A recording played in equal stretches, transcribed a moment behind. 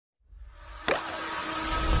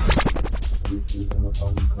This is our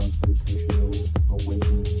Unconstitutional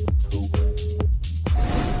Awakening program.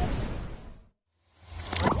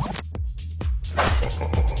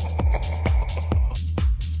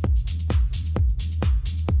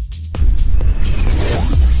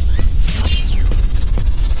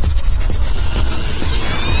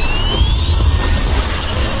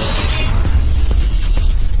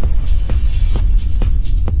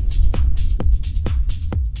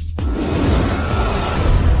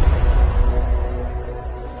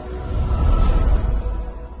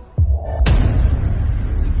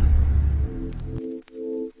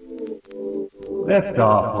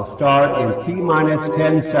 Liftoff will start in T-minus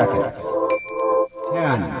 10 seconds.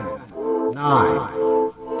 10,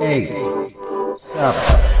 9, 8, 7,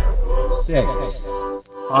 6,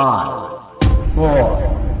 5,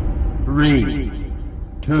 4, 3,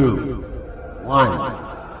 2,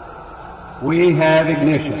 1. We have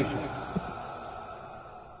ignition.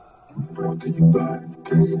 Brought to you by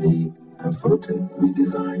KD Consulting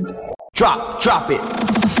Redesign. Drop it.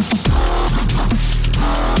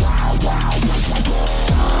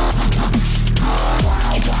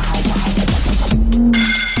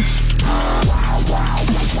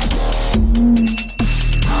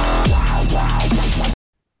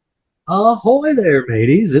 Ahoy there,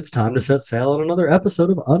 mateys. It's time to set sail on another episode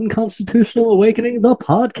of Unconstitutional Awakening, the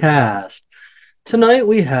podcast. Tonight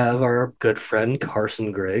we have our good friend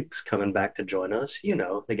Carson Griggs coming back to join us. You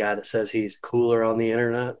know, the guy that says he's cooler on the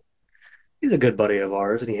internet. He's a good buddy of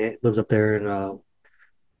ours, and he lives up there in,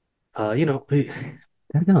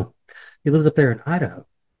 he lives up there in Idaho.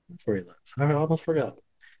 That's where he lives. I almost forgot.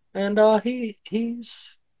 And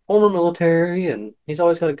he's former military, and he's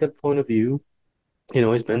always got a good point of view. You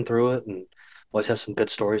know, he's been through it and always has some good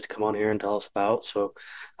stories to come on here and tell us about. So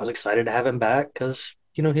I was excited to have him back because,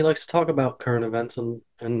 you know, he likes to talk about current events and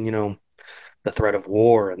you know, the threat of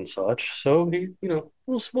war and such. So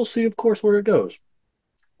we'll see, of course, where it goes.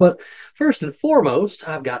 But first and foremost,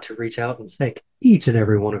 I've got to reach out and thank each and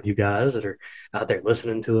every one of you guys that are out there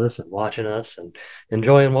listening to us and watching us and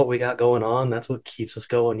enjoying what we got going on. That's what keeps us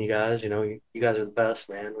going, you guys. You know, you guys are the best,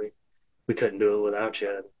 man. We couldn't do it without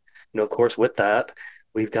you. You know, of course, with that,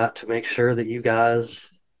 we've got to make sure that you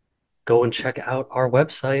guys go and check out our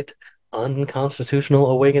website,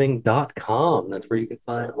 unconstitutionalawakening.com. That's where you can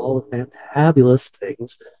find all the fantabulous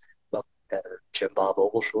things about Jim Bob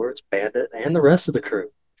Ogleshorts, Bandit, and the rest of the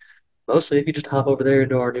crew. Mostly, if you just hop over there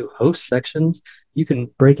into our new host sections, you can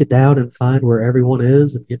break it down and find where everyone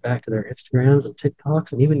is and get back to their Instagrams and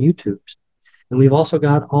TikToks and even YouTubes. And we've also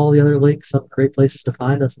got all the other links, some great places to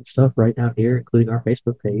find us and stuff right down here, including our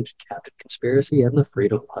Facebook page, Captain Conspiracy, and the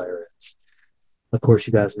Freedom Pirates. Of course,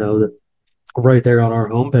 you guys know that right there on our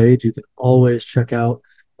homepage, you can always check out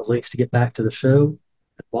the links to get back to the show and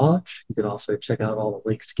watch. You can also check out all the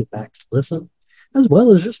links to get back to listen, as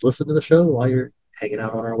well as just listen to the show while you're hanging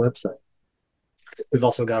out on our website. We've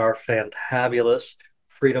also got our fantabulous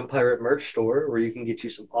Freedom Pirate merch store where you can get you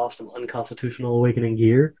some awesome Unconstitutional Awakening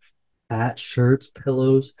gear. Hats, shirts,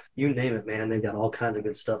 pillows, you name it, man. They've got all kinds of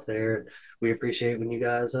good stuff there. And we appreciate when you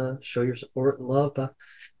guys show your support and love by,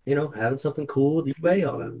 you know, having something cool with UA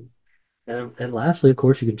on it. And lastly, of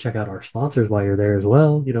course, you can check out our sponsors while you're there as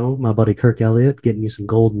well. You know, my buddy Kirk Elliott getting you some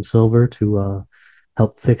gold and silver to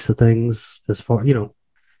help fix the things as far, you know,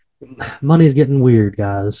 money's getting weird,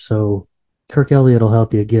 guys. So Kirk Elliott will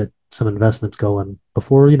help you get some investments going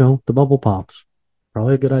before, you know, the bubble pops.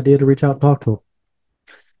 Probably a good idea to reach out and talk to him,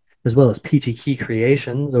 as well as Peachy Key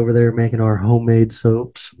Creations over there making our homemade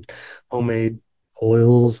soaps, homemade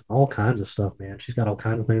oils, all kinds of stuff, man. She's got all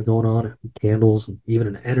kinds of things going on, candles, and even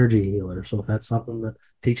an energy healer. So if that's something that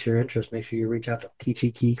piques your interest, make sure you reach out to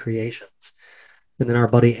Peachy Key Creations. And then our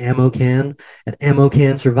buddy Ammo Can at Ammo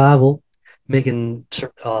Can Survival, making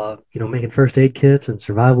making first aid kits and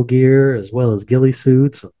survival gear, as well as ghillie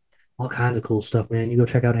suits, all kinds of cool stuff, man. You go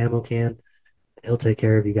check out Ammo Can. He'll take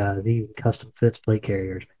care of you guys. He even custom fits plate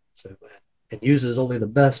carriers. So, and uses only the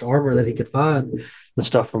best armor that he could find. The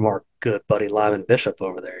stuff from our good buddy Lyman Bishop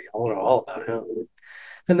over there. Y'all know all about him.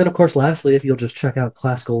 And then, of course, lastly, if you'll just check out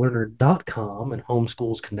classicallearner.com and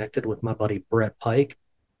Homeschools Connected with my buddy Brett Pike.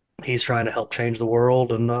 He's trying to help change the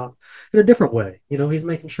world and in a different way. You know, he's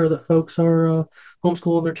making sure that folks are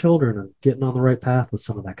homeschooling their children and getting on the right path with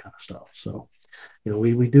some of that kind of stuff. So, you know,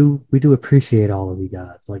 we do appreciate all of you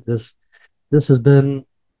guys. Like this has been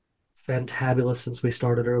fantabulous since we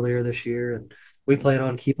started earlier this year, and we plan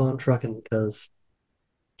on keep on trucking because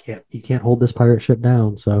you can't hold this pirate ship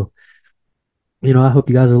down. So, you know, I hope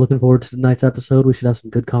you guys are looking forward to tonight's episode. We should have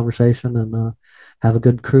some good conversation and have a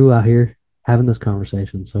good crew out here having this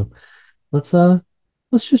conversation. So let's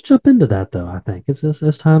just jump into that, though. I think it's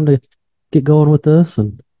time to get going with this,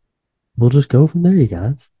 and we'll just go from there, you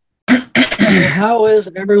guys. So how is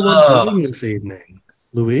everyone doing this evening?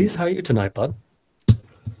 Luis, how are you tonight, bud?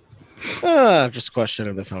 Just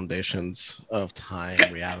questioning the foundations of time,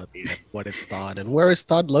 reality, and what is thought and where is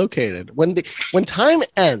thought located. When time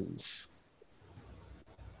ends,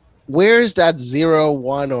 where is that 0,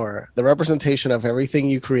 1, or the representation of everything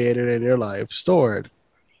you created in your life stored?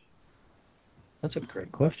 That's a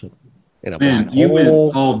great question. In a Man, black you went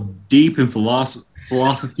hole? all deep in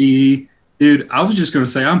philosophy. Dude, I was just going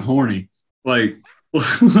to say I'm horny. Like,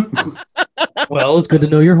 Well, it's good to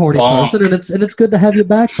know you're a horny person, and it's good to have you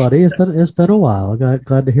back, buddy. It's been a while.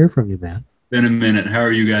 Glad to hear from you, man. been a minute. How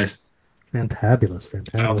are you guys? Fantabulous.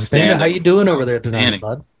 Outstanding. Bandit, how you doing over there tonight,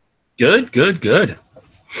 bud? Good. Doing good.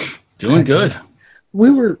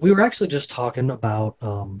 We were actually just talking about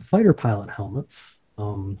fighter pilot helmets,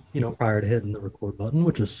 prior to hitting the record button,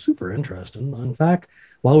 which is super interesting. In fact,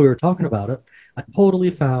 while we were talking about it, I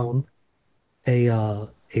totally found a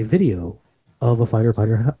video of a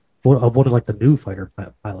of one of like the new fighter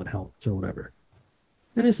pilot helmets or whatever.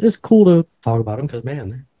 And it's cool to talk about them because,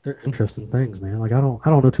 man, they're interesting things, man. Like I don't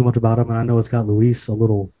know too much about them, and I know it's got Luis a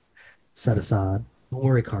little set aside. Don't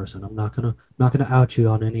worry, Carson. I'm not gonna out you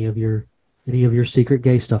on any of your secret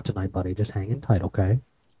gay stuff tonight, buddy. Just hang in tight, okay?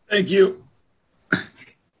 Thank you.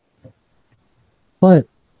 But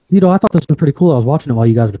I thought this was pretty cool. I was watching it while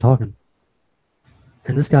you guys were talking,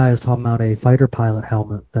 and this guy is talking about a fighter pilot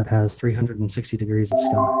helmet that has 360 degrees of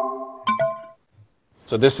sky.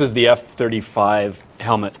 So this is the F-35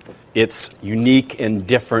 helmet. It's unique and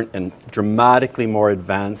different and dramatically more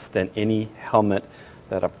advanced than any helmet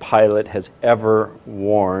that a pilot has ever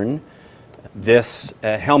worn. This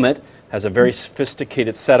helmet has a very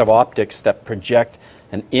sophisticated set of optics that project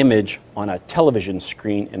an image on a television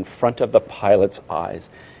screen in front of the pilot's eyes.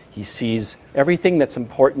 He sees everything that's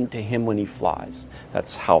important to him when he flies.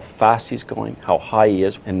 That's how fast he's going, how high he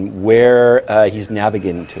is, and where he's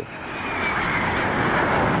navigating to.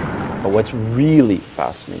 But what's really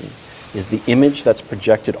fascinating is the image that's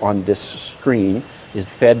projected on this screen is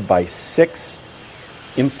fed by 6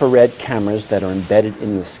 infrared cameras that are embedded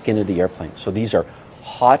in the skin of the airplane. So these are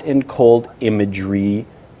hot and cold imagery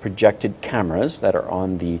projected cameras that are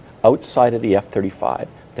on the outside of the F-35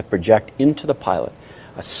 that project into the pilot.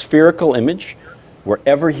 A spherical image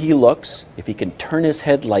wherever he looks. If he can turn his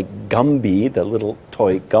head like Gumby, the little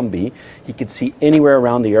toy Gumby, he can see anywhere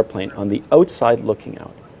around the airplane on the outside looking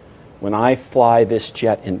out. When I fly this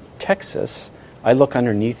jet in Texas, I look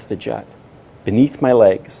underneath the jet, beneath my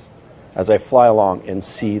legs, as I fly along and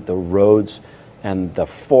see the roads and the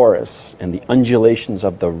forests and the undulations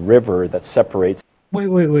of the river that separates.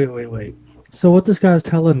 Wait. So what this guy's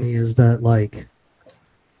telling me is that, like,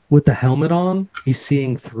 with the helmet on, he's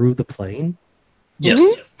seeing through the plane? Yes.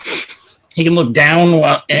 Mm-hmm. He can look down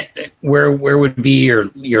where would be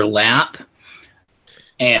your lap,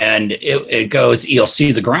 and it goes, you'll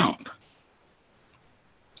see the ground.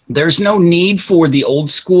 There's no need for the old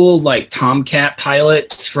school, like, Tomcat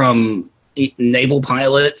pilots from naval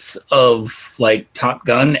pilots of, like, Top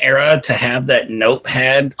Gun era to have that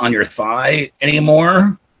notepad on your thigh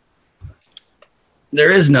anymore. There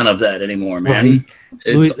is none of that anymore, man. Right.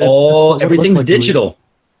 It's everything's like digital.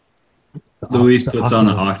 Luis puts on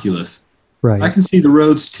the Oculus. Right. I can see the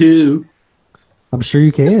roads too. I'm sure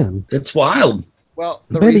you can. It's wild. Well,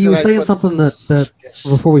 Benny, you were saying something that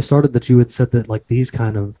before we started that you had said that, like, these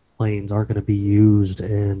kind of planes aren't going to be used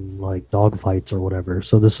in, like, dogfights or whatever.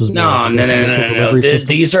 So this is no.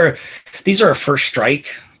 These are a first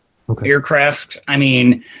strike aircraft. I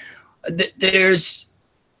mean, they'd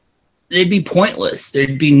be pointless.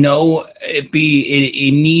 It'd be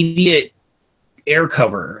immediate air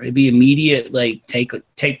cover. It'd be immediate, like,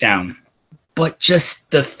 takedown. But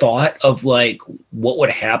just the thought of, like, what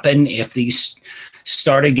would happen if these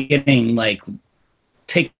started getting, like,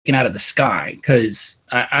 taken out of the sky, because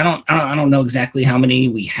I don't know exactly how many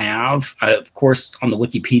we have. Of course, on the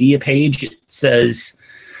Wikipedia page it says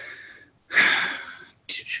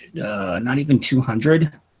not even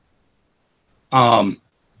 200.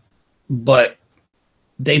 But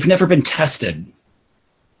they've never been tested.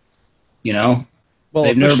 Well,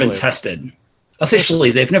 they've never been tested.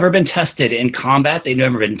 Officially, they've never been tested in combat. They've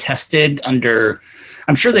never been tested under.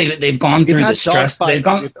 I'm sure they've gone through the stress.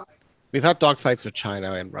 We've had dogfights with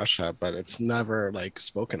China and Russia, but it's never, like,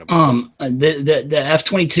 spoken about. The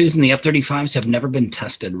F-22s and the F-35s have never been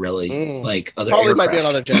tested, really. Like other probably aircraft. Might be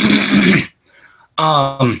another jet.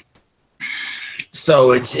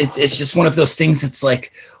 So it's just one of those things. It's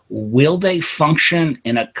like, will they function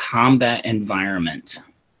in a combat environment?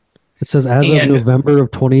 It says as of November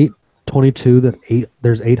of 2020, F-22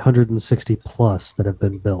 there's 860 plus that have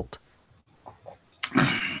been built.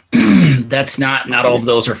 That's not all of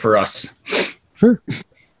those are for us. Sure.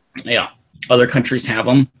 Yeah, other countries have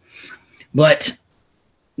them, but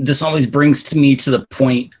this always brings me to the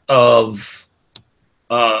point of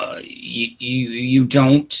you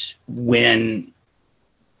don't win.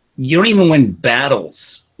 You don't even win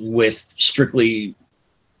battles with strictly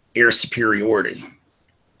air superiority.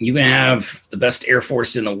 You can have the best air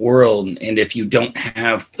force in the world, and if you don't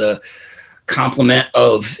have the complement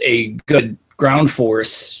of a good ground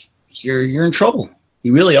force, you're in trouble.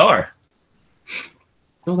 You really are.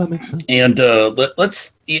 No, that makes sense. And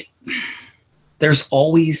there's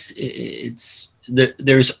always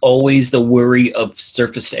there's always the worry of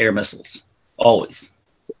surface to air missiles. Always.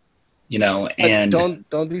 And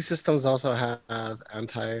don't these systems also have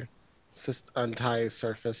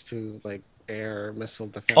anti-surface to like air missile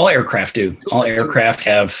defense? All aircraft do. All aircraft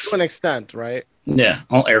have, to an extent, right? Yeah,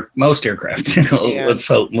 most aircraft. Let's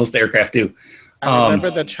hope most aircraft do. I remember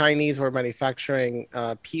the Chinese were manufacturing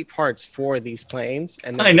parts for these planes,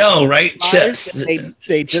 and I know, right? Chips.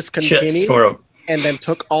 They discontinued Chips for and then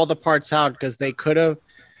took all the parts out because they could have.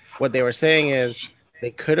 What they were saying is they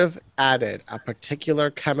could have added a particular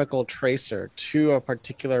chemical tracer to a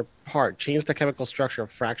particular part, changed the chemical structure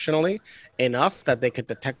fractionally enough that they could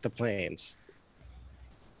detect the planes.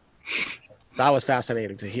 That was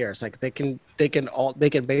fascinating to hear. It's like they can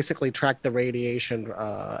basically track the radiation,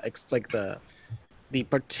 like the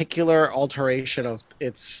particular alteration of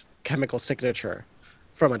its chemical signature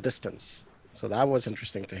from a distance. So that was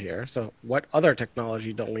interesting to hear. So what other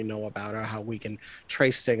technology don't we know about, or how we can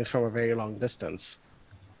trace things from a very long distance?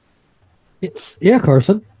 Yeah,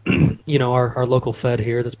 Carson. Our local Fed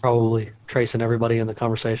here that's probably tracing everybody in the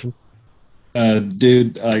conversation.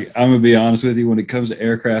 Dude, I'm gonna be honest with you. When it comes to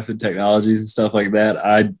aircraft and technologies and stuff like that,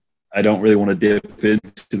 I don't really want to dip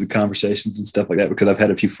into the conversations and stuff like that because I've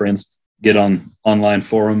had a few friends get on online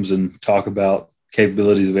forums and talk about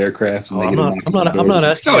capabilities of aircrafts. And I'm not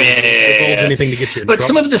asking you to divulge anything to get you in trouble.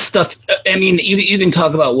 Some of this stuff, I mean, you can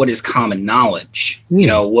talk about what is common knowledge.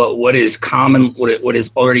 What is common, what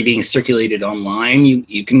is already being circulated online.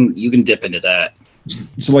 You can dip into that.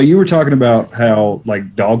 So like you were talking about how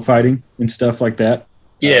like dogfighting and stuff like that.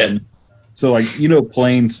 Yeah. So like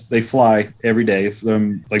planes, they fly every day.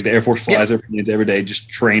 Like the Air Force flies their planes every day, just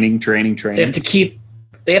training. They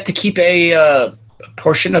have to keep a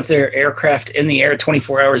portion of their aircraft in the air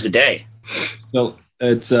 24 hours a day. So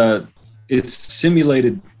it's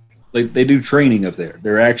simulated. Like they do training up there.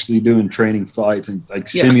 They're actually doing training flights and like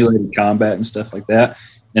simulated combat and stuff like that.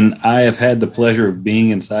 And I have had the pleasure of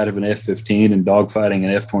being inside of an F-15 and dogfighting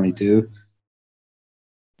an F-22.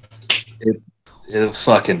 It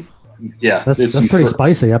fucking That's pretty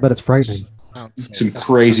spicy. I bet it's frightening. Some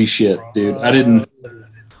crazy shit, dude. I didn't.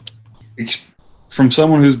 From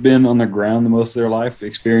someone who's been on the ground the most of their life,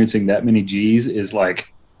 experiencing that many G's is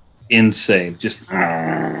like insane. Just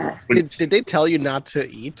did they tell you not to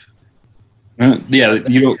eat? Yeah,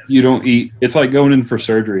 you don't eat. It's like going in for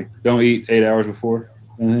surgery. Don't eat 8 hours before.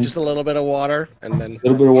 Just a little bit of water, and then a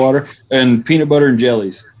little bit of water and peanut butter and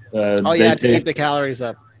jellies. To keep the calories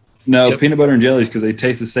up. No, peanut butter and jellies because they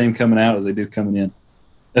taste the same coming out as they do coming in.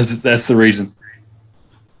 That's the reason.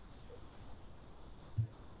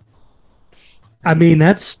 I mean,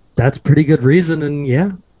 that's pretty good reason, and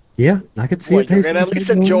yeah, I could see it. You're gonna at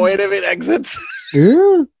least enjoy it if it exits.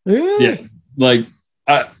 Yeah. Like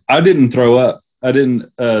I didn't throw up. I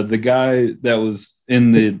didn't. The guy that was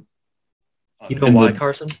in the. You know why,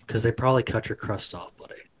 Carson? Because they probably cut your crust off,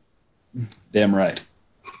 buddy. Damn right.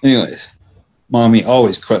 Anyways, mommy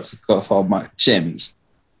always cuts off all my chamois.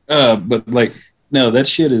 But like, no, that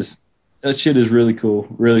shit is really cool,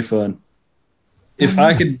 really fun. If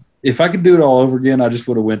I could do it all over again, I just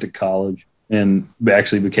would have went to college and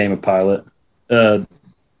actually became a pilot. But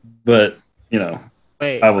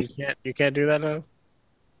wait, you can't do that now.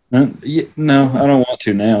 No, I don't want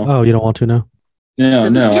to now. Oh, you don't want to now? No.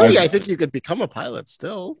 In theory, I think you could become a pilot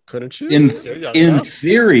still, couldn't you? In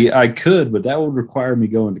theory, I could, but that would require me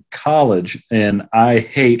going to college, and I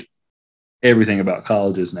hate everything about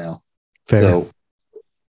colleges now. Fair. So,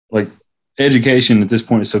 like, education at this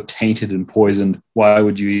point is so tainted and poisoned. Why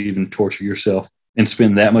would you even torture yourself and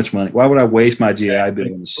spend that much money? Why would I waste my GI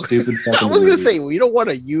Bill on stupid fucking I was going to say, we don't want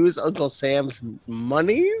to use Uncle Sam's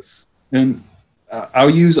monies. And I'll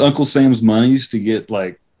use Uncle Sam's monies to get,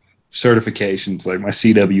 like, certifications, like my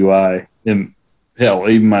CWI and, hell,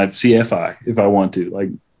 even my CFI if I want to. Like,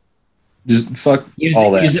 just fuck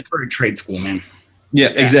all that. Use it for a trade school, man.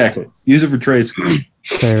 Yeah, exactly. Use it for trade school.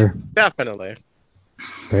 Fair. Definitely.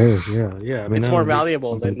 fair. Yeah. I mean, It's that more would be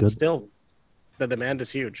valuable something than good. still. The demand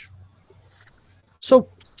is huge. So,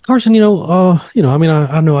 Carson, I mean,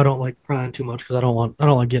 I know I don't like prying too much because I don't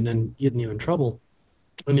like getting you in trouble.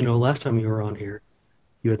 And last time you were on here,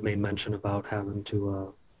 you had made mention about having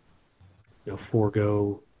to,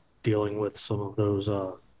 forego dealing with some of those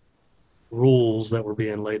rules that were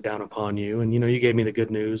being laid down upon you. And you gave me the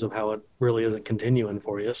good news of how it really isn't continuing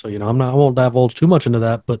for you. So, I won't divulge too much into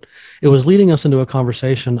that, but it was leading us into a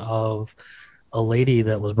conversation of a lady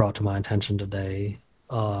that was brought to my attention today.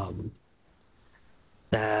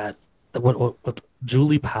 That what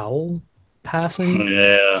Julie Powell passing.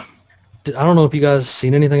 Yeah. I don't know if you guys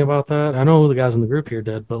seen anything about that. I know the guys in the group here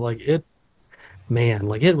did, but it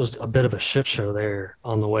was a bit of a shit show there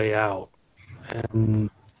on the way out. And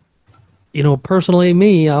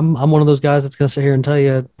personally, I'm one of those guys that's gonna sit here and tell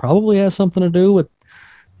you it probably has something to do with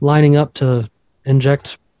lining up to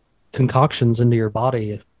inject concoctions into your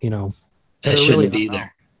body. That shouldn't be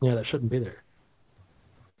there. Yeah, that shouldn't be there.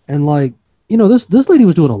 And this lady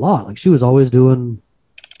was doing a lot. Like she was always doing,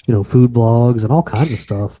 food blogs and all kinds of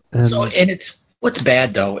stuff. And it's what's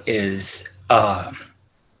bad though is I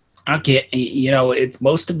get it's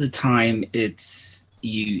most of the time it's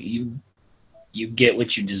you get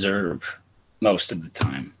what you deserve most of the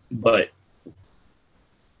time, but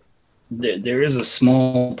there is a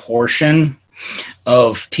small portion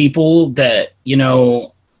of people that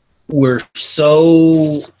were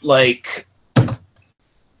so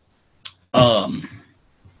oh,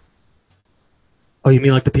 you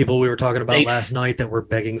mean like the people we were talking about last night that were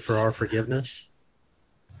begging for our forgiveness?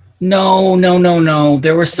 No.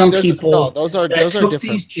 There were some people. No, those are different.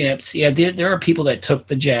 These jabs. Yeah, there are people that took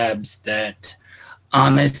the jabs that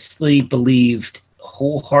honestly believed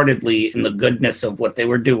wholeheartedly in the goodness of what they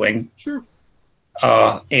were doing. Sure.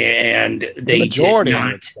 And they the majority, did not.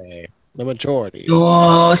 I would say. The majority.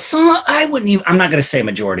 I wouldn't even. I'm not going to say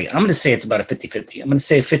majority. I'm going to say it's about a 50-50. I'm going to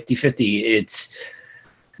say 50-50. It's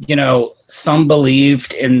some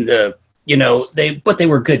believed in the. But they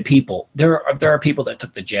were good people. There are people that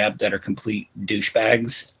took the jab that are complete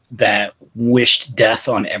douchebags that wished death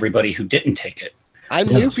on everybody who didn't take it. I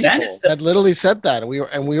knew people that literally said that. We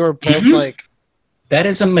were both like. That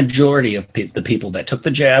is a majority of the people that took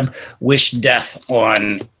the jab wished death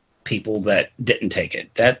on people that didn't take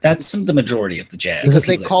it. That's the majority of the jab. Because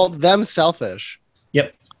they called them selfish.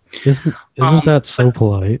 Yep. Isn't that so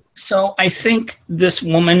polite? So I think this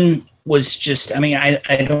woman was just. I mean, I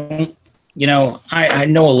don't. I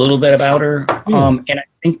know a little bit about her, and I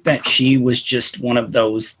think that she was just one of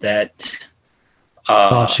those that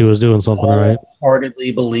thought she was doing something right.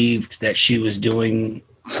 Wholeheartedly believed that she was doing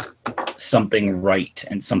something right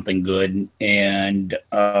and something good, and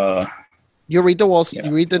you read you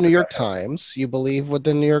read the New York Times. You believe what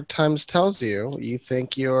the New York Times tells you. You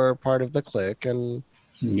think you're part of the clique, and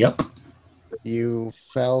yep, you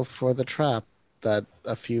fell for the trap that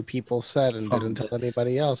a few people said and didn't tell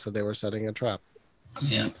anybody else that they were setting a trap.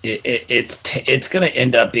 Yeah, it's going to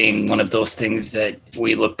end up being one of those things that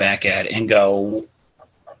we look back at and go,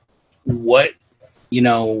 what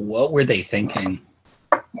were they thinking?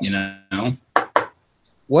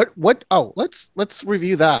 What? Oh, let's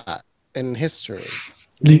review that in history.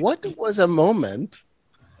 What was a moment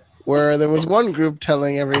where there was one group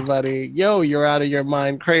telling everybody, "Yo, you're out of your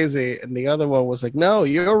mind, crazy," and the other one was like, "No,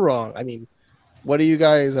 you're wrong." I mean. What do you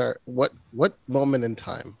guys what moment in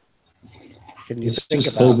time can you think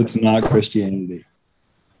just about? Hope it's not Christianity.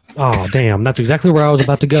 Oh, damn. That's exactly where I was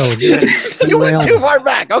about to go. You went too far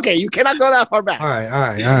back. Okay, you cannot go that far back. All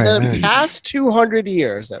right. The past 200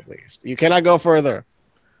 years, at least. You cannot go further.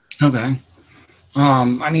 Okay.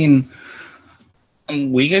 I mean,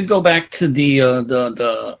 we could go back to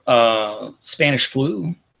the Spanish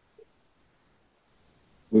flu.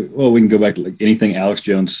 Well, we can go back to anything Alex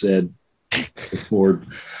Jones said before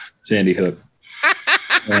Sandy Hook.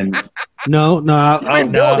 And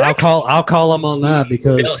I'll call him on that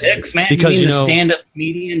because Bill Hicks, man. Because you mean the stand-up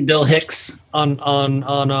comedian Bill Hicks on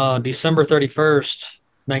December 31st,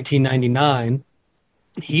 1999,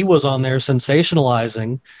 he was on there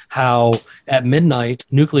sensationalizing how at midnight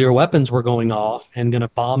nuclear weapons were going off and going to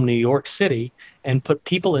bomb New York City and put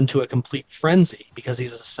people into a complete frenzy because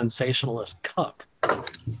he's a sensationalist cuck.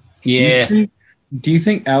 Yeah. Do you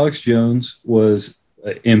think Alex Jones was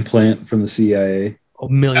an implant from the CIA?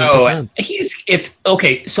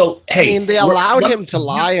 1,000,000%. So hey, I mean, they allowed him to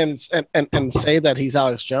lie and say that he's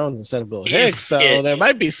Alex Jones instead of Bill Hicks, so there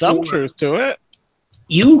might be some truth to it.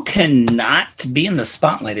 You cannot be in the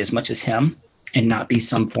spotlight as much as him and not be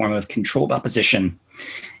some form of controlled opposition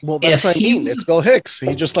Well, that's what I mean. It's Bill Hicks.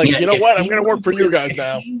 He just like, you know what? I'm going to work for you guys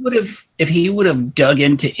now. If he would have dug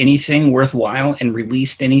into anything worthwhile and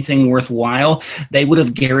released anything worthwhile, they would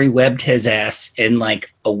have Gary Webbed his ass in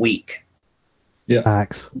like a week. Yeah.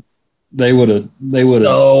 Facts. They would have.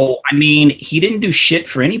 So, I mean, he didn't do shit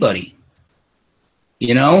for anybody.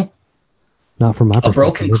 You know? Not from my perspective. A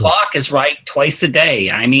broken clock is right twice a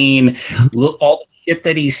day. I mean, look, all the shit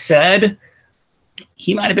that he said,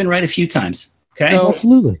 he might have been right a few times. Okay, So,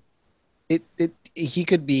 Absolutely. he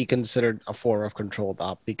could be considered a form of controlled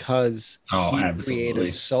op because he absolutely.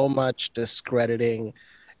 created so much discrediting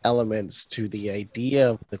elements to the idea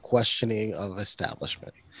of the questioning of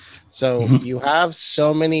establishment. So you have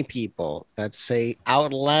so many people that say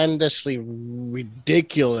outlandishly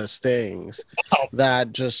ridiculous things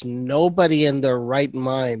that just nobody in their right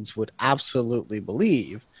minds would absolutely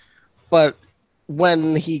believe. But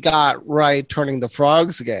when he got right turning the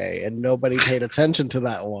frogs gay and nobody paid attention to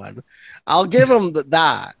that one, I'll give him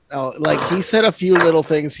that. Like he said a few little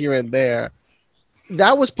things here and there.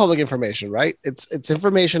 That was public information, right? It's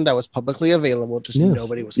information that was publicly available, just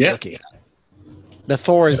nobody was looking at it. The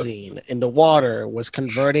Thorazine in the water was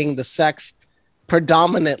converting the sex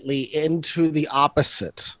predominantly into the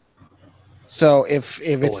opposite. So if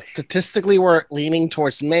it's statistically we're leaning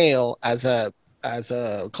towards male as a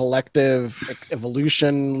collective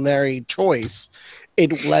evolutionary choice,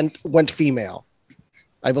 it went female.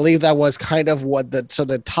 I believe that was kind of what the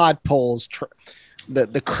tadpoles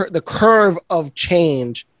the curve of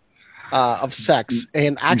change of sex,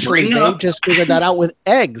 and actually they just figured that out with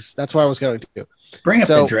eggs. That's what I was going to. Bring up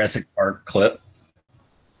the Jurassic Park clip.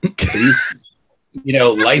 Please. You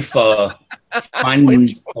know, life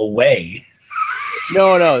finds a way.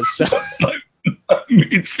 No. So I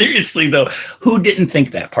mean, seriously though, who didn't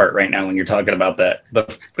think that part right now when you're talking about that?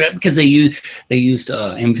 Because they used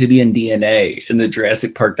amphibian DNA in the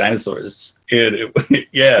Jurassic Park dinosaurs. And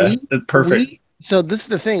it's perfect. So this is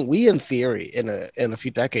the thing. We, in theory, in a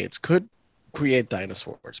few decades, could create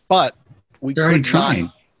dinosaurs, but we could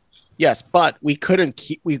try. Yes, but we couldn't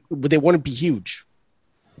keep. They wouldn't be huge.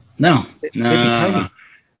 No, they'd be tiny.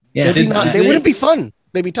 Yeah, they wouldn't be fun.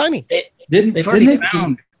 They'd be tiny. They've already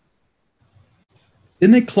found.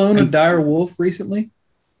 Didn't they clone a dire wolf recently?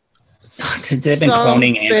 They've been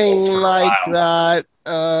cloning animals for like a while.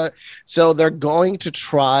 that. So they're going to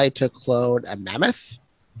try to clone a mammoth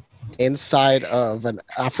inside of an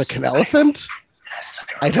African elephant.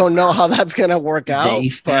 I don't know how that's going to work out. They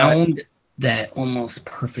found that almost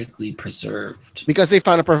perfectly preserved. Because they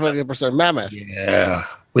found a perfectly preserved mammoth. Yeah,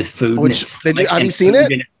 with food. Have you seen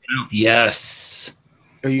it? Yes.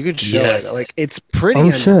 Oh, you could show it. Like, it's pretty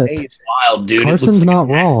amazing. Wild, dude. Carson's not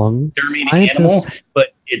wrong. Animal,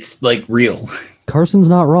 but it's like real. Carson's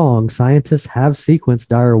not wrong. Scientists have sequenced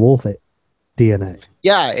dire wolf DNA.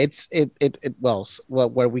 Yeah, is it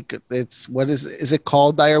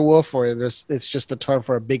called dire wolf, or it's just a term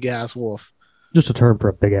for a big ass wolf? Just a term for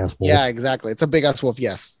a big ass wolf. Yeah, exactly. It's a big ass wolf.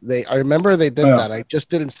 Yes, I remember they did that. I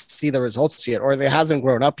just didn't see the results yet, or it hasn't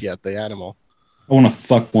grown up yet. The animal. I want to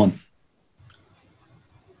fuck one.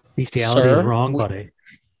 Bestiality is wrong, buddy.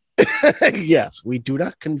 Yes, we do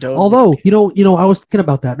not condone. Although, you know, I was thinking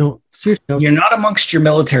about that. No, seriously, you're not amongst your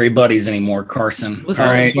military buddies anymore, Carson. Listen,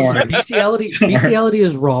 all right. Bestiality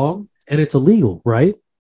is wrong and it's illegal, right?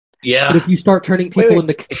 Yeah. But if you start turning people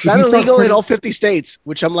into, it's not illegal in all 50 states.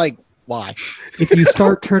 Which I'm like, why? If you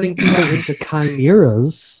start turning people into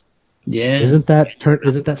chimeras, isn't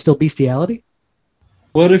that still bestiality?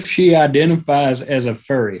 What if she identifies as a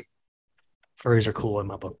furry? Furries are cool in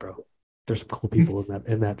my book, bro. There's some cool people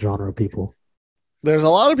in that genre of people. There's a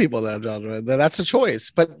lot of people in that genre. That's a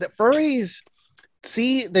choice. But the furries,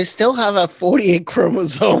 see, they still have a 48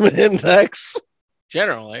 chromosome index.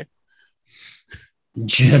 Generally.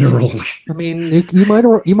 I mean,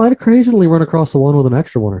 you might occasionally run across the one with an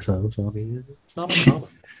extra one or so. So I mean, it's not uncommon.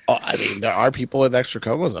 I mean, there are people with extra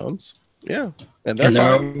chromosomes. Yeah, and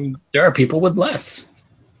there are people with less.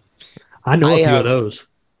 I know a few of those.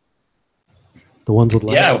 The ones with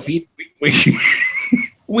less. Yeah,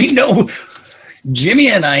 we know. Jimmy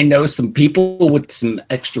and I know some people with some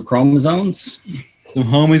extra chromosomes. Some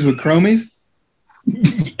homies with chromies?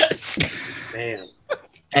 Yes. Man.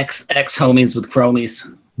 Ex homies with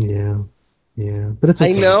chromies. Yeah. But it's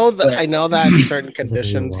okay. I know that certain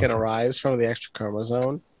conditions can arise from the extra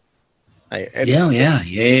chromosome.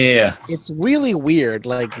 Yeah. It's really weird.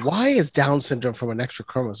 Like, why is Down syndrome from an extra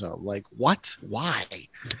chromosome? Like, what? Why?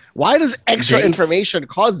 Why does extra information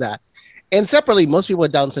cause that? And separately, most people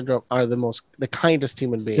with Down syndrome are the kindest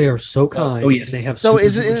human beings. They are so kind. Oh yes. They have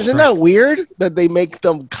isn't that weird that they make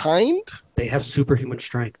them kind? They have superhuman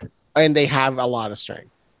strength. and they have a lot of strength.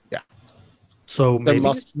 Yeah. So There maybe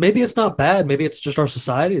must- maybe it's not bad. Maybe it's just our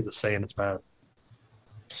society that's saying it's bad.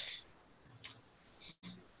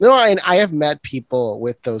 No, I have met people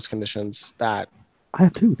with those conditions that I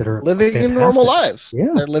have two that are living fantastic. normal lives. Yeah.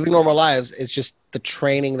 They're living normal lives. It's just the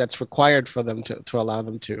training that's required for them to allow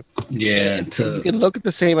them to. Yeah. And you can look at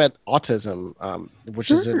the same at autism, which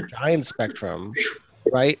is a Sure. giant spectrum,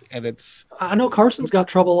 right? And it's I know Carson's got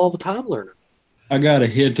trouble all the time learning. I got a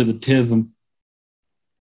hit to the tism.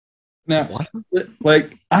 Now, what?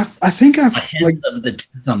 like I think I've A hint of the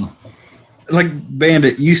tism. like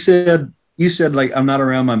Bandit. You said like I'm not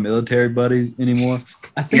around my military buddies anymore.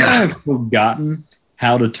 I think I have forgotten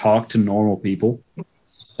how to talk to normal people. Like,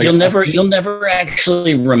 You'll never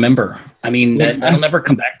actually remember. I mean, that'll never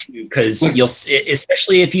come back to you because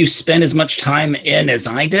especially if you spend as much time in as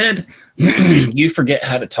I did, you forget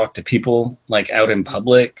how to talk to people like out in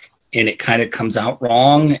public, and it kind of comes out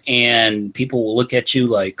wrong, and people will look at you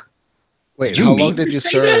like, Wait, "Did you how mean long did to you say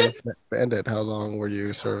serve? Bandit, how long were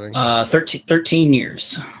you serving? 13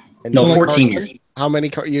 years. And No, you in 14 Carson? years. How many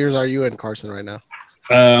years are you in Carson right now?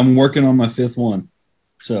 I'm working on my 5th one.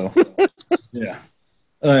 So, yeah.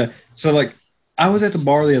 So like I was at the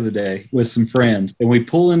bar the other day with some friends, and we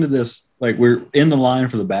pull into this, like we're in the line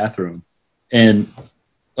for the bathroom, and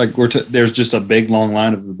like there's just a big long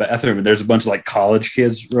line of the bathroom, and there's a bunch of like college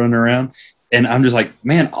kids running around, and I'm just like,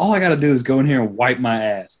 man, all I got to do is go in here and wipe my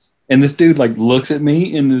ass. And this dude like looks at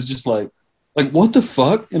me and is just like what the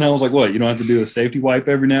fuck? And I was like, what? You don't have to do a safety wipe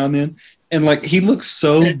every now and then? And like he looks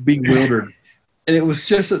so bewildered, and it was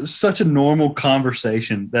just such a normal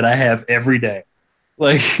conversation that I have every day.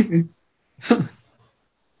 Like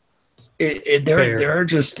there are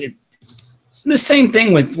just the same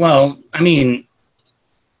thing with, well, I mean,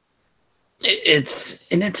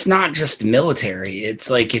 it's not just military. It's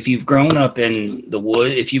like if you've grown up in the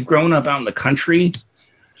wood, if you've grown up out in the country,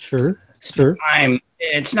 Sure.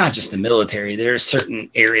 it's not just the military. There are certain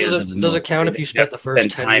areas of the military. Does it count if you spent the first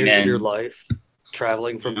 10 time years of in. your life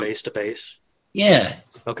traveling from base to base? Yeah.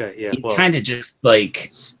 Okay, yeah. You Well, kind of just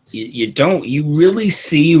like you really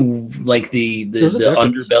see like the There's a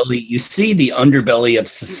difference. underbelly. You see the underbelly of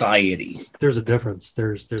society. there's a difference.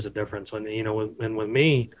 There's a difference when with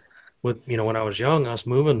me, when I was young, us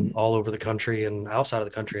moving all over the country and outside of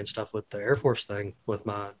the country and stuff with the Air Force thing with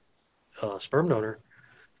my sperm donor,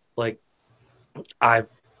 like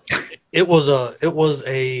it was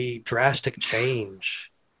a drastic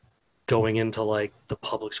change going into like the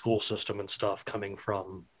public school system and stuff, coming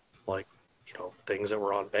from like things that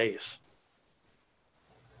were on base.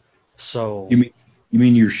 So you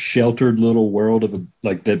mean your sheltered little world of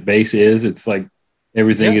like that base is? It's like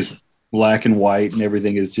everything is black and white, and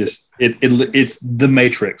everything is just it's the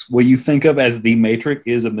Matrix. What you think of as the Matrix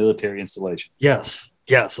is a military installation. yes,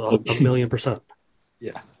 a 1,000,000%.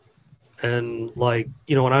 Yeah. And like,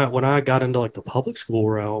 when I got into like the public school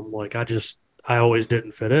realm, like I always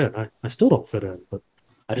didn't fit in. I still don't fit in, but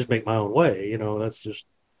I just make my own way. That's just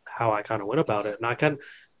how I kind of went about it. And I kind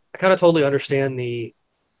of totally understand the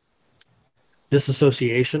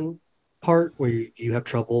disassociation part where you have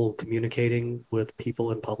trouble communicating with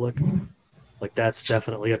people in public. Like that's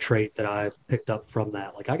definitely a trait that I picked up from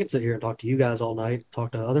that. Like I could sit here and talk to you guys all night,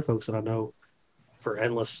 talk to other folks that I know for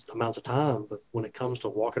endless amounts of time, but when it comes to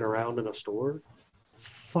walking around in a store, it's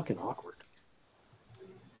fucking awkward.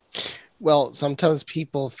 Well, sometimes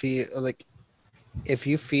people feel like if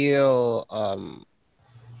you feel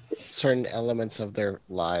certain elements of their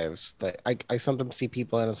lives, that I sometimes see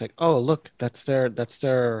people and it's like, oh look, that's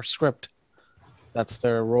their script, that's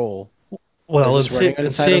their role. Well, and, just running and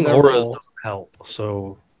inside seeing of their auras role. doesn't help.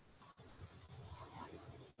 So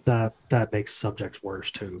that makes subjects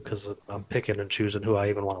worse too, because I'm picking and choosing who I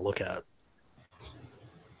even want to look at.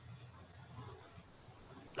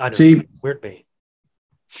 I know, See, weird me.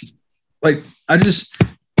 like I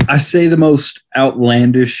say the most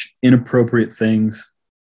outlandish, inappropriate things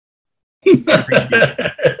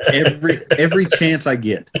every chance I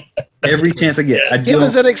get. Every chance I get. Give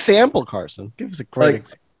us an example, Carson. Give us a great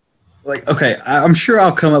example. Like, okay, I'm sure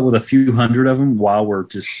I'll come up with a few hundred of them while we're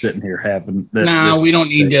just sitting here having. We don't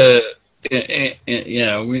need to. I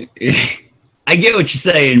get what you're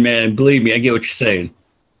saying, man. Believe me, I get what you're saying.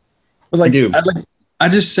 But like, I do. I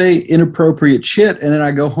just say inappropriate shit, and then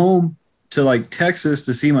I go home to like Texas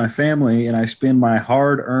to see my family, and I spend my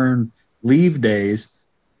hard-earned leave days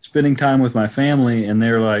spending time with my family, and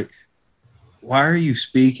they're like, why are you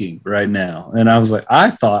speaking right now? And I was like, I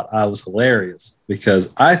thought I was hilarious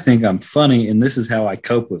because I think I'm funny, and this is how I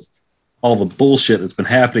cope with all the bullshit that's been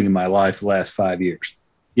happening in my life the last 5 years,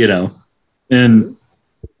 and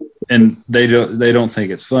and they don't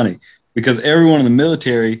think it's funny because everyone in the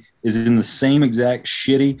military is in the same exact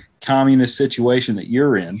shitty communist situation that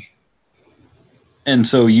you're in. And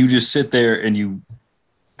so you just sit there and you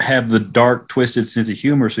have the dark, twisted sense of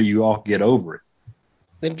humor so you all get over it.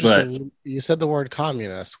 Interesting. You said the word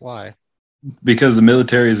communist. Why? Because the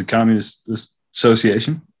military is a communist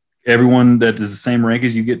association. Everyone that is the same rank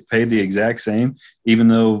as you get paid the exact same, even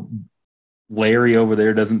though Larry over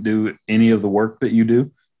there doesn't do any of the work that you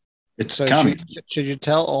do. It's so should you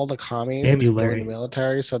tell all the commies to go in the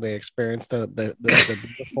military so they experience the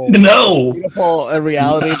beautiful, beautiful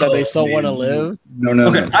reality that they so want to live? No.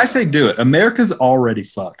 Okay, I say do it. America's already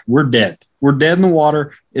fucked. We're dead. We're dead in the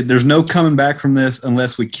water. There's no coming back from this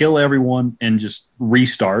unless we kill everyone and just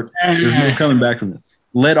restart. There's no coming back from this.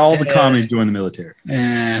 Let all the commies join the military.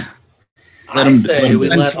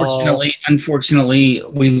 Unfortunately,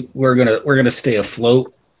 we're gonna stay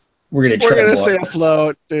afloat. We're gonna stay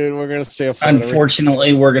afloat, dude. We're gonna stay afloat.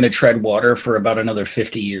 Unfortunately, we're gonna tread water for about another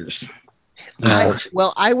 50 years.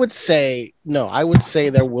 I would say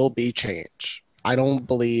there will be change. I don't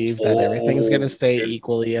believe that everything's gonna stay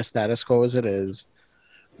equally as status quo as it is.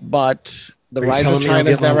 But the rise of China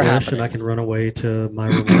is never happening. And I can run away to my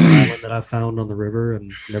remote island that I found on the river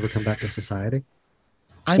and never come back to society.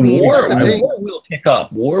 I mean, war will pick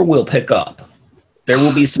up. War will pick up. There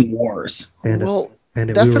will be some wars.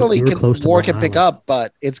 Definitely war can pick up,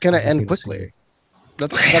 but it's going to end quickly.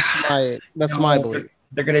 That's my belief.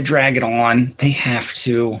 They're going to drag it on. They have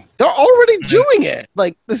to. They're already doing it.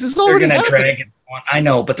 Like this is already. They're going to drag it on. I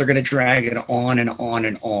know, but they're going to drag it on and on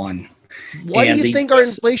and on. Why do you think our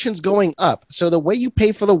inflation's going up? So the way you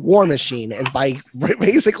pay for the war machine is by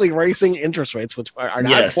basically raising interest rates, which are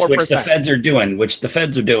not 4%. Which the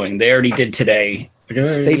Feds are doing. They already did today.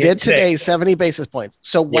 They did today 70 basis points.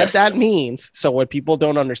 So what that means, so what people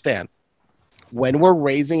don't understand, when we're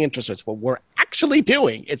raising interest rates, what we're actually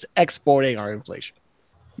doing, it's exporting our inflation.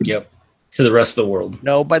 Yep. To the rest of the world.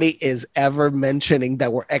 Nobody is ever mentioning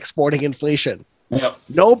that we're exporting inflation. Yep.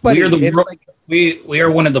 Nobody. We are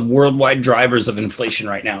one of the worldwide drivers of inflation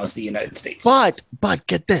right now as the United States. But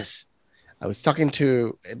get this. I was talking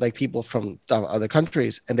to like people from other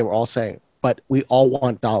countries and they were all saying, but we all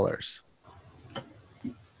want dollars.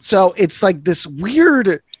 So it's like this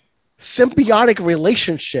weird symbiotic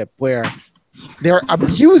relationship where they're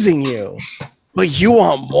abusing you, but you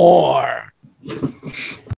want more.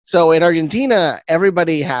 So in Argentina,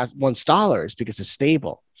 everybody wants dollars because it's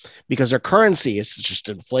stable, because their currency is just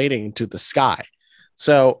inflating to the sky.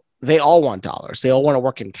 So they all want dollars. They all want to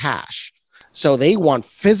work in cash. So they want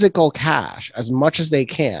physical cash as much as they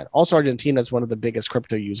can. Also, Argentina is one of the biggest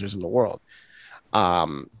crypto users in the world.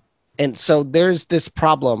 And so there's this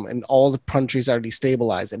problem, and all the countries are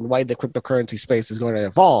destabilized. And why the cryptocurrency space is going to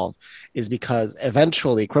evolve is because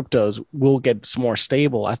eventually cryptos will get more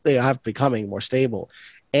stable as they have becoming more stable.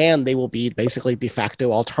 And they will be basically de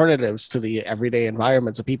facto alternatives to the everyday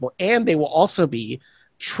environments of people. And they will also be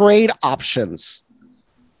trade options.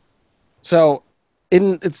 So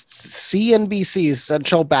it's CNBC's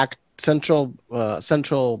central bank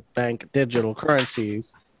digital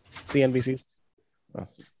currencies, CNBC's. Oh,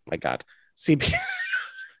 my God.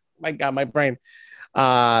 My God, my brain.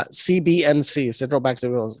 CBNC, central bank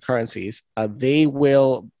digital currencies.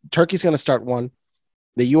 Turkey's going to start one.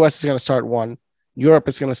 The US is going to start one. Europe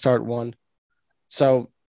is going to start one. So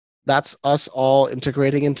that's us all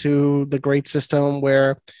integrating into the great system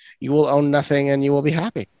where you will own nothing and you will be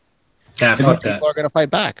happy. Yeah, fuck that. People are going to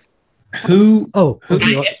fight back. I have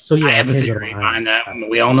a theory behind that.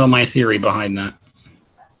 We all know my theory behind that.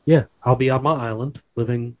 Yeah, I'll be on my island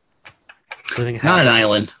living happy. Not an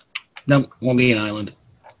island. No, won't be an island.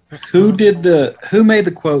 Who made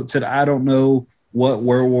the quote said, I don't know what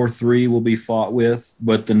World War III will be fought with,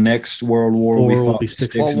 but the next World War will be fought with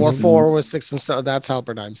sticks and stones. World War IV was sticks and stones. That's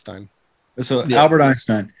Albert Einstein. So Albert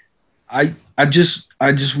Einstein, I just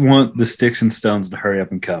want the sticks and stones to hurry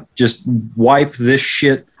up and come. Just wipe this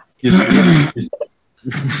shit.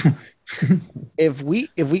 If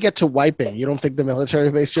we get to wiping, you don't think the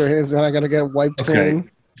military base here is not going to get wiped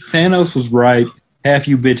clean? Thanos was right. Half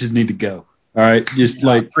you bitches need to go. All right, just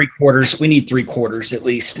like 3/4. We need 3/4 at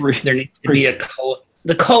least. There needs to be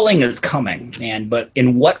the culling is coming, man. But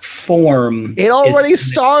in what form? It already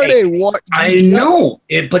started. I know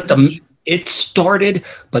it, but it started.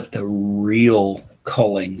 But the real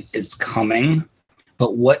culling is coming.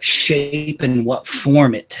 But what shape and what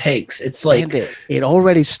form it takes? It's like it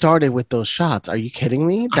already started with those shots. Are you kidding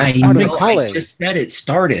me? That's part of the culling. I just said it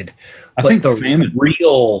started. I think the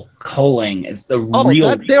real culling is the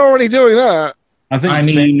real. They're already doing that.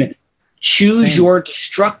 Choose your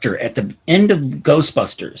destructor at the end of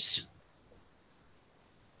Ghostbusters.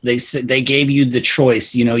 They said they gave you the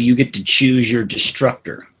choice. You know, you get to choose your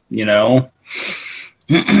destructor. You know,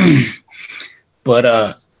 but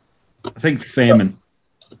I think famine.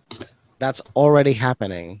 That's already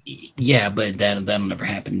happening. Yeah, but that'll never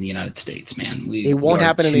happen in the United States, man. It won't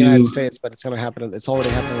happen in the United States, but it's going to happen. It's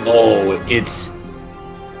already happening. It's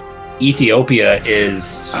Ethiopia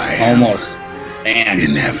is almost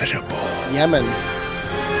inevitable. Yemen.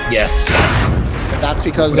 Yes. But that's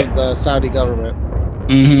because of the Saudi government.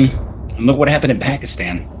 Mm-hmm. And look what happened in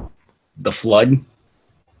Pakistan. The flood.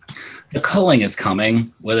 The culling is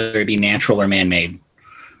coming, whether it be natural or man-made.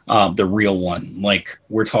 The real one, like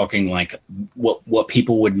we're talking like what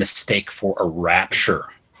people would mistake for a rapture.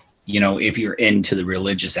 You know, if you're into the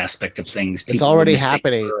religious aspect of things, it's already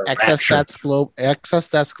happening. Excess deaths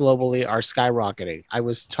globally are skyrocketing. I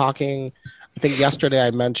was talking, I think yesterday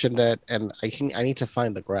I mentioned it, and I need to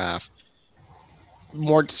find the graph.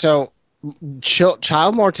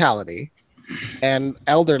 Child mortality and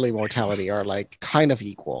elderly mortality are like kind of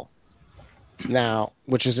equal now,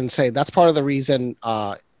 which is insane. That's part of the reason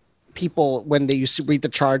people, when they used to read the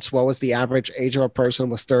charts, what was the average age of a person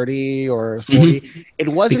was 30 or 40. Mm-hmm. It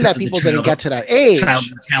wasn't because that people didn't get to that age. Child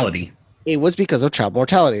mortality. It was because of child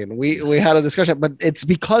mortality. And we had a discussion, but it's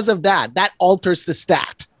because of that. That alters the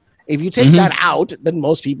stat. If you take that out, then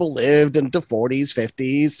most people lived into 40s,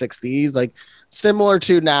 50s, 60s, like similar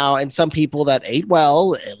to now. And some people that ate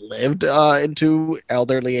well lived into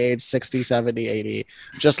elderly age, 60, 70, 80,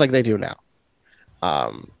 just like they do now.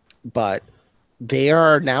 But they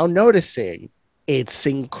are now noticing it's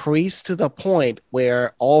increased to the point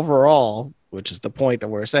where overall, which is the point that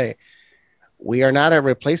we're saying, we are not at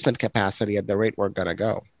replacement capacity at the rate we're going to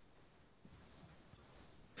go.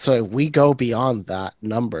 So if we go beyond that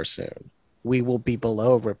number soon, we will be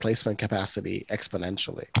below replacement capacity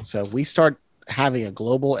exponentially. So if we start having a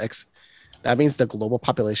global that means the global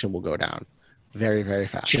population will go down very, very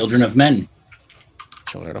fast. Children of men.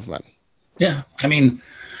 Yeah. I mean,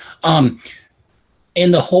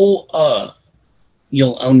 in the whole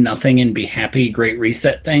you'll own nothing and be happy, great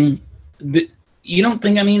reset thing, you don't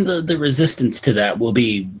think, I mean, the resistance to that will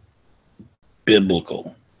be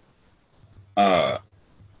biblical.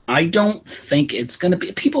 I don't think it's going to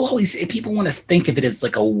be, people want to think of it as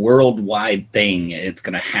like a worldwide thing. It's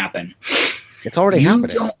going to happen. It's already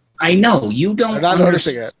happening. I know you don't. They're not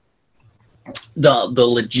noticing it. The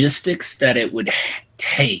logistics that it would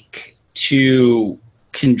take to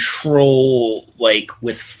control, like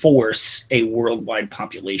with force, a worldwide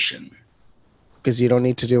population. Because you don't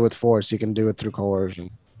need to do it with force. You can do it through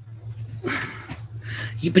coercion.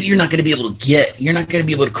 But you're not going to be able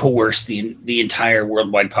to coerce the entire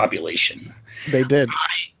worldwide population. They did.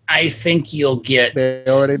 I think you'll get. They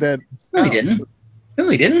already did. No, they didn't. No,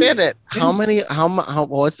 they didn't. Did it? How many?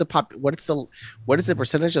 What is the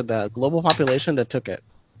percentage of the global population that took it?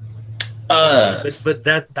 But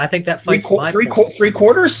that, I think that fights three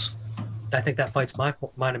quarters. I think that fights my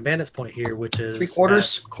Mind and Bandit's point here, which is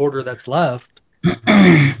 3/4 quarter that's left.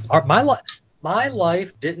 My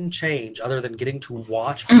life didn't change other than getting to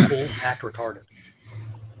watch people act retarded.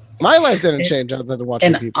 My life didn't change other than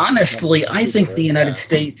watching people. And honestly, I think the United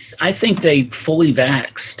States, I think they fully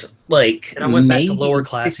vaxxed. Like, and I went back to lower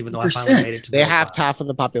class, even though I finally made it to. They have half of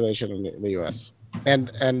the population in the U.S. and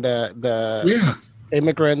the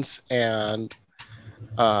immigrants and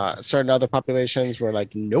certain other populations were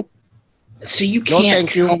like, nope. So you can't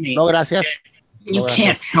tell me. No, gracias. You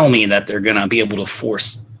can't tell me that they're gonna be able to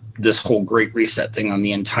force this whole Great Reset thing on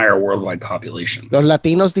the entire worldwide population. Los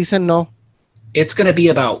Latinos dicen no. It's gonna be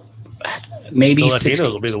about maybe the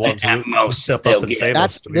Latinos will be the ones at most step up and save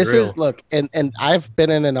us. Look, and I've been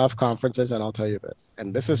in enough conferences, and I'll tell you this,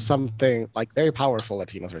 and this is something like very powerful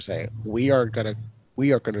Latinos are saying. We are gonna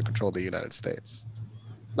control the United States.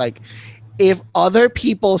 Like, if other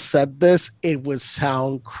people said this, it would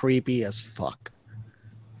sound creepy as fuck.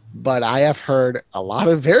 But I have heard a lot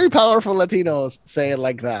of very powerful Latinos say it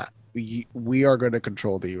like that. We are going to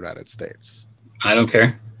control the United States. I don't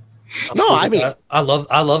care. No, I mean, I love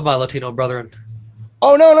my Latino brethren.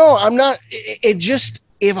 Oh no, I'm not. It just,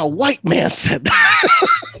 if a white man said that.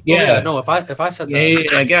 Yeah, no. If I said that,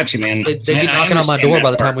 yeah, I got you, man. They'd be knocking on my door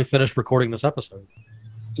by the time we finished recording this episode.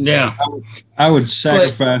 Yeah, I would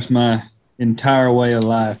sacrifice my entire way of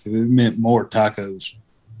life if it meant more tacos.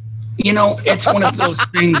 You know, it's one of those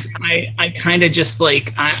things. I kind of just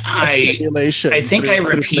like I think I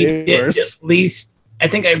repeat it at least. I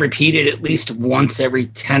think I repeat it at least once every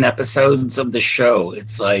 10 episodes of the show.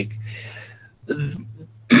 It's like,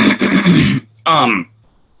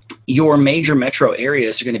 your major metro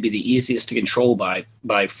areas are going to be the easiest to control by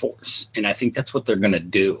force, and I think that's what they're going to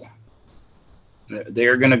do.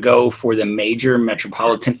 They're going to go for the major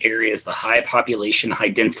metropolitan areas, the high population, high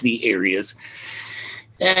density areas,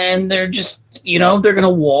 and they're just, they're going to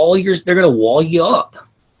wall you up,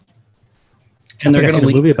 and they're going to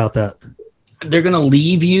a movie about that. They're going to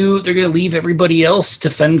leave you. They're going to leave everybody else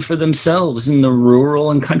to fend for themselves in the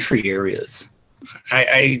rural and country areas.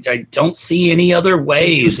 I don't see any other way.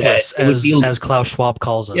 Useless, as Klaus Schwab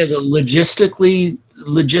calls us. Yeah, logistically,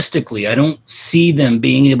 I don't see them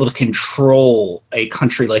being able to control a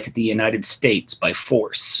country like the United States by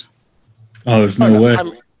force. Oh, there's no way.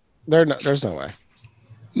 There's no way.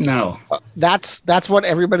 No. That's what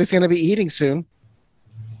everybody's going to be eating soon.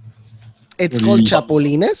 It's called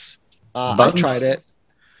chapulines. I've tried it.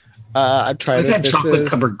 I've had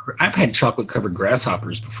chocolate covered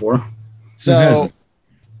grasshoppers before. So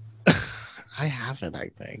I haven't, I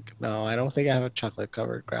think. No, I don't think I have chocolate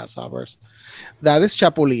covered grasshoppers. That is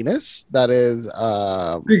chapulines. That is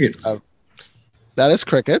crickets. That is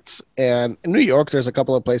crickets. And in New York, there's a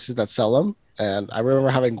couple of places that sell them. And I remember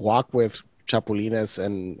having guac with chapulines,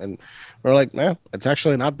 and we're like, man, it's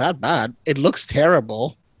actually not that bad. It looks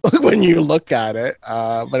terrible when you look at it,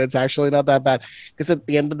 but it's actually not that bad. Because at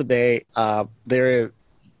the end of the day,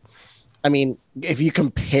 if you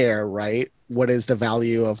compare, right, what is the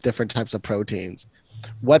value of different types of proteins?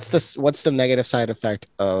 What's the negative side effect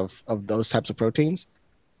of those types of proteins?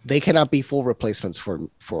 They cannot be full replacements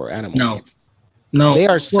for animal meats. No, they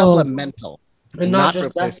are supplemental. And not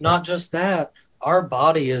just that. Our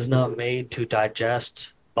body is not made to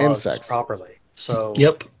digest bugs insects properly. So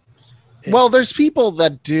yep. Well, there's people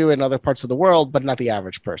that do in other parts of the world, but not the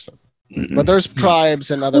average person. But there's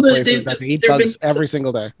tribes and other places that eat bugs every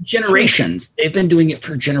single day. Generations. Sure. They've been doing it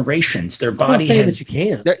for generations. Their body. I'm not saying that you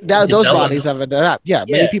can't. Those bodies have adapted. Yeah,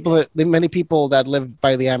 many people that live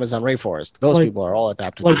by the Amazon rainforest, those people are all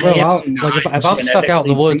adapted. Like, bro, if I'm stuck out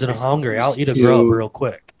in the woods and I'm hungry, I'll eat a grub real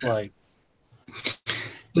quick. Like,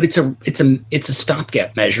 but it's a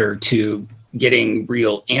stopgap measure to getting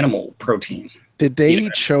real animal protein. Did they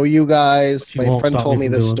show you guys? My friend told me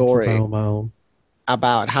this story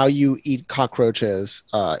about how you eat cockroaches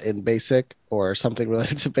in Basic or something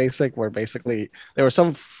related to Basic, where basically there were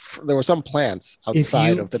some plants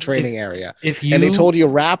outside of the training area, and they told you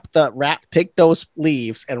take those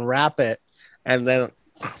leaves and wrap it, and then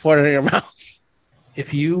put it in your mouth.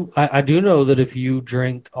 I do know that if you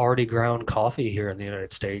drink already ground coffee here in the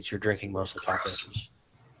United States, you're drinking mostly cockroaches.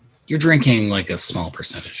 You're drinking like a small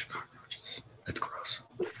percentage of cockroaches. That's gross.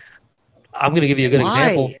 I'm going to give you a good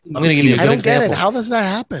example. I don't get it. How does that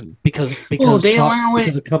happen? Because a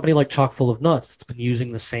company like Chock full of Nuts that's been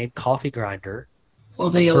using the same coffee grinder for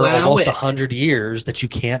almost 100 years that you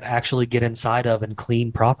can't actually get inside of and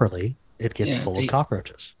clean properly. It gets full of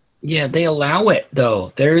cockroaches. Yeah, they allow it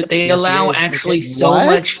though. They allow actually so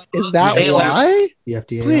much. Is that why? The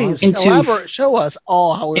FDA. Please elaborate. Show us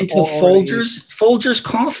all how into Folgers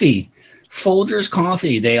coffee. Folgers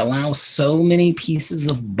coffee. They allow so many pieces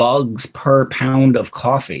of bugs per pound of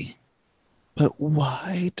coffee. But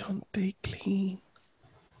why don't they clean?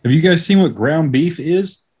 Have you guys seen what ground beef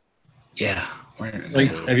is? Yeah.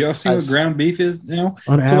 Have y'all seen what ground beef is now?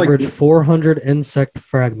 On average, 400 insect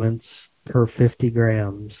fragments per 50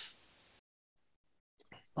 grams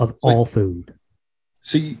of all food.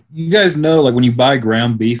 So you guys know, like when you buy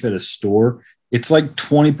ground beef at a store, it's like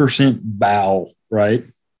 20% bowel, right?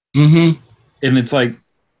 Mm-hmm. And it's like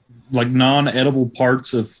non-edible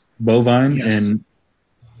parts of bovine and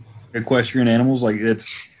equestrian animals. Like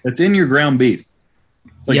it's in your ground beef.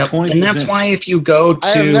 It's like 20%. And that's why if you go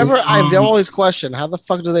to, I've always questioned how the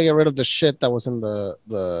fuck do they get rid of the shit that was in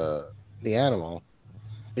the animal?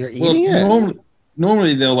 You're eating it.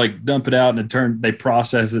 Normally they'll like dump it out and they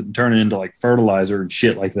process it and turn it into like fertilizer and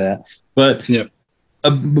shit like that. But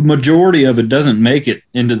a majority of it doesn't make it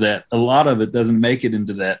into that. A lot of it doesn't make it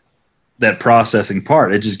into that processing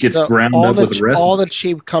part. It just gets ground up with the rest. All the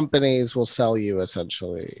cheap companies will sell you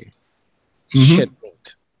essentially shit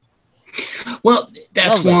meat. Well,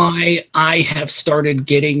 that's why I have started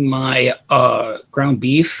getting my ground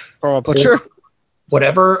beef from a butcher.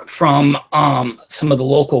 Whatever from some of the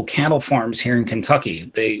local cattle farms here in Kentucky.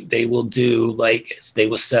 They will they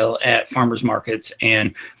will sell at farmers markets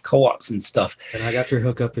and co-ops and stuff. And I got your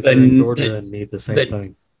hookup if you're in Georgia and need the same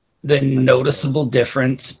thing. The noticeable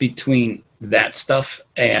difference between that stuff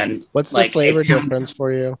and what's the flavor difference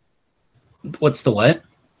for you? What's the what?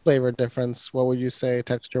 Flavor difference. What would you say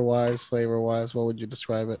texture wise, flavor wise? What would you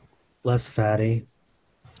describe it? Less fatty.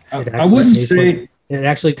 I wouldn't say it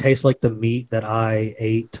actually tastes like the meat that I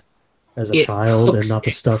ate as a It child and cooks- not the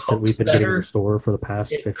it stuff that we've cooks been getting in better. the store for the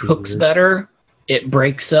past It 15 cooks years. better. It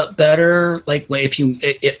breaks up better. Like if you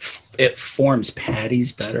it forms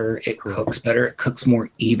patties better. It cooks better. It cooks more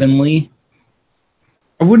evenly.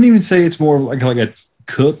 I wouldn't even say it's more like a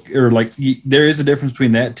cook or like there is a difference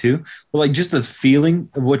between that too, but like just the feeling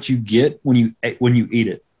of what you get when you eat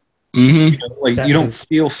it. Mm-hmm. You know, like That you don't too.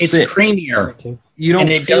 feel It's sick. creamier, You don't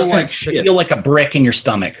and it feel doesn't like shit. feel like a brick in your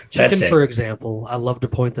stomach. Chicken, That's it. for example, I love to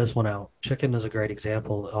point this one out. Chicken is a great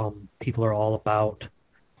example. People are all about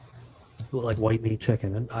like white meat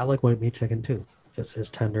chicken, and I like white meat chicken too. It's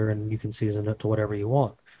tender, and you can season it to whatever you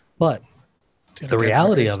want. But Dude, the I'm getting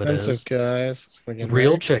reality very of it expensive, is, guys. It's gonna get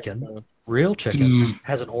real very chicken, expensive. real chicken Mm.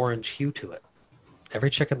 has an orange hue to it. Every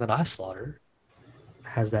chicken that I slaughter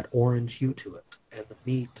has that orange hue to it, and the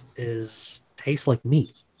meat tastes like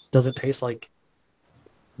meat. Doesn't taste like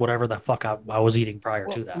whatever the fuck I was eating prior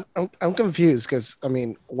to that. I'm confused because I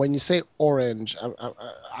mean, when you say orange,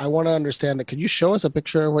 I want to understand it. Could you show us a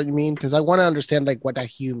picture of what you mean? Because I want to understand like what that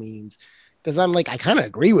hue means. Because I'm like, I kind of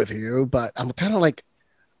agree with you, but I'm kind of like,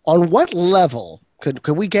 on what level could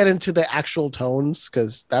we get into the actual tones?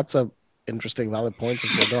 Because that's a interesting, valid point.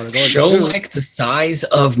 Since we're going to go Show into food. like the size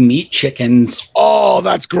of meat chickens. Oh,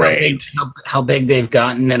 that's great. How big they've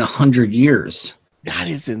gotten in 100 years. That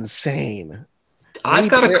is insane. I've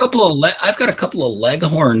got a couple of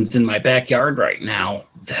leghorns in my backyard right now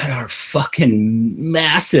that are fucking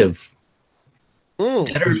massive.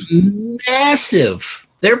 That are massive.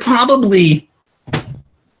 They're probably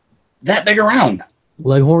that big around.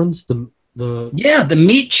 Leghorns, the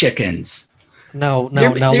meat chickens.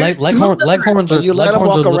 Leghorns. So you let them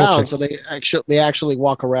walk around, chickens. so they actually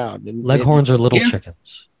walk around. And Leghorns are little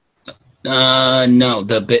chickens. No,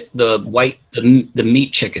 the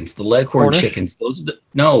meat chickens, the leghorn Cornish? chickens. Those are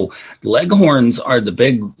the leghorns are the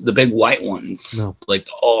big white ones. No. Like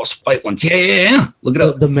the all white ones. Yeah. Look it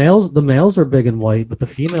up. The males are big and white, but the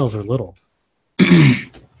females are little.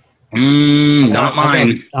 Not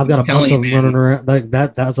mine. I've got a bunch of them running around. Like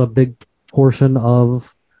that's a big portion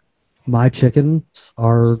of my chickens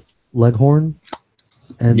are leghorn,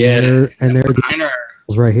 and they're mine are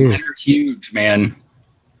right here. Mine are huge, man.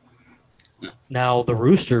 Now the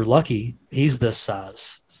rooster, Lucky, he's this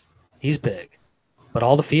size. He's big, but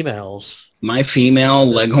all the females. My female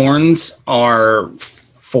leghorns are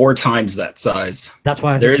 4 times that size. That's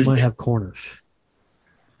why I think we might have Cornish.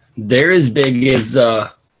 They're as big as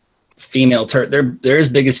female they're as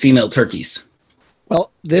big as female turkeys.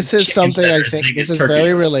 Well, this is something I think big this as is very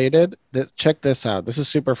turkeys. related. Check this out. This is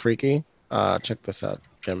super freaky. Check this out,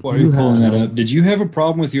 Jim. Why are you pulling that up? Did you have a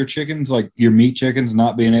problem with your chickens, like your meat chickens,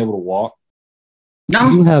 not being able to walk? No,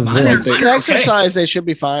 you have If they can exercise, they should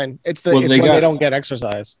be fine. It's when they don't get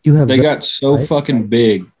exercise. They got so fucking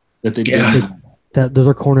big that they didn't. Those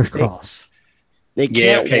are Cornish cross. They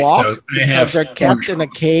can't walk because they're kept in a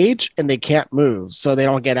cage and they can't move, so they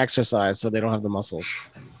don't get exercise, so they don't have the muscles.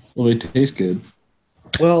 Well, they taste good.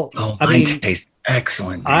 Well, mine tastes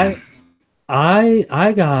excellent. Man.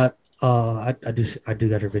 I got I do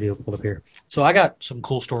got your video pulled up here. So I got some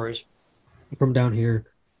cool stories from down here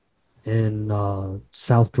in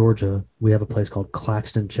South Georgia. We have a place called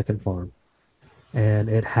Claxton Chicken Farm, and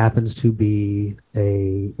it happens to be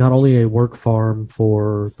not only a work farm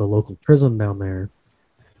for the local prison down there,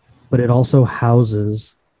 but it also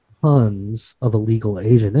houses tons of illegal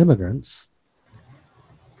Asian immigrants,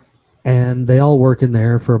 and they all work in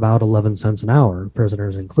there for about 11 cents an hour,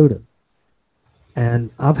 prisoners included. And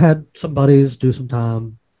I've had some buddies do some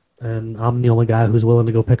time, and I'm the only guy who's willing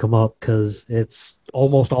to go pick them up because it's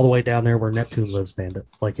almost all the way down there where Neptune lives, Bandit.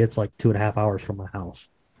 Like, it's like 2.5 hours from my house.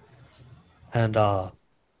 And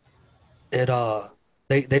they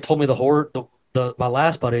told me the horror. My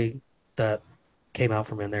last buddy that came out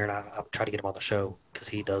from in there, and I tried to get him on the show because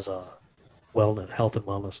he does wellness, health and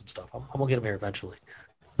wellness and stuff. I'm gonna get him here eventually.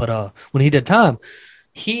 But when he did time,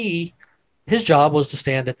 his job was to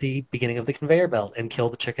stand at the beginning of the conveyor belt and kill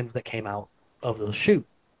the chickens that came out of the chute.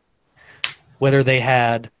 Whether they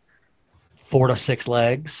had 4 to 6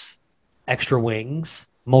 legs, extra wings,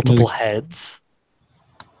 multiple heads,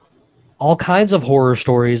 all kinds of horror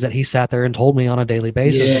stories that he sat there and told me on a daily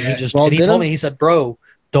basis. And he told me, he said, "Bro,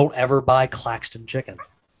 don't ever buy Claxton chicken."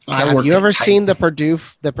 Have you ever seen the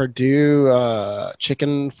Purdue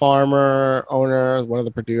chicken farmer owner, one of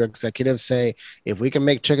the Purdue executives, say, "If we can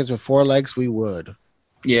make chickens with 4 legs, we would"?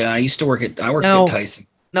 Yeah, I worked at Tyson.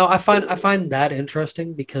 No, I find that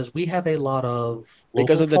interesting because we have a lot of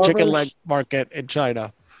because of the farmers. chicken leg market in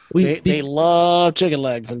China. They love chicken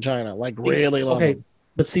legs in China, like really love them.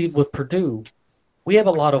 But see, with Purdue, we have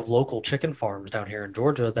a lot of local chicken farms down here in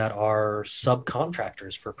Georgia that are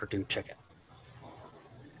subcontractors for Purdue Chicken.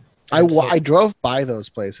 I drove by those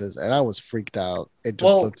places and I was freaked out. It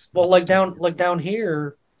just looks like down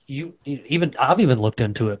here. I've even looked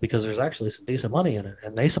into it because there's actually some decent money in it,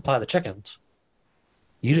 and they supply the chickens.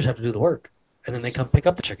 You just have to do the work, and then they come pick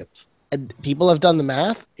up the chickens. And people have done the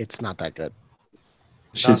math. It's not that good.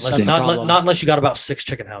 Not unless you got about 6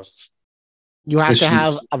 chicken houses. You have to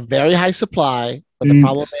have a very high supply, but the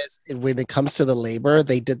problem is when it comes to the labor,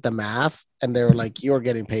 they did the math and they were like, "You're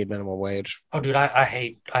getting paid minimum wage." Oh, dude, I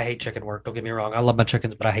hate chicken work. Don't get me wrong. I love my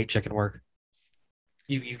chickens, but I hate chicken work.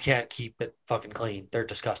 You can't keep it fucking clean. They're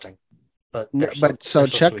disgusting. But check.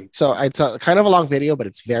 So it's a kind of a long video, but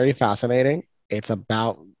it's very fascinating. It's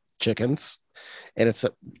about chickens, and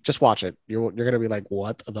just watch it. You're gonna be like,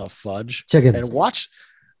 "What the fudge?" Chickens. And watch.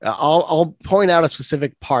 I'll point out a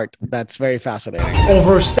specific part that's very fascinating.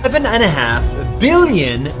 Over 7.5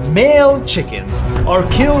 billion male chickens are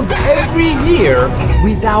killed every year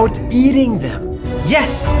without eating them.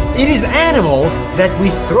 Yes, it is animals that we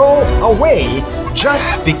throw away just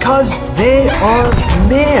because they are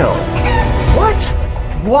male. What?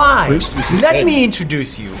 Why? Let me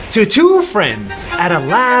introduce you to 2 friends at a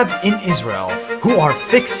lab in Israel who are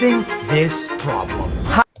fixing this problem.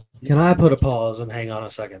 Can I put a pause and hang on a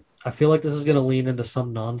second? I feel like this is going to lean into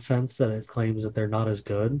some nonsense that it claims that they're not as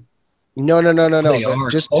good. No.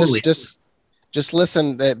 Just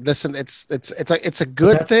listen. Listen. It's a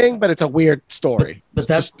good thing, but it's a weird story. But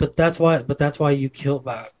that's why you kill.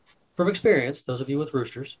 From experience, those of you with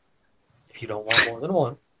roosters, if you don't want more than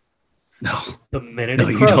one, the minute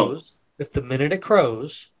it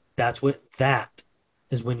crows, that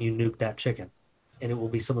is when you nuke that chicken. And it will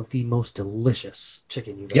be some of the most delicious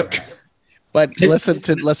chicken you've ever had. But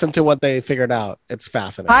listen to what they figured out. It's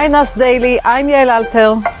fascinating. Hi, Nas Daily. I'm Yael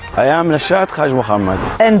Alter. I am Nashat Khaj Muhammad.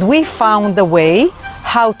 And we found a way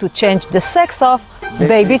how to change the sex of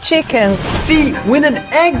baby chickens. See, when an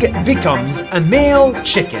egg becomes a male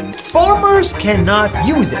chicken, farmers cannot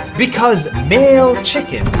use it because male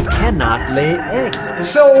chickens cannot lay eggs.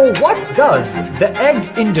 So what does the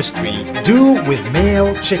egg industry do with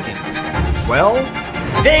male chickens? Well,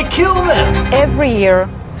 they kill them. Every year,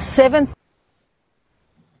 7.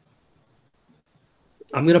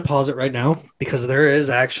 I'm going to pause it right now because there is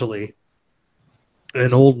actually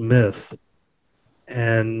an old myth.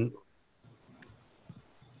 And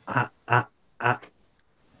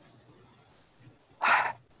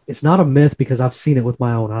it's not a myth because I've seen it with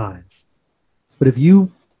my own eyes. But if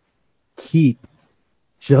you keep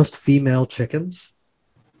just female chickens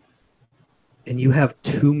and you have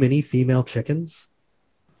too many female chickens,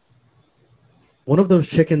 one of those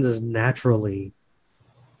chickens is naturally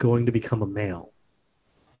going to become a male.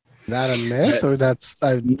 Is that a myth, or that's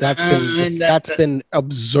been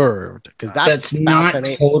observed? Because that's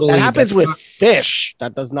fascinating. That happens with fish.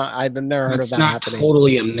 That does not. I've never heard of that happening.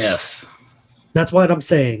 Totally a myth. That's what I'm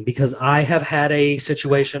saying, because I have had a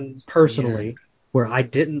situation personally where I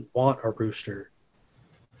didn't want a rooster,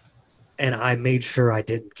 and I made sure I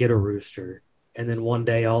didn't get a rooster, and then one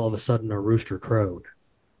day all of a sudden a rooster crowed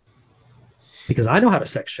because I know how to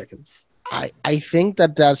sex chickens. I think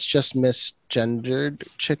that's just misgendered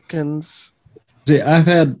chickens. See, I've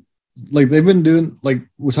had, like, they've been doing, like,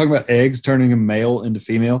 we're talking about eggs turning a male into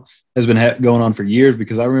female has been going on for years,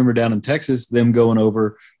 because I remember down in Texas them going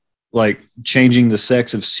over, like, changing the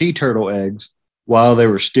sex of sea turtle eggs while they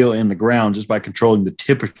were still in the ground just by controlling the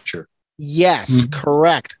temperature. Yes,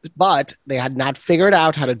 correct. But they had not figured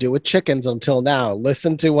out how to do with chickens until now.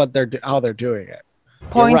 Listen to what how they're doing it.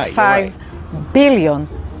 0.5 billion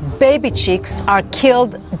baby chicks are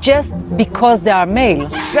killed just because they are male.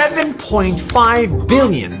 7.5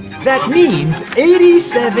 billion. That means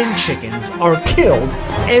 87 chickens are killed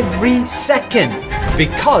every second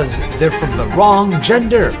because they're from the wrong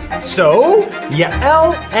gender. So,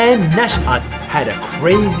 Yael and Nashat had a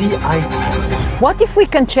crazy idea. What if we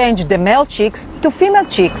can change the male chicks to female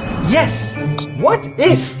chicks? Yes. What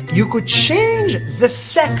if you could change the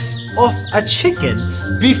sex of a chicken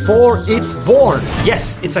before it's born?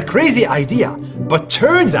 Yes, it's a crazy idea, but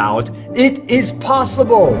turns out it is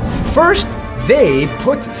possible. First, they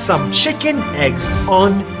put some chicken eggs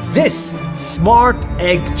on this smart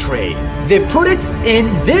egg tray. They put it in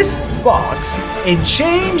this box and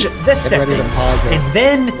change the settings, and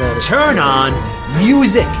then turn on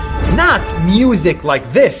music. Not music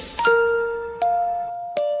like this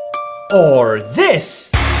or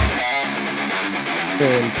this.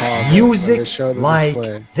 Music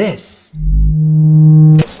like this.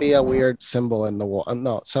 See a weird symbol in the wall.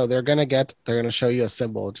 No, so they're gonna show you a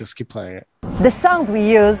symbol. Just keep playing it. The sound we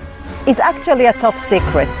use is actually a top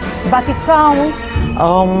secret, but it sounds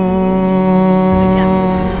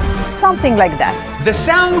something like that. The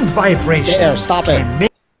sound vibration. There, stop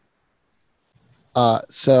it.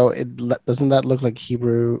 So doesn't that look like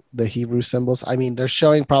Hebrew? The Hebrew symbols. I mean, they're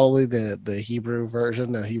showing probably the Hebrew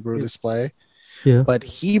version, the Hebrew display. Yeah. But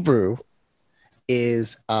Hebrew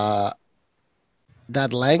is that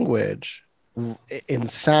language in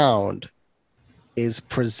sound is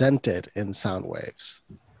presented in sound waves.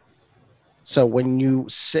 So when you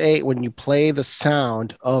play the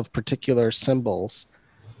sound of particular symbols,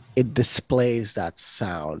 it displays that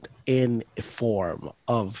sound in a form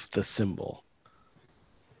of the symbol.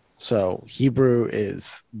 So Hebrew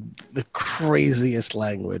is the craziest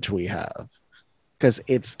language we have because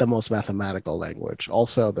it's the most mathematical language.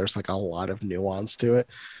 Also, there's like a lot of nuance to it.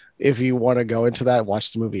 If you want to go into that,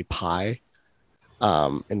 watch the movie Pi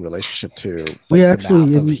in relationship to we the actually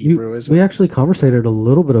math of Hebrewism. we actually conversated a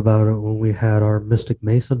little bit about it when we had our Mystic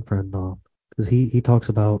Mason friend on, because he talks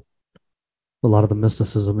about a lot of the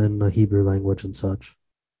mysticism in the Hebrew language and such.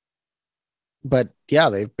 But yeah,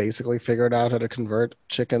 they've basically figured out how to convert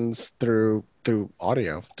chickens through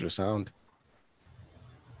audio, through sound.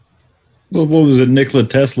 Well, what was it? Nikola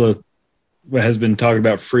Tesla has been talking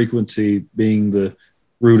about frequency being the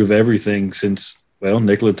root of everything since, well,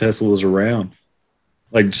 Nikola Tesla was around.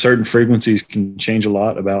 Like certain frequencies can change a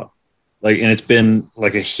lot about, like, and it's been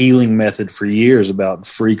like a healing method for years about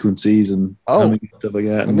frequencies and stuff like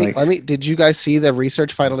that. Did you guys see the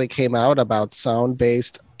research finally came out about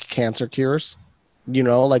sound-based cancer cures? You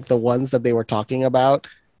know, like the ones that they were talking about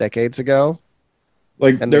decades ago.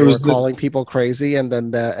 Like, and they were calling people crazy, and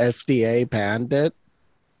then the FDA banned it.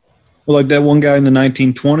 Well, like that one guy in the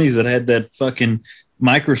 1920s that had that fucking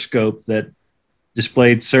microscope that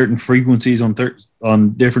displayed certain frequencies on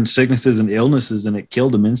different sicknesses and illnesses, and it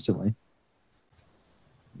killed him instantly.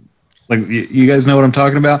 Like, you guys know what I'm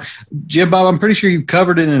talking about? Jim Bob, I'm pretty sure you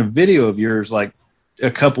covered it in a video of yours like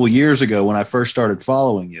a couple years ago when I first started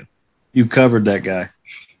following you. You covered that guy.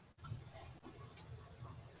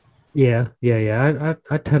 Yeah.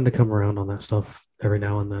 I tend to come around on that stuff every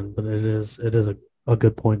now and then, but it is a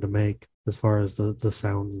good point to make as far as the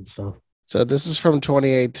sounds and stuff. So this is from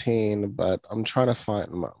 2018, but I'm trying to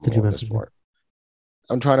find more Did you of this message for it.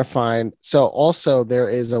 I'm trying to find. So also there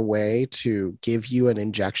is a way to give you an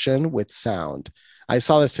injection with sound. I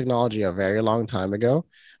saw this technology a very long time ago,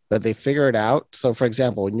 but they figured out. So for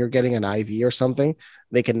example, when you're getting an IV or something,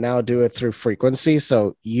 they can now do it through frequency.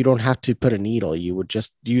 So you don't have to put a needle. You would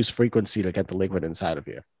just use frequency to get the liquid inside of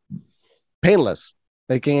you. Painless.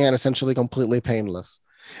 Making it essentially completely painless.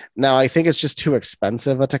 Now, I think it's just too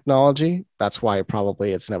expensive a technology. That's why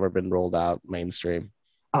probably it's never been rolled out mainstream.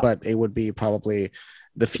 But it would be probably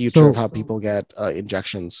the future of how people get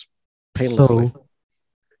injections painlessly. So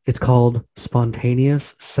it's called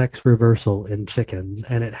spontaneous sex reversal in chickens,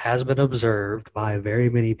 and it has been observed by very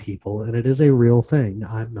many people, and it is a real thing.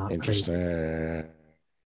 I'm not interesting. crazy.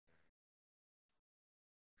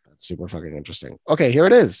 That's super fucking interesting. Okay, here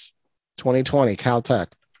it is. 2020, Caltech.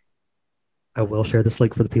 I will share this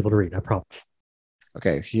link for the people to read, I promise.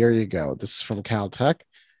 Okay, here you go. This is from Caltech.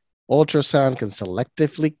 Ultrasound can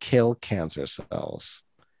selectively kill cancer cells.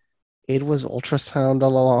 It was ultrasound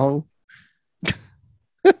all along.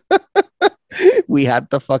 We had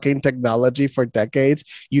the fucking technology for decades.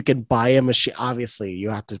 You can buy a machine. Obviously, you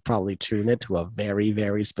have to probably tune it to a very,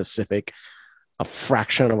 very specific, a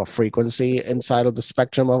fraction of a frequency inside of the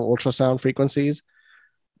spectrum of ultrasound frequencies.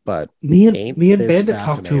 But me and Bandit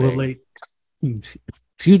talked to a lady.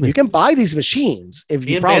 Excuse me. You can buy these machines if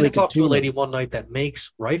you probably talked to a lady one night that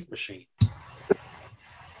makes Rife machines.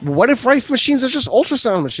 What if Rife machines are just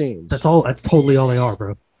ultrasound machines? That's all. That's totally all they are,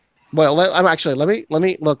 bro. Well, let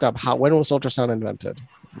me look up when was ultrasound invented.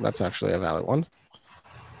 That's actually a valid one.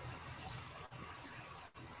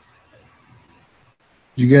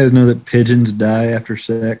 Do you guys know that pigeons die after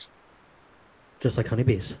sex? Just like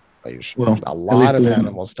honeybees. Well, a lot of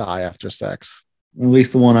animals die after sex. At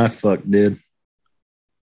least the one I fucked did.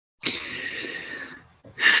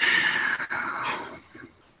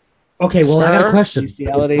 Okay, well, I got a question.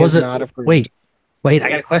 Was it not approved? Wait, I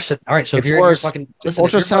got a question. All right, so it's worse.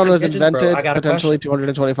 Ultrasound was invented potentially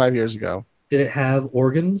 225 years ago. Did it have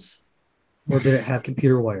organs, or did it have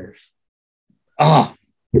computer wires?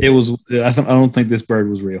 It was. I don't think this bird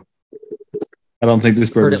was real. I don't think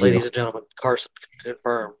this bird was real. Ladies and gentlemen, Carson can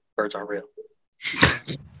confirm birds aren't real.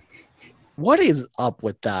 What is up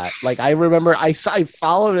with that? Like, I remember I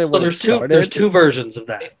followed it when it started. There's two versions of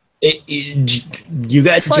that. You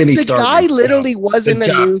got Jimmy started. The guy literally was in a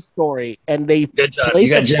news story, and they played you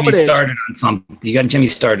got Jimmy started on something. You got Jimmy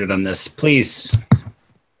started on this, please.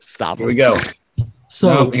 Stop. Here we go.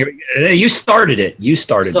 So no, you started it. You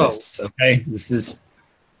started So- this. Okay. This is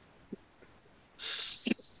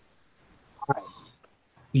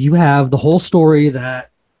you have the whole story that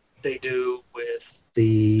they do with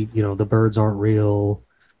the, the birds aren't real,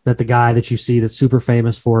 that the guy that you see that's super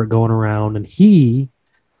famous for it going around, and he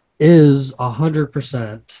is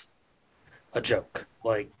 100% a joke.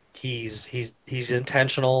 Like he's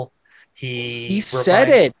intentional. He said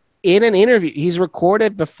it in an interview. He's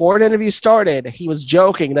recorded before an interview started. He was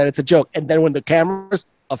joking that it's a joke. And then when the camera's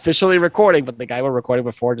officially recording, but the guy were recording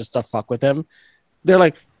before just to fuck with him, they're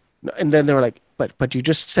like, and then they were like, but you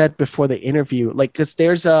just said before the interview, like, because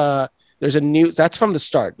there's a news that's from the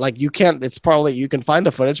start. Like you can't, it's probably, you can find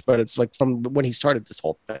the footage, but it's like from when he started this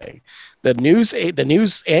whole thing. The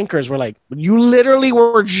news anchors were like, you literally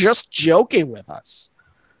were just joking with us.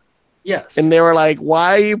 Yes. And they were like,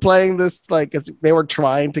 why are you playing this? Like, 'cause they were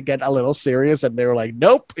trying to get a little serious, and they were like,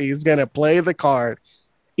 nope, he's going to play the card.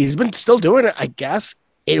 He's been still doing it, I guess.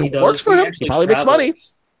 It works for him. He probably makes money.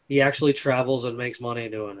 He actually travels and makes money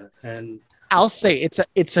doing it. And I'll say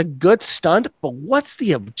it's a good stunt, but what's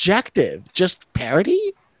the objective? Just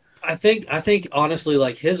parody? I think honestly,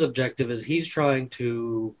 like his objective is he's trying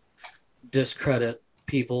to discredit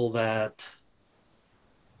people that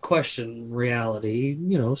question reality,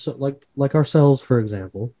 so like ourselves, for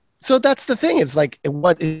example. So that's the thing. It's like,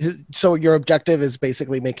 so your objective is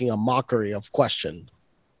basically making a mockery of question.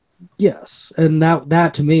 Yes, and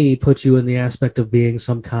that to me puts you in the aspect of being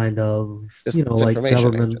some kind of like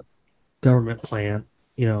government plant,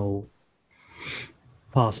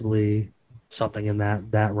 possibly something in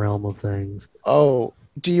that realm of things. Oh,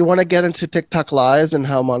 do you want to get into TikTok lives and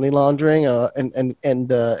how money laundering?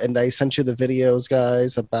 And I sent you the videos,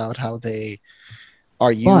 guys, about how they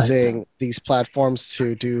are using these platforms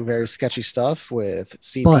to do very sketchy stuff with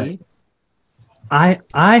CP. But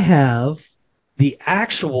I have the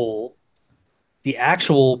actual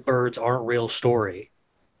birds aren't real story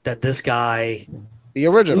that this guy, the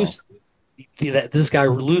original, that this guy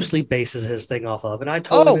loosely bases his thing off of, and I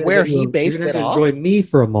told him where he based it off. Enjoy me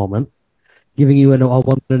for a moment, giving you a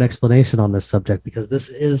 1-minute explanation on this subject, because this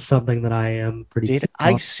is something that I am pretty. Did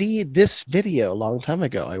I see this video a long time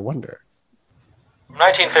ago? I wonder. From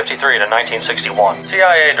 1953 to 1961,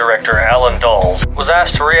 CIA Director Alan Dulles was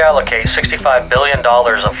asked to reallocate $65 billion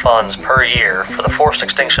of funds per year for the forced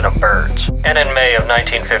extinction of birds. And in May of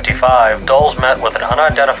 1955, Dulles met with an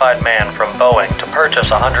unidentified man from Boeing to purchase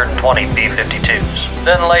 120 B-52s.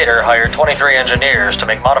 Then later hired 23 engineers to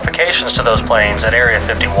make modifications to those planes at Area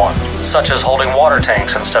 51, such as holding water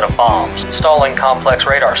tanks instead of bombs, installing complex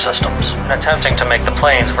radar systems, and attempting to make the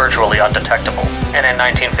planes virtually undetectable. And in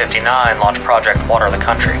 1959 launched Project Water the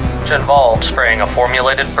Country, which involved spraying a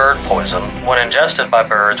formulated bird poison when ingested by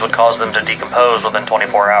birds would cause them to decompose within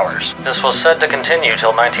 24 hours. This was said to continue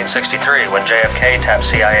till 1963 when JFK tapped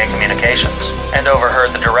CIA communications and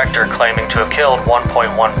overheard the director claiming to have killed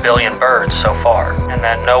 1.1 billion birds so far, and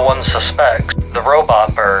that no one suspects the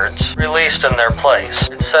robot birds released in their place.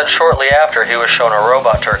 It said shortly after he was shown a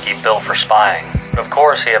robot turkey built for spying. But of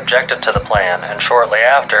course he objected to the plan, and shortly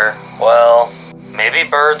after, well, maybe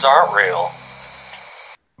birds aren't real.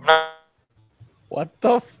 What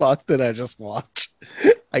the fuck did I just watch?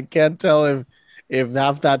 I can't tell if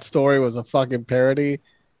half that story was a fucking parody.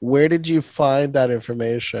 Where did you find that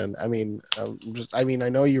information? I mean, I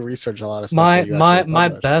know you research a lot of stuff.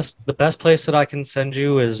 The best place that I can send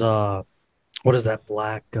you is what is that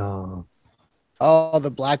black? The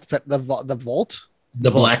black the vault. The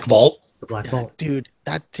Black Vault. The Black Vault, dude.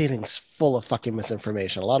 That thing's full of fucking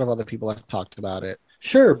misinformation. A lot of other people have talked about it.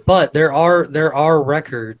 Sure, but there are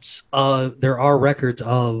records. There are records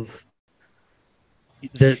of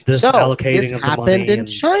this allocating this of the happened money in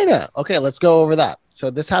China. Okay, let's go over that. So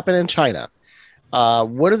this happened in China.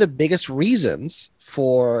 What are the biggest reasons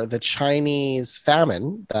for the Chinese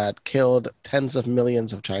famine that killed tens of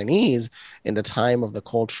millions of Chinese in the time of the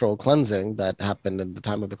cultural cleansing that happened in the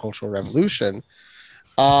time of the Cultural Revolution?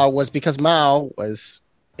 Was because Mao was,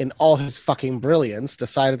 in all his fucking brilliance,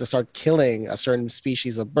 decided to start killing a certain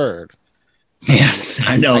species of bird. Yes,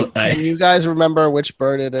 I know. Can you guys remember which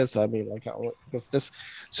bird it is? I mean, like this.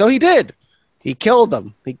 So he did. He killed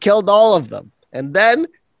them. He killed all of them. And then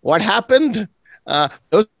what happened?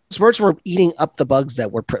 Those birds were eating up the bugs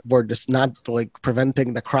that were just not like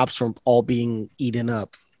preventing the crops from all being eaten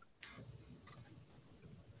up.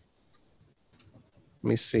 Let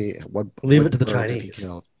me see. Leave it to the Chinese.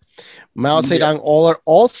 Mao Zedong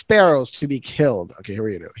all sparrows to be killed. Okay, here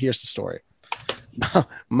we go. Here's the story.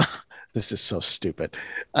 This is so stupid.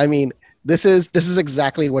 I mean, this is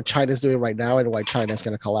exactly what China's doing right now and why China's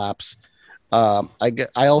going to collapse.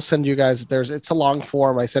 I'll send you guys. It's a long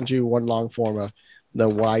form. I sent you one long form of the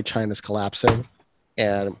why China's collapsing,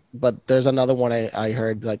 but there's another one I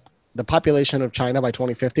heard, like the population of China by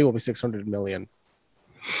 2050 will be 600 million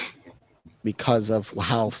because of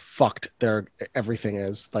how fucked everything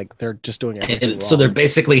is. Like they're just doing everything wrong. So they're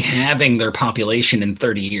basically halving their population in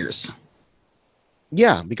 30 years.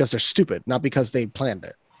 Yeah, because they're stupid, not because they planned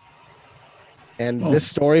it. And this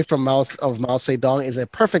story from Mao Zedong is a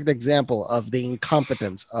perfect example of the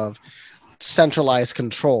incompetence of centralized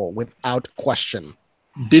control without question.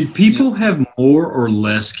 Did people have more or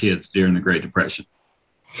less kids during the Great Depression?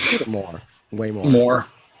 More, way more. More.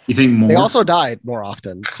 You think more? They also died more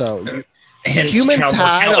often. So humans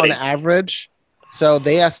had on average, so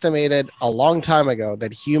they estimated a long time ago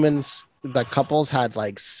that couples had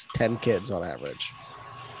like 10 kids on average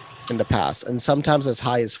in the past, and sometimes as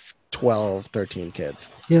high as 12, 13 kids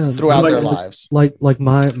throughout their lives. Like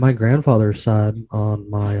my grandfather's side on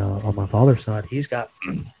my father's side,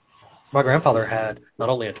 my grandfather had not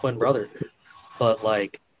only a twin brother, but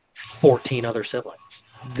like 14 other siblings.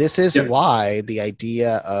 This is why the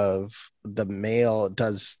idea of the male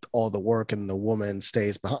does all the work and the woman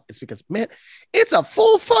stays behind. It's because, man, it's a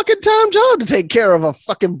full fucking time job to take care of a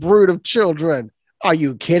fucking brood of children. Are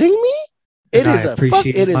you kidding me? It is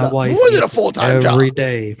more than a full-time job every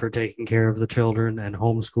day for taking care of the children and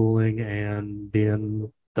homeschooling and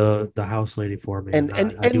being the house lady for me.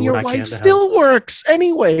 And your wife still works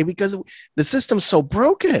anyway because the system's so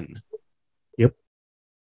broken. Yep.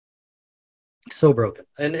 So broken.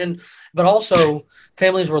 But also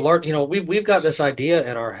families were large, we've got this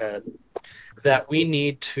idea in our head that we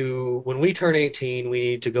need to, when we turn 18, we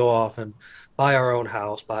need to go off and buy our own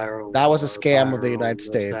house, buy our own. That was a scam of the United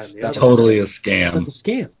States. That's totally a scam. That's a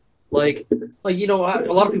scam. Like a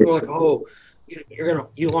lot of people are like, oh,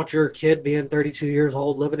 you want your kid being 32 years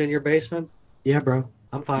old living in your basement? Yeah, bro,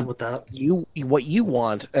 I'm fine with that. What you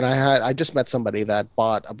want, and I just met somebody that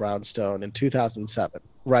bought a brownstone in 2007,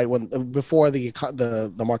 right before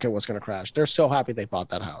the market was going to crash. They're so happy they bought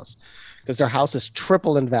that house because their house has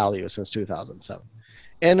tripled in value since 2007.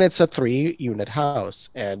 And it's a 3-unit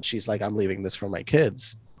house. And she's like, I'm leaving this for my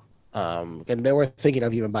kids. And they were thinking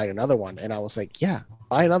of even buying another one. And I was like, yeah,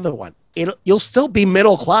 buy another one. You'll still be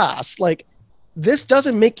middle class. Like, this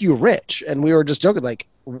doesn't make you rich. And we were just joking, like,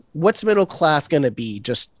 what's middle class going to be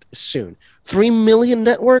just soon? 3 million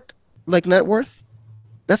net worth?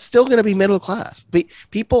 That's still going to be middle class.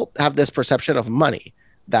 People have this perception of money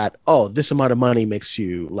that, oh, this amount of money makes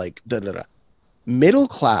you like, da-da-da. Middle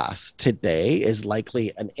class today is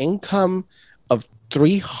likely an income of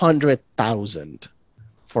 300,000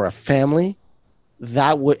 for a family.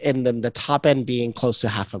 And then the top end being close to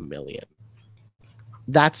 500,000.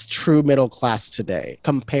 That's true middle class today,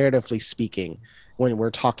 comparatively speaking, when we're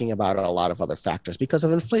talking about a lot of other factors because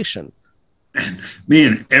of inflation.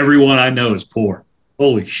 Man, everyone I know is poor.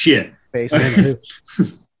 Holy shit. Basically.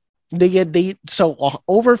 So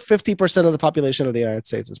over 50% of the population of the United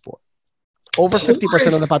States is poor. Over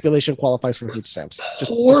 50% of the population qualifies for food stamps.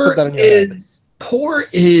 Just put that in your head. Poor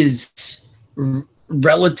is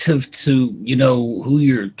relative to, who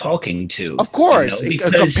you're talking to. Of course.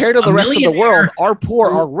 Compared to the rest of the world, our poor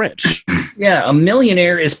are rich. Yeah, a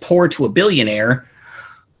millionaire is poor to a billionaire.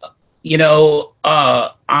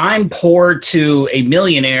 I'm poor to a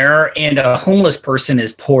millionaire and a homeless person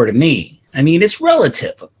is poor to me. I mean, it's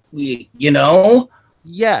relative,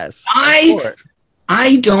 Yes.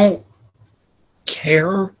 I don't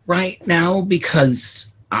care right now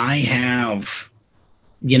because I have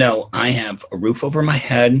a roof over my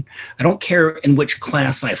head. I don't care in which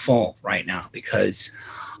class I fall right now because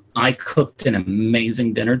I cooked an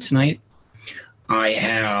amazing dinner tonight. I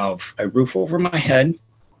have a roof over my head.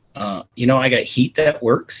 I got heat that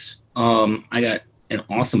works. I got an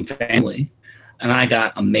awesome family and I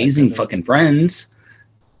got amazing fucking friends.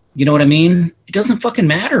 You know what I mean? It doesn't fucking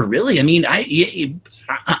matter, really. I mean,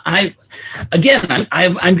 I'm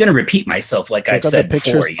going to repeat myself, like I've said the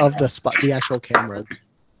pictures before, of the actual cameras.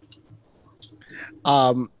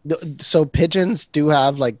 So pigeons do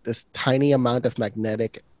have like this tiny amount of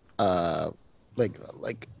magnetic, that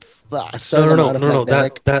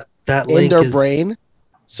in their brain.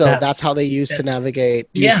 So that's how they use to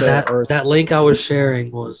navigate. That link I was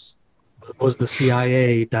sharing was the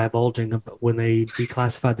CIA divulging when they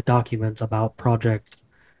declassified the documents about Project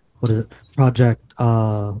Water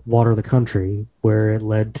the Country, where it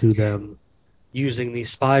led to them using these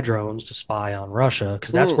spy drones to spy on Russia,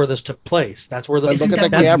 because that's where this took place. That's where most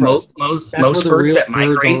birds that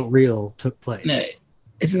migrate took place.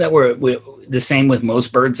 Isn't that where the same with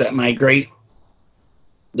most birds that migrate?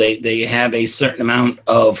 They have a certain amount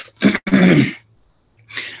of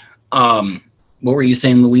what were you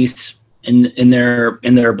saying, Luis? In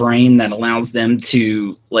their brain that allows them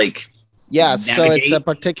to so it's a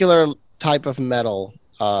particular type of metal,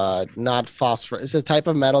 not phosphorus. It's a type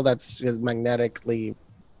of metal that's magnetically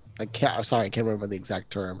I can't remember the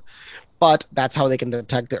exact term, but that's how they can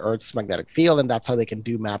detect the Earth's magnetic field, and that's how they can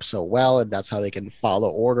do maps so well, and that's how they can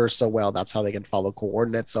follow orders so well, that's how they can follow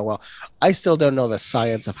coordinates so well. I still don't know the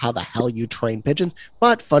science of how the hell you train pigeons,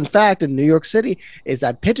 but fun fact in New York City is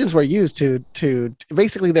that pigeons were used to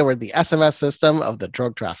basically they were the SMS system of the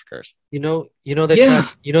drug traffickers. The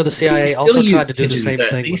CIA also tried to do the same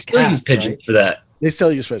thing with cats, right? For that. They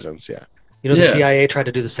still use pigeons, yeah. The CIA tried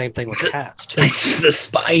to do the same thing with cats too. The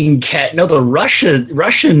spying cat. No, the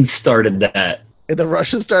Russians started that. The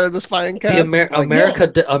Russians started the spying cats. America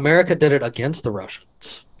did it against the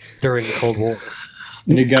Russians during the Cold War.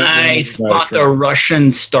 I thought the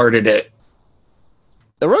Russians started it.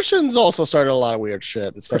 The Russians also started a lot of weird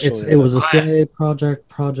shit, especially. It was a CIA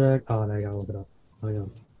project. Oh, now I gotta look it up.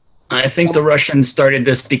 I think the Russians started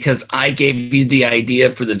this because I gave you the idea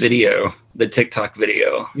for the video, the TikTok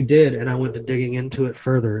video. You did, and I went to digging into it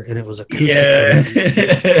further, and it was Acoustic.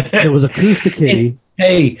 It was Acoustic Kitty.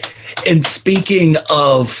 And speaking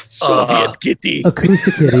of Soviet Kitty,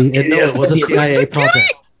 Acoustic Kitty, it was a CIA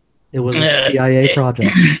project. It was a CIA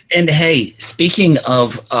project. And hey, speaking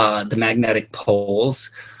of the magnetic poles,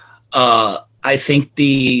 I think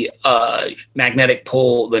the magnetic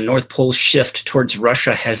pole, the North Pole shift towards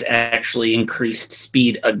Russia has actually increased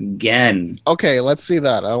speed again. Okay, let's see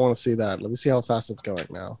that. I want to see that. Let me see how fast it's going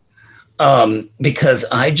now. Because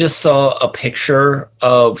I just saw a picture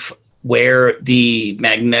of where the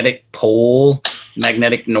magnetic pole,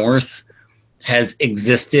 magnetic north, has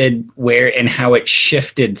existed, where and how it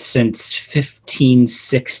shifted since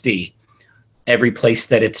 1560. Every place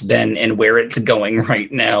that it's been and where it's going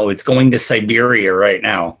right now. It's going to Siberia right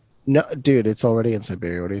now. No, dude, it's already in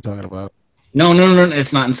Siberia. What are you talking about? No,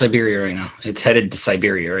 it's not in Siberia right now. It's headed to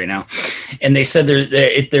Siberia right now. And they said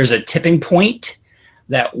there's a tipping point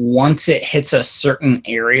that once it hits a certain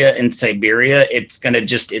area in Siberia, it's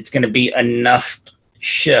gonna be enough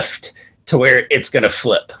shift to where it's gonna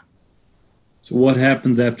flip. So what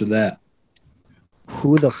happens after that?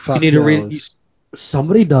 Who the fuck you need knows? To read.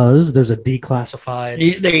 Somebody does. There's a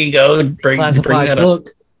declassified. There you go. Declassified book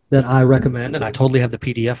that I recommend, and I totally have the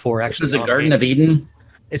PDF for. Actually, is it Garden of Eden?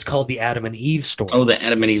 It's called the Adam and Eve story. Oh, the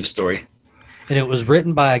Adam and Eve story. And it was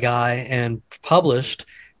written by a guy and published,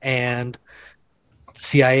 and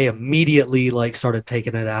CIA immediately started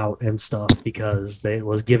taking it out and stuff because they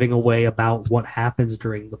was giving away about what happens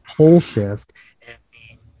during the pole shift.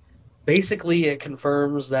 Basically, it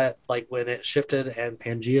confirms that when it shifted and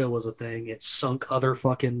Pangea was a thing, it sunk other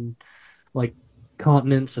fucking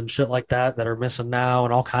continents and shit like that are missing now,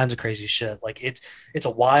 and all kinds of crazy shit. It's a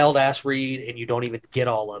wild ass read, and you don't even get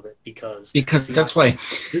all of it because that's why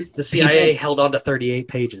the CIA held on to 38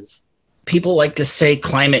 pages. People like to say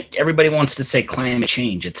climate. Everybody wants to say climate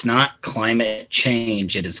change. It's not climate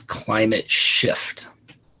change. It is climate shift.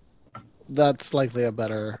 That's likely a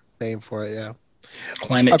better name for it. Yeah.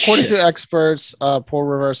 According to experts, pole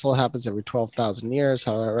reversal happens every 12,000 years.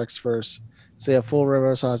 However, experts say a full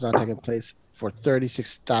reversal has not taken place for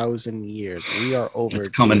 36,000 years. We are overdue. It's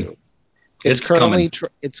coming. It's currently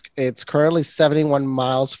it's currently 71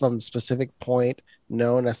 miles from the specific point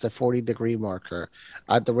known as the 40-degree marker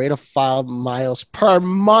at the rate of 5 miles per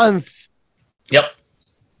month. Yep.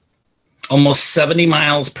 Almost 70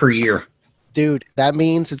 miles per year. Dude, that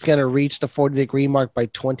means it's going to reach the 40-degree mark by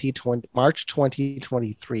March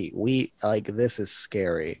 2023. This is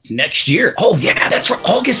scary. Next year. Oh, yeah, that's right.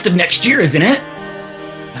 August of next year, isn't it?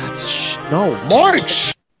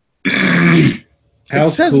 March. It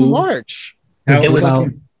says cool. March. It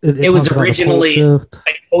was originally, I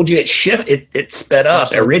told you it sped up.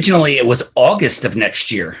 Originally, it was August of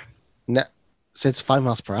next year. So it's 5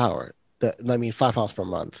 miles per hour. 5 miles per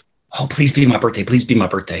month. Oh, please be my birthday. Please be my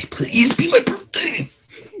birthday. Please be my birthday.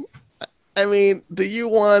 I mean, do you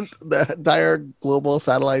want the entire global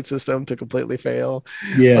satellite system to completely fail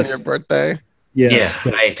on your birthday? Yes.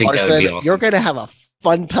 Yeah, I think Arson, that would be awesome. You're going to have a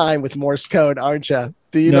fun time with Morse code, aren't you?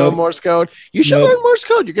 Do you know Morse code? You should learn Morse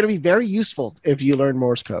code. You're going to be very useful if you learn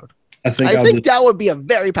Morse code. I think that would be a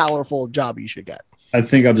very powerful job you should get. I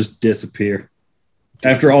think I'll just disappear.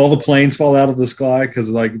 After all the planes fall out of the sky because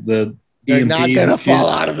they're not going to fall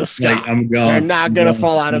out of the sky. I'm gone. They're not going to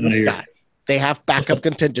fall out of the sky. They have backup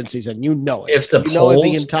contingencies, and you know it. If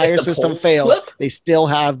the entire system fails, they still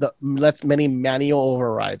have many manual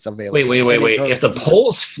overrides available. Wait. If the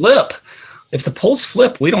poles flip, if the poles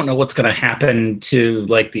flip, we don't know what's going to happen to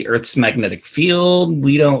like the Earth's magnetic field.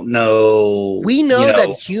 We don't know. We know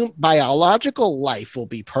that biological life will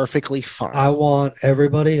be perfectly fine. I want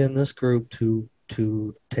everybody in this group to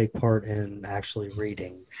take part in actually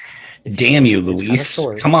reading. Damn you, Luis!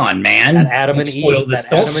 Come on, man! Adam and Eve.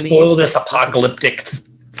 Don't spoil this apocalyptic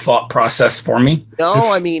thought process for me. No,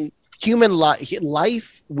 I mean human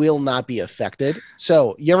life will not be affected.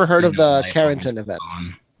 So, you ever heard of the Carrington event?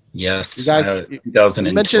 Yes, you guys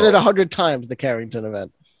mentioned it 100 times. The Carrington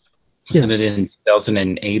event. Wasn't it in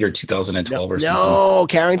 2008 or 2012 or something? No,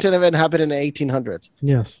 Carrington event happened in the 1800s.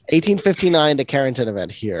 Yes, 1859. The Carrington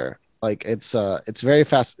event here. Like it's very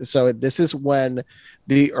fast. So this is when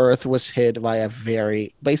the Earth was hit by a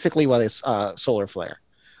solar flare,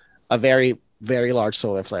 a very, very large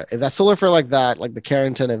solar flare. If that solar flare like the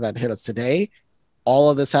Carrington event hit us today, all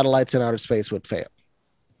of the satellites in outer space would fail,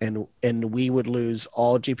 and we would lose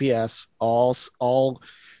all GPS, all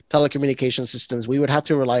telecommunication systems. We would have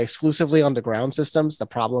to rely exclusively on the ground systems. The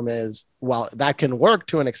problem is, while that can work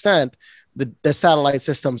to an extent, the satellite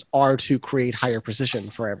systems are to create higher precision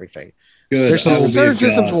for everything. Good. Certain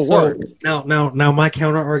systems will work. Now, my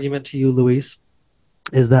counter argument to you, Luis,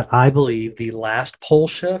 is that I believe the last pole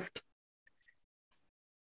shift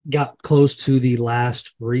got close to the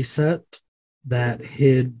last reset that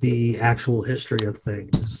hid the actual history of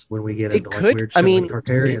things when we get into weird shit like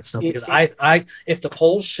Tartarian stuff. Because if the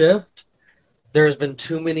poles shift, there has been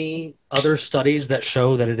too many other studies that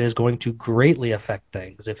show that it is going to greatly affect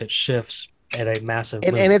things if it shifts at a massive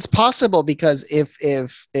and it's possible because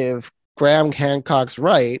if Graham Hancock's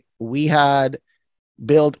right, we had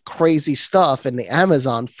built crazy stuff in the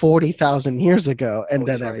Amazon 40,000 years ago, and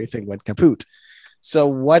then everything went kaput. So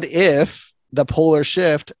what if the polar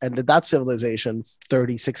shift ended that civilization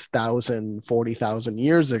 36,000, 40,000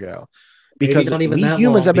 years ago? Because we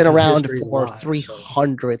humans have been around for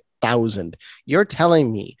 300,000. You're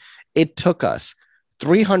telling me it took us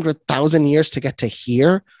 300,000 years to get to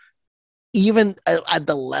here, even at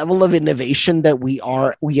the level of innovation that we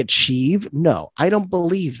achieve? No, I don't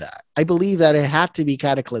believe that. I believe that it had to be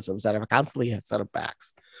cataclysms that have constantly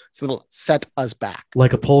set us back.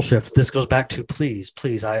 Like a pole shift. This goes back to please,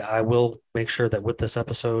 I will make sure that with this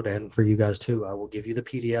episode and for you guys too, I will give you the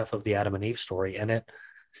PDF of the Adam and Eve story, and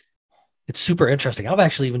it's super interesting. I've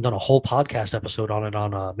actually even done a whole podcast episode on it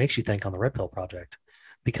on Makes You Think on the Red Pill Project,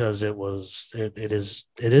 because it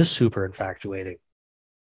is super infatuating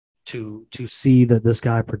to see that this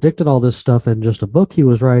guy predicted all this stuff in just a book he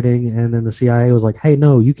was writing, and then the CIA was like, hey,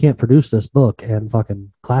 no, you can't produce this book, and fucking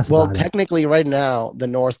classified Well, technically right now the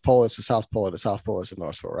North Pole is the South Pole and the South Pole is the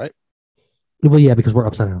North Pole, right? Well, yeah, because we're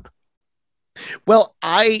upside down. Well,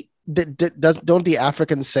 don't the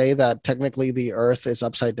Africans say that technically the Earth is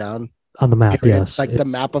upside down on the map? Yes, like the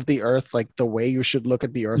map of the Earth, like the way you should look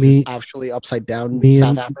at the Earth is actually upside down.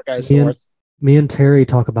 South Africa is north. Me and Terry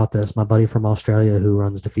talk about this, my buddy from Australia who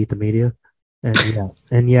runs Defeat the Media.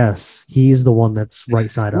 And yes, he's the one that's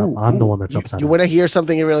right side up. I'm the one that's upside down. You want to hear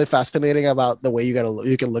something really fascinating about the way you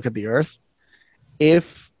can look at the Earth?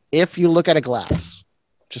 If you look at a glass,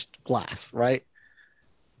 just glass, right?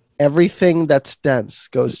 Everything that's dense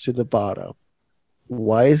goes to the bottom.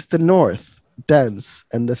 Why is the North dense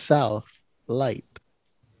and the South light?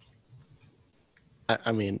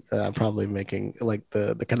 I mean, I'm probably making like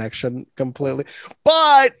the connection completely,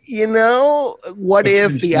 but what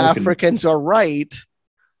if the Africans are right?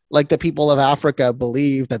 Like the people of Africa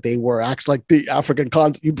believe that they were actually like the African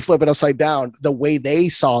you flip it upside down, the way they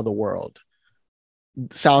saw the world.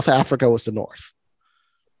 South Africa was the North.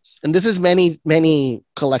 And this is many, many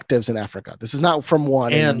collectives in Africa. This is not from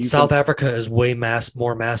one. And South Africa is way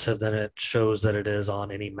more massive than it shows that it is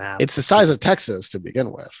on any map. It's the size of Texas to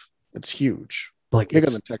begin with. It's huge. Like bigger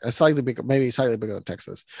than Texas, slightly bigger, maybe slightly bigger than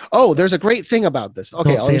Texas. Oh, there's a great thing about this.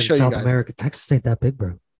 Okay, I'll show South you guys. America, Texas ain't that big, bro.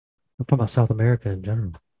 I'm talking about South America in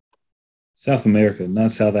general. South America,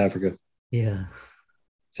 not South Africa. Yeah.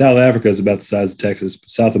 South Africa is about the size of Texas.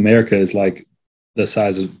 South America is like the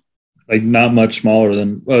size of, like, not much smaller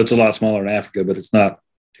than, well, it's a lot smaller than Africa, but it's not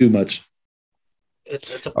too much.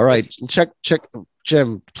 All right, check,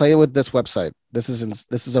 Jim. Play with this website. This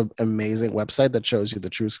is an amazing website that shows you the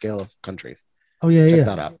true scale of countries. Oh, yeah, Check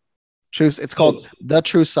that out. It's called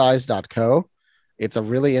thetruesize.co. It's a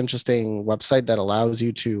really interesting website that allows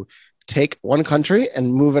you to take one country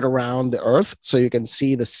and move it around the Earth so you can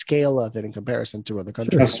see the scale of it in comparison to other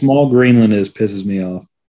countries. How small Greenland is pisses me off.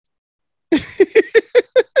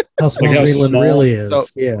 How small Greenland really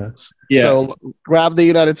is. So grab the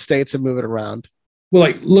United States and move it around. Well,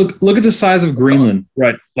 like look at the size of Greenland,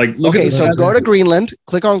 right? Like look at the size go to Greenland,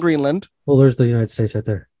 click on Greenland. Well, there's the United States right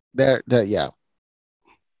there. Yeah.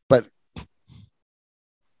 But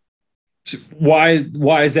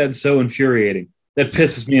why is that so infuriating? That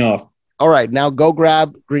pisses me off. All right, now go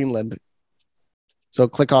grab Greenland. So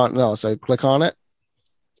click on it.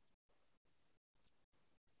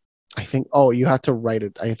 I think you have to write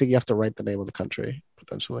it. I think you have to write the name of the country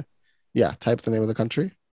potentially. Yeah, type the name of the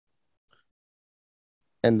country.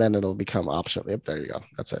 And then it'll become optional. Yep, there you go.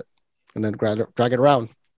 That's it. And then drag it around.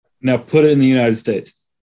 Now put it in the United States.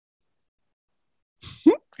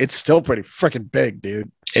 It's still pretty freaking big,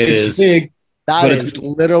 dude. It's big. That is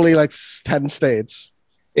literally like 10 states.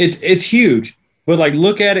 It's huge. But like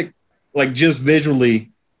look at it like just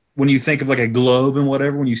visually when you think of like a globe and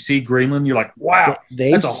whatever, when you see Greenland, you're like, wow,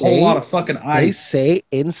 that's a whole lot of fucking ice. They say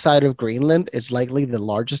inside of Greenland is likely the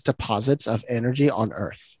largest deposits of energy on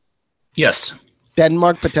Earth. Yes.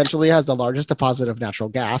 Denmark potentially has the largest deposit of natural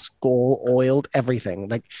gas, gold, oil, everything.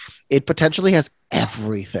 Like it potentially has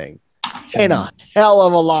everything and a hell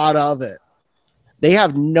of a lot of it. They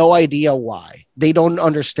have no idea why. They don't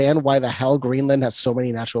understand why the hell Greenland has so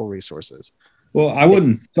many natural resources. Well, I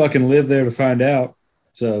wouldn't fucking live there to find out.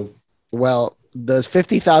 So, well, the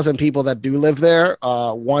 50,000 people that do live there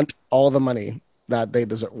want all the money that they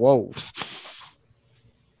deserve. Whoa.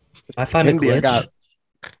 I find India a glitch.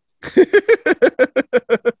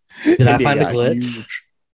 Did I find a glitch?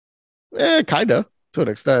 Kind of, to an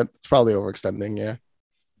extent. It's probably overextending, yeah,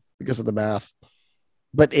 because of the math.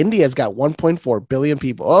 But India's got 1.4 billion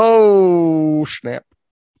people. Oh, snap.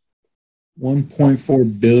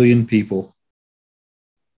 1.4 billion people.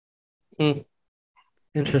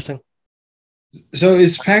 Interesting. So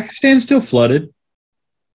is Pakistan still flooded?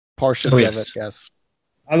 Portions of it, yes.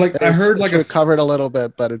 I heard it's recovered a little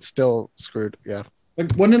bit, but it's still screwed. Yeah.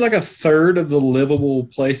 Like, wasn't it like a third of the livable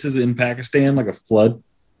places in Pakistan like a flood?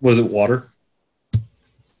 Was it water?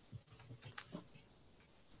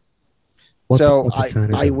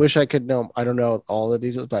 I wish I could know. I don't know all the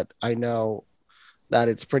details, but I know that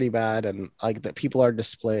it's pretty bad, and like that people are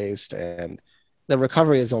displaced, and the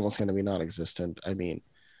recovery is almost going to be non-existent. I mean,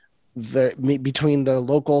 between the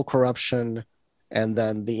local corruption and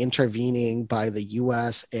then the intervening by the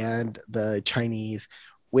U.S. and the Chinese,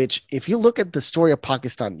 which if you look at the story of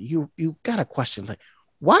Pakistan, you got to question, like,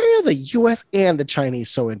 why are the U.S. and the Chinese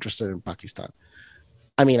so interested in Pakistan?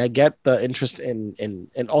 I mean, I get the interest in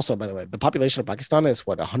and also, by the way, the population of Pakistan is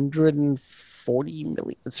what, 140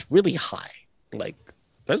 million. It's really high. Like,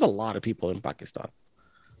 there's a lot of people in Pakistan.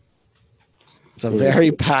 It's a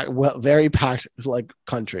very packed like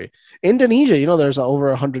country. Indonesia, there's over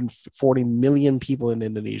 140 million people in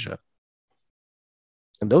Indonesia,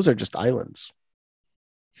 and those are just islands.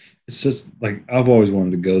 It's just like I've always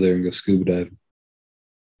wanted to go there and go scuba diving,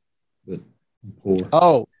 but I'm poor.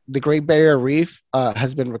 Oh, the Great Barrier Reef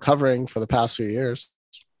has been recovering for the past few years.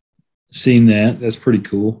 Seen that? That's pretty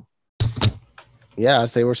cool. Yeah,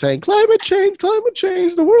 as they were saying, climate change,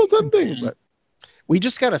 the world's ending. But we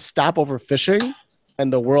just got to stop overfishing,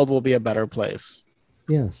 and the world will be a better place.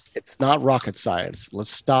 Yes. It's not rocket science.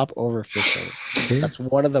 Let's stop overfishing. Okay. That's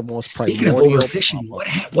one of the most Speaking of overfishing,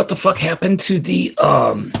 what the fuck happened to the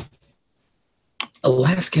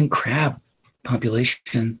Alaskan crab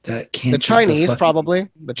population that can't? The Chinese probably.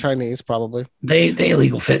 They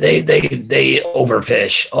illegal fit. They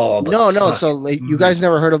overfish all. No. So like, you guys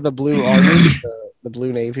never heard of the Blue Army, the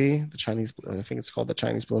Blue Navy, the Chinese? I think it's called the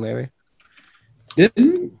Chinese Blue Navy.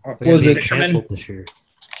 Was it canceled this year?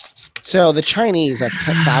 So the Chinese have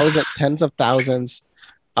tens of thousands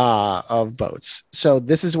of boats. So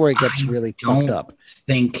this is where it gets really fucked up.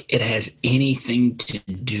 Think it has anything to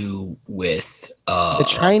do with the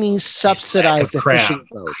Chinese subsidize the fishing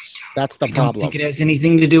boats. That's the problem. I don't think it has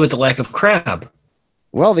anything to do with the lack of crab.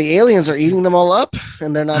 Well, the aliens are eating them all up,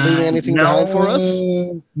 and they're not leaving anything behind for us.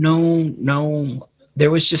 No. There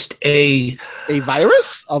was just a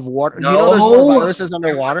virus of water. No. Do you know there's more viruses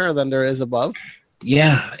underwater than there is above?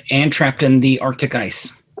 Yeah, and trapped in the Arctic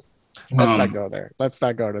ice. Let's not go there. Let's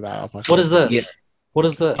not go to that. What is this? Yeah. What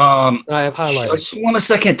is this? I have highlighted. Just 1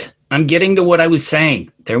 second. I'm getting to what I was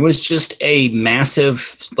saying. There was just a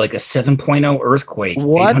massive, like a 7.0 earthquake.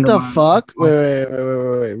 What the fuck?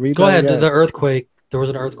 Wait. Go ahead. The earthquake. There was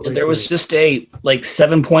an earthquake. There was just a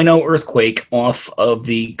 7.0 earthquake off of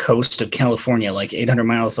the coast of California, like 800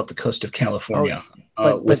 miles off the coast of California,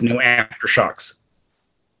 with no aftershocks.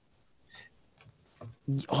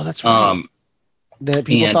 Oh, that's right. That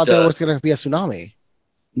people thought there was going to be a tsunami.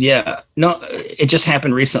 Yeah, no, it just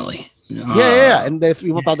happened recently. Yeah, and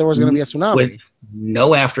people thought there was going to be a tsunami with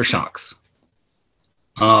no aftershocks.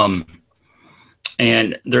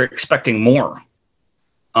 And they're expecting more.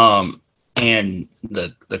 And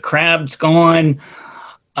the crab's gone.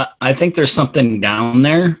 I think there's something down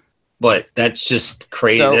there, but that's just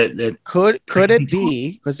crazy. So could it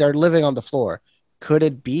be, because they're living on the floor? Could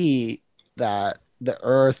it be that the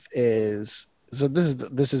Earth is, so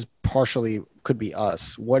this is partially could be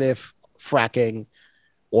us? What if fracking,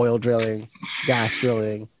 oil drilling, gas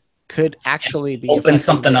drilling could actually be open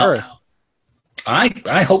something up? Earth?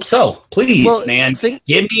 I hope so. Please, Well, man,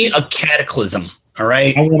 give me a cataclysm. All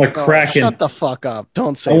right. I want a Kraken. Shut the fuck up!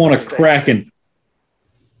 Don't say. I want a Kraken.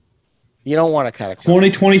 You don't want a cataclysm.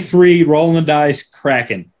 2023, rolling the dice,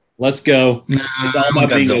 Kraken. Let's go. It's on my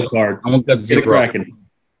bingo card. I want Let's get a Kraken.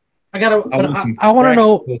 I want to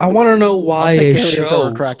know. I want to know why a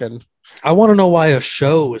show. Kraken. I want to know why a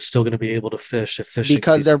show is still going to be able to fish if fishing.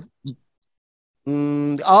 Because they're.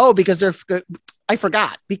 Because they're. I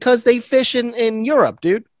forgot. Because they fish in Europe,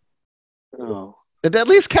 dude. Oh. The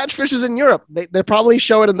deadliest catfish is in Europe. They probably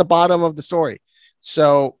show it in the bottom of the story.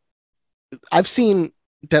 So, I've seen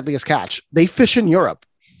Deadliest Catch. They fish in Europe.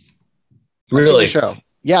 Really? The show.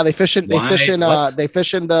 Yeah, they fish in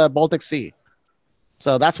the Baltic Sea.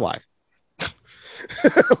 So that's why.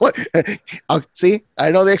 See,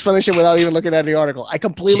 I know the explanation without even looking at the article. I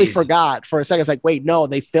completely forgot for a second. It's like, wait, no,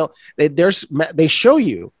 they show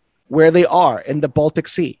you where they are in the Baltic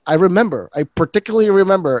Sea. I particularly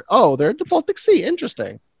remember, oh, they're in the Baltic Sea.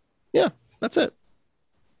 Interesting. Yeah, that's it.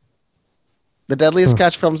 The Deadliest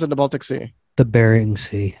Catch films in the Baltic Sea. The Bering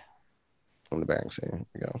Sea. From the Bering Sea. There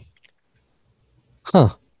you go. Huh.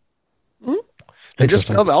 They just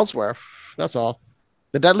film elsewhere. That's all.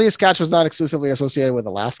 The Deadliest Catch was not exclusively associated with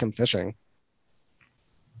Alaskan fishing.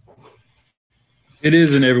 It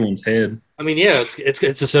is in everyone's head. I mean, yeah,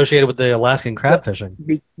 it's associated with the Alaskan crab fishing.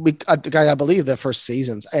 I believe the first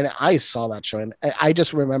seasons, and I saw that show, and I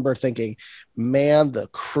just remember thinking, man, the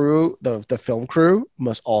crew, the film crew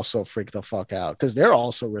must also freak the fuck out because they're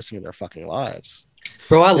also risking their fucking lives.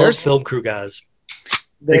 Bro, I love film crew guys.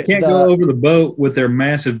 They can't go over the boat with their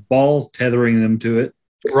massive balls tethering them to it.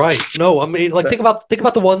 Right. No, I mean, like think about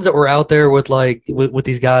the ones that were out there with with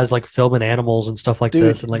these guys like filming animals and stuff like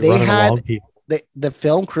this and like running along people. The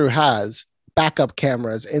film crew has backup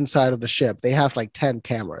cameras inside of the ship. They have like 10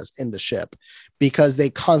 cameras in the ship because they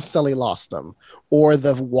constantly lost them or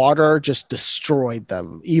the water just destroyed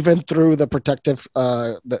them even through the protective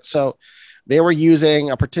so they were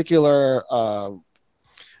using a particular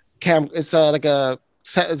cam. It's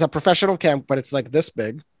a professional cam, but it's like this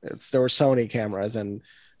big. There were Sony cameras, and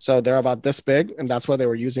so they're about this big, and that's what they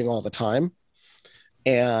were using all the time.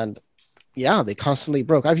 And yeah, they constantly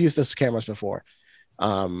broke. I've used this cameras before.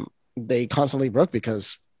 They constantly broke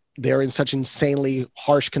because they're in such insanely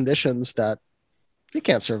harsh conditions that they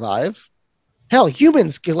can't survive. Hell,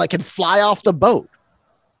 humans can fly off the boat.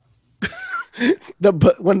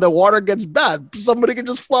 When the water gets bad, somebody can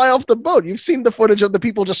just fly off the boat. You've seen the footage of the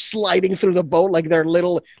people just sliding through the boat like they're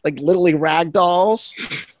literally rag dolls.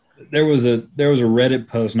 There was a Reddit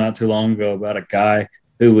post not too long ago about a guy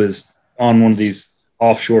who was on one of these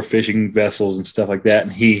offshore fishing vessels and stuff like that,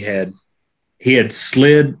 and he had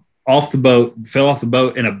slid off the boat, fell off the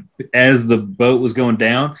boat, and as the boat was going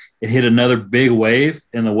down, it hit another big wave,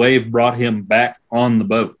 and the wave brought him back on the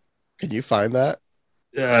boat. Can you find that?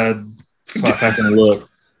 Fuck, I can look.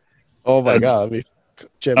 Oh my god!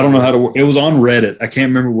 I don't know how to. It was on Reddit. I can't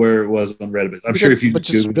remember where it was on Reddit, but I'm sure if you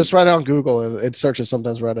just write it on Google and it searches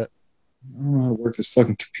sometimes Reddit. I don't know how to work this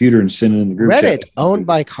fucking computer and send it in the group Reddit, chat. owned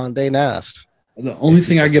by Condé Nast. The only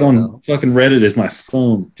thing I get on fucking Reddit is my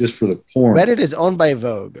phone, just for the porn. Reddit is owned by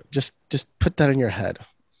Vogue. Just put that in your head.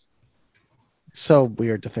 It's so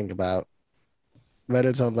weird to think about.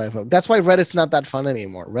 Reddit's owned by Vogue. That's why Reddit's not that fun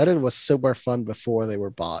anymore. Reddit was super fun before they were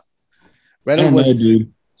bought. Reddit was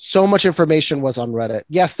so much information was on Reddit.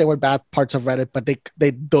 Yes, there were bad parts of Reddit, but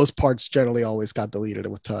they those parts generally always got deleted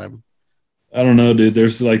with time. I don't know, dude.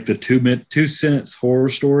 There's like the 2-sentence horror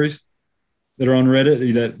stories that are on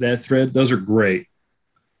Reddit. That thread, those are great.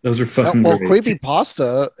 Those are fucking great.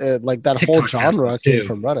 Creepypasta, like that TikTok whole genre came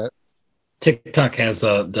from Reddit. TikTok has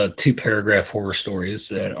the 2-paragraph horror stories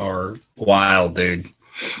that are wild, dude.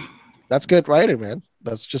 That's good writing, man.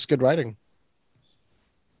 That's just good writing.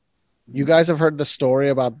 You guys have heard the story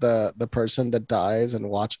about the person that dies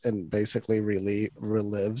and basically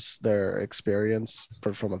relives their experience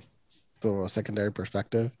from a secondary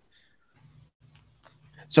perspective.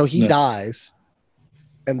 So he dies,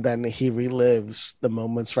 and then he relives the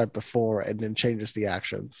moments right before, and then changes the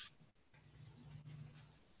actions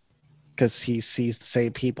because he sees the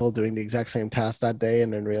same people doing the exact same task that day,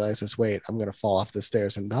 and then realizes, wait, I'm gonna fall off the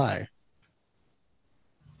stairs and die.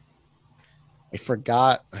 I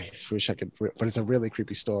forgot. I wish I could, but it's a really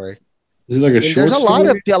creepy story. Is it like a And short there's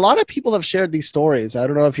story? a lot of people have shared these stories. I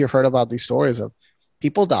don't know if you've heard about these stories of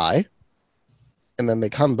people die and then they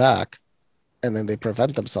come back and then they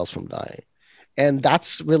prevent themselves from dying. And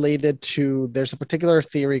that's related to, there's a particular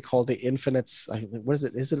theory called the infinite, what is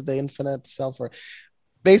it? Is it the infinite self? Or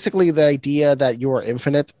basically the idea that you are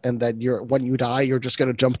infinite and that when you die, you're just going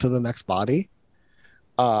to jump to the next body.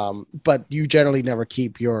 But you generally never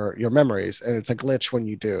keep your memories, and it's a glitch when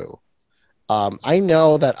you do. I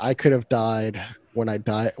know that I could have died when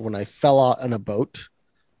I fell out on a boat.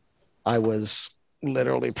 I was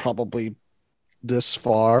literally probably this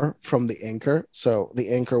far from the anchor, so the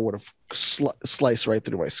anchor would have sliced right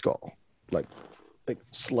through my skull, like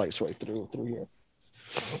sliced right through here.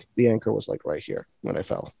 The anchor was like right here when I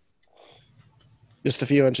fell, just a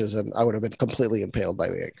few inches, and I would have been completely impaled by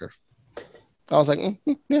the anchor. I was like,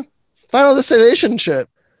 yeah, Final Destination shit.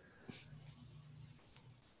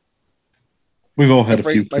 We've all had a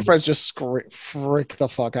few. My friends just freak the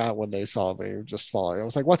fuck out when they saw me just falling. I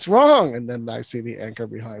was like, "What's wrong?" And then I see the anchor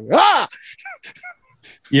behind me. Ah!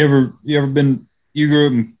 You ever been? You grew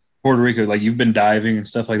up in Puerto Rico, like you've been diving and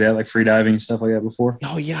stuff like that, like free diving and stuff like that before.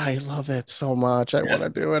 Oh yeah, I love it so much. I want to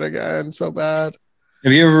do it again so bad.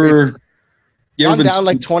 Have you ever? I'm down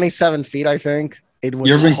like 27 feet, I think. It was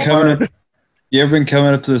you ever been hard. You ever been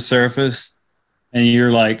coming up to the surface, and you're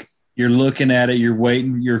looking at it, you're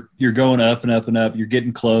waiting, you're going up and up and up, you're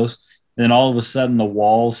getting close, and then all of a sudden the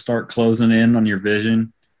walls start closing in on your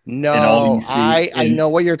vision. No, I know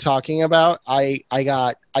what you're talking about. I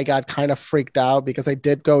got kind of freaked out because I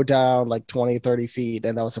did go down like 20, 30 feet,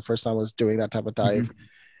 and that was the first time I was doing that type of dive.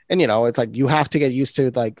 Mm-hmm. And it's like you have to get used to,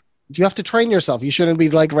 like, you have to train yourself. You shouldn't be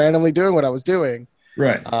like randomly doing what I was doing.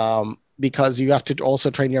 Right. Because you have to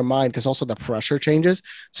also train your mind, because also the pressure changes.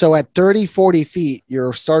 So at 30, 40 feet,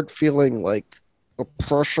 you start feeling like the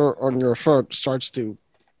pressure on your foot starts to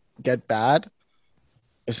get bad,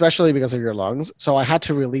 especially because of your lungs. So I had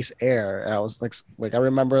to release air. And I was like I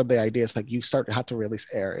remember the idea is like you have to release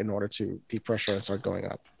air in order to depressure and start going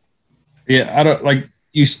up. Yeah, I don't like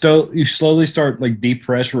you slowly start like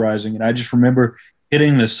depressurizing, and I just remember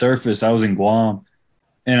hitting the surface. I was in Guam,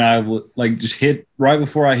 and I would like just hit right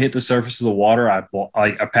before I hit the surface of the water.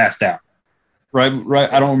 I passed out. Right.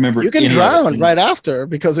 I don't remember. You can drown right after,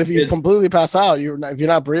 because if you completely pass out, if you're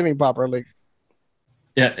not breathing properly.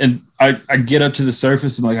 Yeah, and I get up to the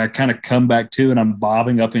surface and like I kind of come back to, and I'm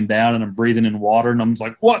bobbing up and down and I'm breathing in water, and I'm just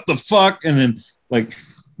like, what the fuck? And then like,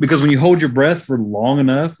 because when you hold your breath for long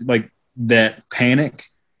enough, like that panic.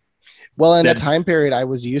 Well, in a time period, I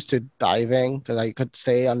was used to diving because I could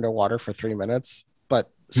stay underwater for 3 minutes,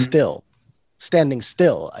 but standing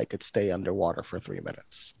still, I could stay underwater for 3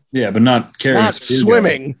 minutes. Yeah, but not carrying. Not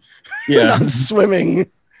swimming. Yeah, not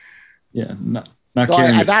swimming. Yeah, not so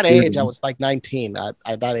carrying. At that age, I was like 19.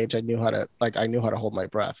 At that age, I knew how to hold my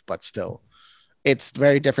breath, but still, it's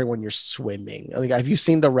very different when you're swimming. I mean, have you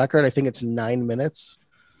seen the record? I think it's 9 minutes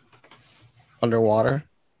underwater.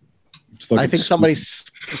 I think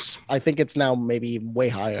I think it's now maybe way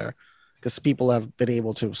higher because people have been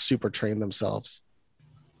able to super train themselves.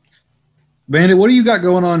 Bandit, what do you got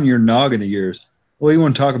going on in your noggin of yours? What do you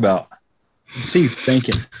want to talk about? Let's see you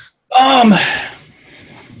thinking. I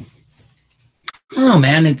don't know,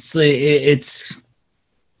 man. It's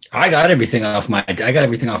I got everything off my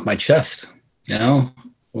chest. You know,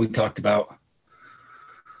 we talked about.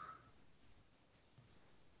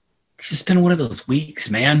 It's just been one of those weeks,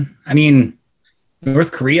 man. I mean,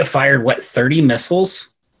 North Korea fired 30 missiles?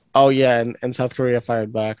 Oh yeah, and South Korea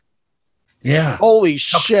fired back. Yeah. Holy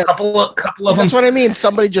shit. Couple of That's them. what I mean.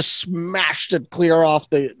 Somebody just smashed it clear off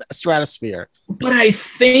the stratosphere. But I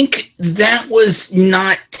think that was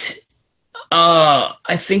not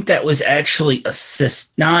I think that was actually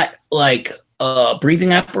not like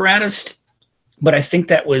breathing apparatus, but I think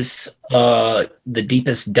that was the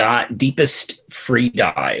deepest free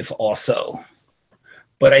dive also.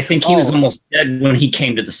 But I think he was almost dead when he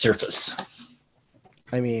came to the surface.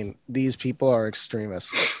 I mean, these people are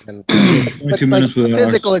extremists, and like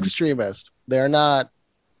physical extremists. They're not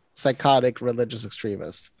psychotic religious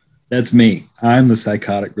extremists. That's me. I'm the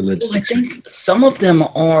psychotic religious. Well, I think some of them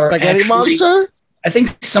are Spaghetti Monster. I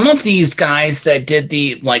think some of these guys that did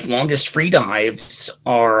the longest free dives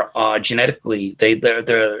are genetically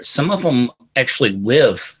they're some of them actually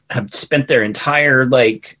have spent their entire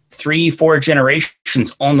 3-4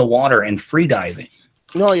 generations on the water and free diving.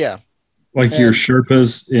 Oh yeah. Like your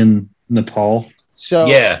Sherpas in Nepal. So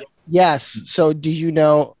yeah. Yes. So do you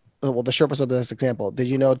know? Well, the Sherpas are the best example. Did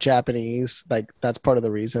you know Japanese? That's part of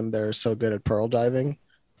the reason they're so good at pearl diving.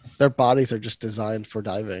 Their bodies are just designed for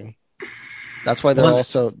diving. That's why they're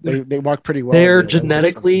also they work pretty well. They're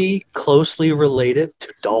genetically closely related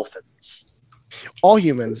to dolphins. All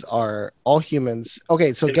humans.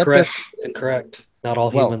 Okay, so get this. Incorrect. Not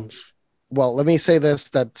all humans. Well, let me say this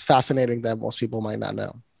that's fascinating that most people might not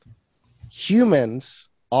know. Humans,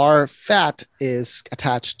 our fat is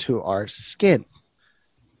attached to our skin.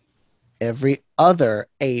 Every other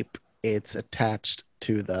ape, it's attached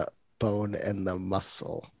to the bone and the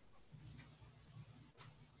muscle.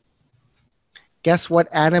 Guess what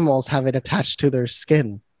animals have it attached to their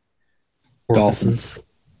skin? Dolphins.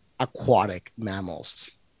 Aquatic mammals.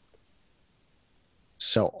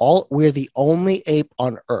 So we're the only ape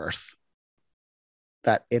on Earth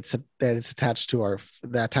that it's attached to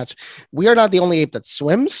we are not the only ape that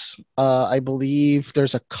swims. I believe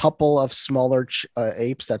there's a couple of smaller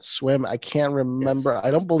apes that swim. I can't remember. Yes. I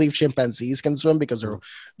don't believe chimpanzees can swim because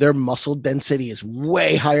their muscle density is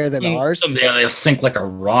way higher than ours. They sink like a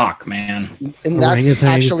rock, man. And that's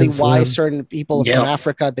actually why certain people from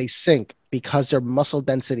Africa, they sink because their muscle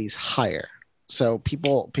density is higher. So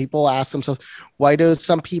people ask themselves, why do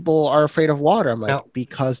some people are afraid of water? I'm like,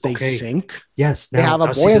 because they sink. Yes, they have a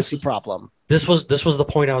buoyancy problem. This was the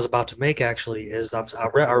point I was about to make. Actually, is I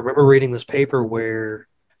remember reading this paper where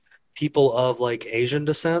people of like Asian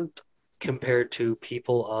descent compared to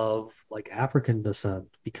people of like African descent,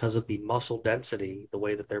 because of the muscle density, the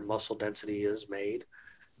way that their muscle density is made,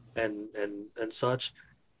 and such,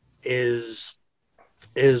 is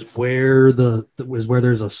where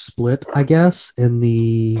there's a split, I guess, in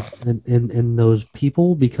those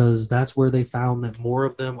people, because that's where they found that more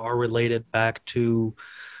of them are related back to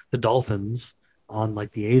the dolphins on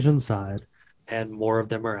like the Asian side, and more of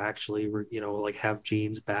them are actually like have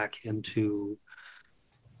genes back into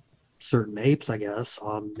certain apes, I guess,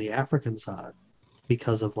 on the African side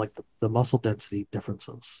because of like the muscle density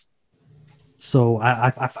differences. So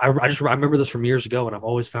I remember this from years ago, and I've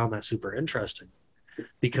always found that super interesting.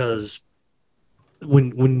 Because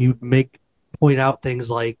when you point out things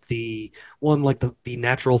like the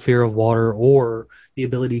natural fear of water, or the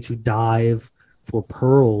ability to dive for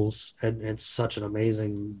pearls, and such an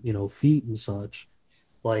amazing feat and such,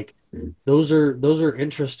 like those are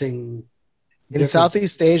interesting. In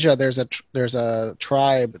Southeast Asia, there's a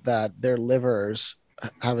tribe that their livers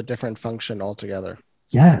have a different function altogether.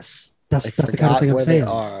 Yes, that's the kind of thing I'm saying. They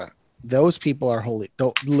are. Those people are holy.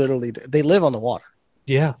 Literally, they live on the water.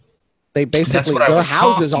 Yeah, they basically their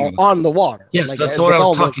houses are on the water. Yes, like, that's what I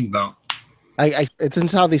was talking about. It's in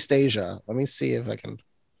Southeast Asia. Let me see if I can.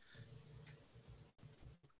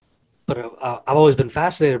 But I've always been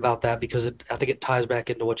fascinated about that, because I think it ties back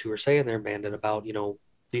into what you were saying there, Bandit, about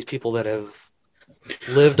these people that have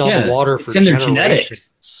lived on the water for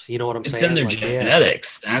generations. You know what I'm saying? It's in their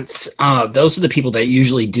genetics. That's those are the people that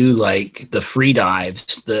usually do like the free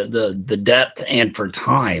dives, the depth, and for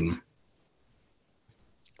time.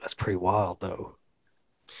 That's pretty wild, though.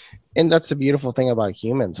 And that's the beautiful thing about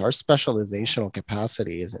humans. Our specializational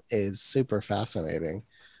capacity is super fascinating.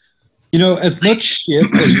 As much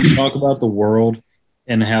shit as we talk about the world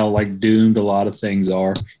and how like doomed a lot of things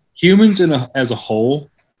are, humans as a whole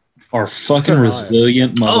are fucking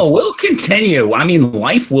resilient motherfuckers. Oh, we'll continue. I mean,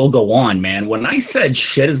 life will go on, man. When I said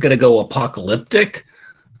shit is going to go apocalyptic,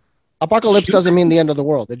 doesn't mean the end of the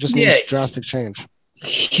world. It just means drastic change.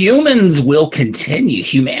 Humans will continue.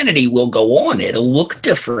 Humanity will go on. It'll look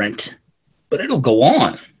different, but it'll go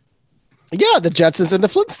on. Yeah, the Jetsons and the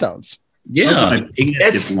Flintstones. Yeah,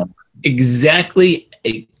 that's exactly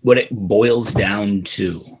what it boils down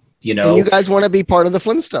to. And you guys want to be part of the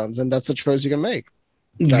Flintstones, and that's a choice you can make.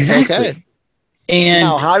 That's exactly. Okay. And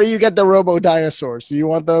now, how do you get the robo dinosaurs? Do you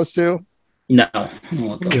want those too? No,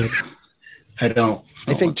 I don't.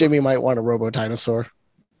 I think Jimmy might want a robo dinosaur.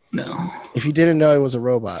 No. If you didn't know it was a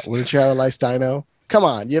robot, wouldn't you have a nice dino? Come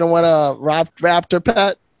on, you don't want a raptor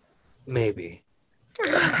pet? Maybe.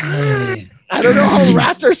 I don't know how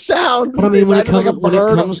raptors sound. But I mean, when it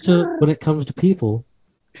comes to people,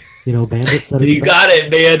 Bandit said it. You got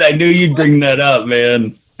it, man. I knew you'd bring that up,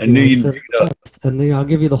 man. I knew you'd bring it up. And I'll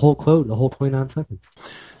give you the whole quote, the whole 29 seconds.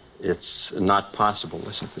 It's not possible.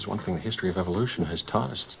 Listen, if there's one thing the history of evolution has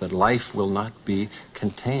taught us, it's that life will not be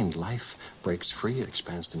contained. Life breaks free, it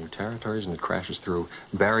expands to new territories, and it crashes through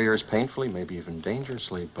barriers painfully, maybe even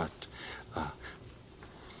dangerously, but,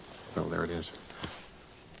 well, there it is.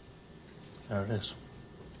 There it is.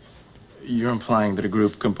 You're implying that a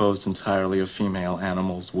group composed entirely of female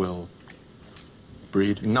animals will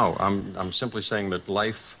breed? No, I'm simply saying that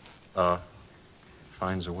life,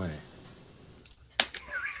 finds a way.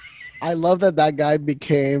 I love that guy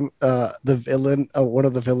became the villain,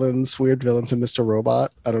 weird villains in Mr.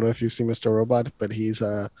 Robot. I don't know if you see Mr. Robot, but he's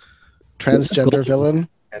transgender villain.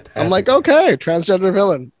 I'm like, okay, transgender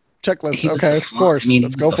villain checklist. Okay, of course.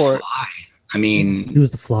 Let's go for it. I mean, he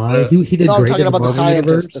was the Fly. He did no, I'm great talking in the about the Marvel scientist.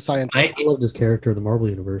 universe. The scientist. I loved his character in the Marvel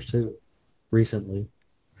universe too. Recently.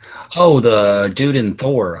 Oh, the dude in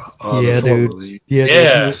Thor. Yeah, the Thor dude. movie. Yeah,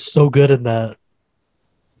 dude, he was so good in that.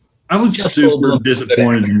 I was Jeff super Goldblum is a good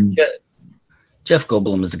disappointed actor. in. Jeff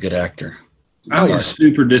Goldblum is a good actor. I was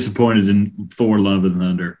super disappointed in Thor: Love and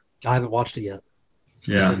Thunder. I haven't watched it yet.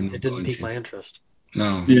 Yeah, It didn't pique my interest.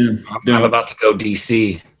 No. Yeah, I'm about to go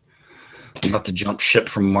DC. I'm about to jump ship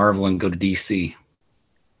from Marvel and go to DC.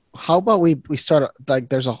 How about we start like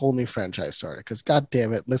there's a whole new franchise started? Because God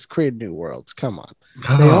damn it, let's create new worlds. Come on,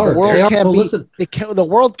 They are. The world They are. can't Bro, be. listen. The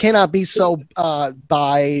world cannot be so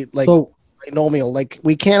binomial. Like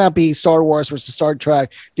we cannot be Star Wars versus Star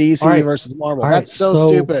Trek, DC All right. versus Marvel. All right, That's so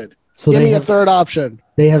stupid. So Give they me a have- third option.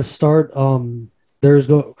 They have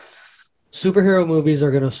superhero movies are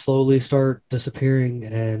going to slowly start disappearing,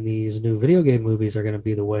 and these new video game movies are going to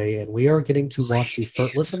be the way. And we are getting to watch the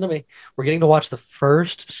first. Listen to me. We're getting to watch the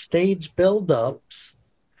first stage build-ups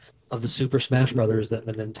of the Super Smash Brothers that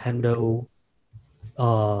the Nintendo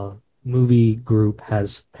movie group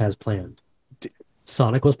has planned.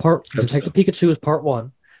 Sonic was Detective Pikachu is part 1.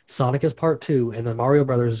 Sonic is part 2, and then Mario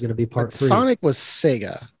Brothers is going to be part 3. Sonic was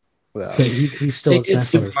Sega. Yeah, he's still in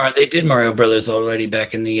Smash Brothers. They did Mario Brothers already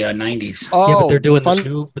back in the 90s. Oh, Yeah, but they're doing fun, this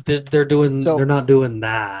new. But they're not doing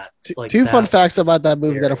that. Two fun facts about that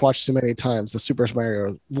movie that I've watched too many times: the Super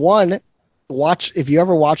Mario. One, if you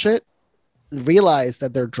ever watch it, realize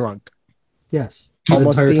that they're drunk. Yes,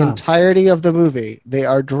 almost the entirety of the movie, they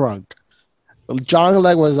are drunk. John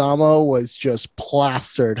Leguizamo was just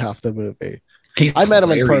plastered half the movie. I met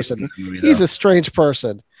him in person. He's a strange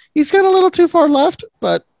person. He's got a little too far left,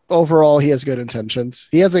 but overall, he has good intentions.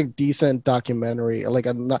 He has a decent documentary,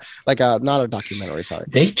 not a documentary. Sorry,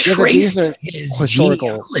 they traced his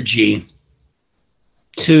genealogy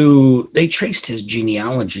They traced his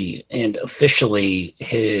genealogy, and officially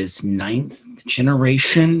his ninth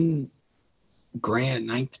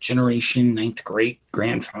great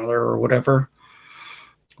grandfather or whatever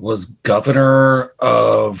was governor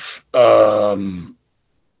of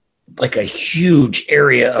like a huge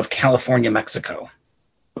area of California, Mexico,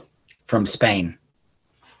 from Spain.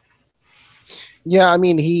 Yeah, I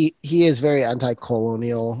mean he is very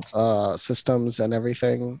anti-colonial systems and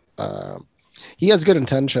everything. He has good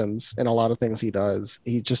intentions in a lot of things he does.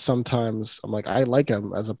 He just sometimes, I'm like, I like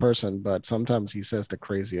him as a person, but sometimes he says the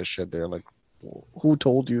craziest shit. They're like, who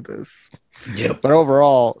told you this? Yep. But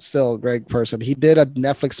overall, still a great person. He did a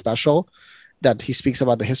Netflix special that he speaks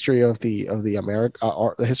about the history of the America,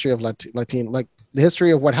 or the history of Latin, like the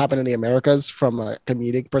history of what happened in the Americas from a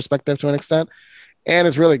comedic perspective to an extent. And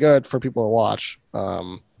it's really good for people to watch.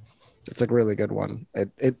 It's a really good one.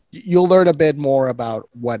 You'll learn a bit more about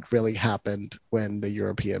what really happened when the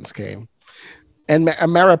Europeans came. And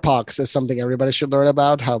Maripox is something everybody should learn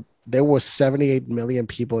about, how there was 78 million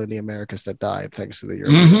people in the Americas that died thanks to the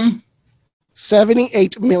Europeans. Mm-hmm.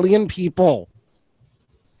 78 million people.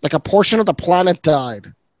 Like a portion of the planet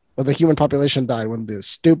died, or the human population died when the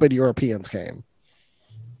stupid Europeans came.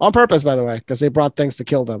 On purpose, by the way, because they brought things to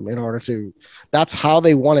kill them in order to. That's how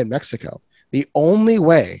they won in Mexico. The only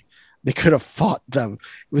way they could have fought them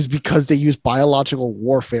was because they used biological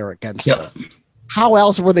warfare against them. How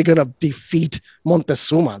else were they going to defeat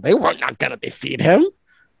Montezuma? They were not going to defeat him,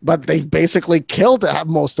 but they basically killed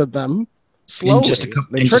most of them slowly. In just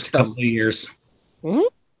a couple of years. Mm-hmm.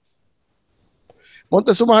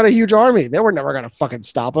 Montezuma had a huge army. They were never going to fucking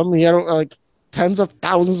stop him. He had like tens of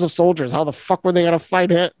thousands of soldiers. How the fuck were they going to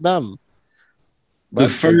fight them? But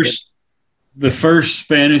the first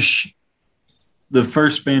Spanish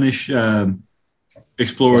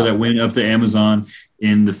explorer that went up the Amazon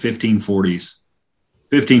in the 1540s,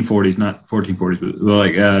 not 1440s, but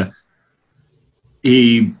like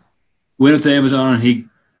he went up the Amazon and he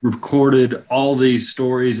recorded all these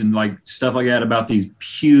stories and like stuff like that about these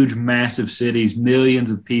huge, massive cities, millions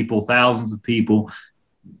of people, thousands of people,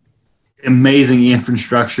 amazing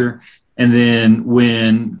infrastructure. And then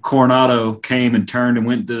when Coronado came and turned and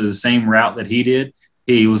went the same route that he did,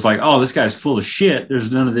 he was like, oh, this guy's full of shit.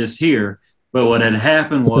 There's none of this here. But what had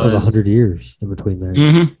happened was 100 years in between there.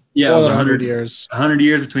 Mm-hmm. Yeah, it was 100 years. 100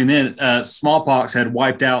 years between then. Smallpox had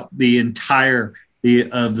wiped out the entire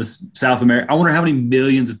of the South America. I wonder how many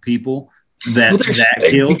millions of people that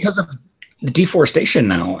killed because of the deforestation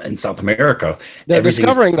now in South America. They're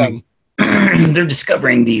discovering them. They're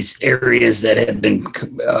discovering these areas that had been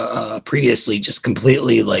previously just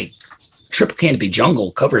completely like triple canopy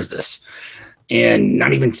jungle covers this, and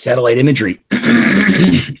not even satellite imagery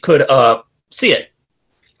could see it.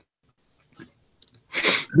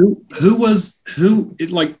 Who was who?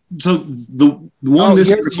 It like so the one this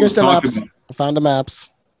here's the talking maps. about, I found the maps.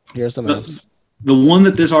 Here's the maps. the one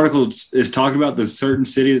that this article is talking about, the certain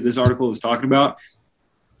city that this article is talking about,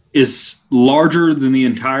 is larger than the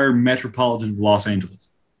entire metropolitan of Los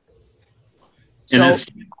Angeles. So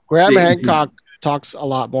Graham Hancock talks a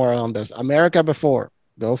lot more on this. America Before.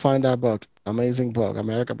 Go find that book. Amazing book,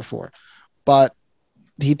 America Before. But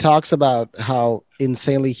he talks about how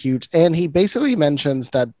insanely huge, and he basically mentions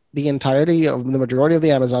that the entirety of the majority of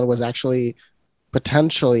the Amazon was actually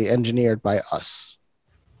potentially engineered by us.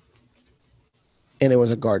 And it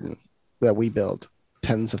was a garden that we built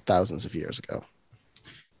tens of thousands of years ago.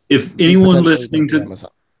 If anyone listening to this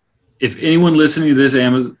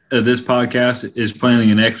this podcast is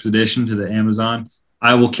planning an expedition to the Amazon,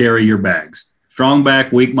 I will carry your bags. Strong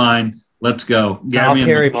back, weak mind. Let's go. I'll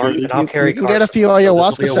carry Mark, and I'll carry. You can get a few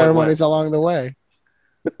ayahuasca ceremonies along the way.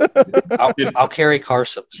 I'll carry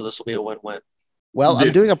Carson, so this will be a win-win. Well,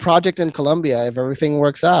 I'm doing a project in Colombia. If everything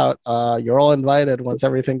works out, you're all invited once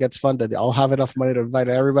everything gets funded. I'll have enough money to invite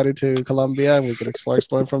everybody to Colombia, and we can explore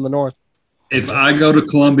from the north. If I go to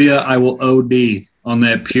Colombia, I will OD on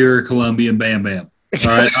that pure Colombian Bam Bam. All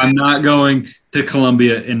right, I'm not going to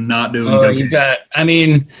Colombia and not doing. You got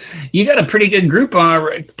a pretty good group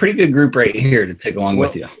right here to take along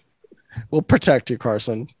with you. We'll protect you,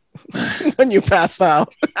 Carson, when you pass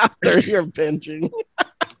out after you're binging.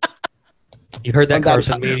 You heard that,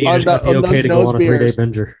 Carson? You just got the okay to go on a 3-day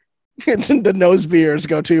binger. The nose beers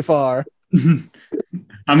go too far.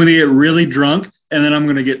 I'm going to get really drunk, and then I'm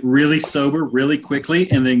going to get really sober really quickly,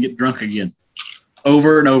 and then get drunk again,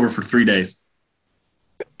 over and over for 3 days.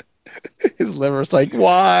 His liver's like,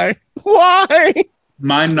 why? Why?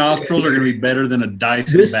 My nostrils are going to be better than a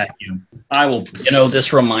Dyson vacuum. I will.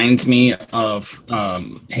 This reminds me of,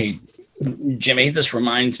 hey, Jimmy, this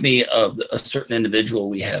reminds me of a certain individual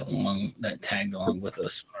we had that tagged along with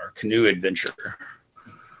us, our canoe adventure.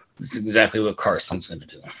 This is exactly what Carson's going to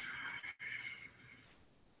do.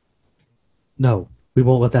 No, we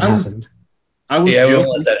won't let that happen. We won't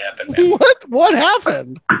let that happen, man. What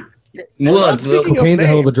happened? Cocaine's a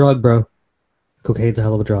hell of a drug, bro. Cocaine's a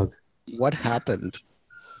hell of a drug. What happened?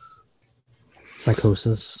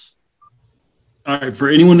 Psychosis. All right, for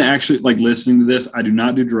anyone actually listening to this, I do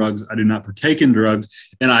not do drugs. I do not partake in drugs,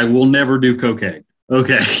 and I will never do cocaine.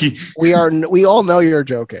 Okay. We all know you're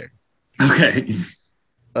joking. Okay.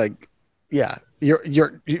 Yeah. You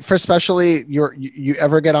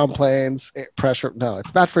ever get on planes, pressure? No,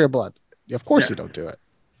 it's bad for your blood. Of course you don't do it.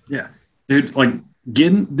 Yeah.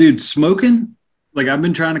 Dude, smoking, I've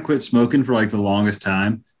been trying to quit smoking for the longest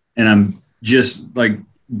time, and I'm just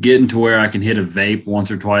getting to where I can hit a vape once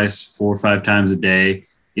or twice, 4 or 5 times a day,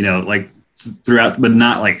 throughout, but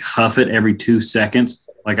not huff it every 2 seconds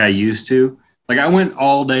like I used to. I went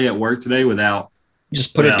all day at work today without.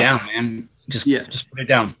 Just put it down, man. Just put it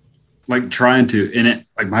down. Trying to, and it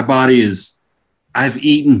my body is, I've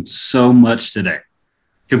eaten so much today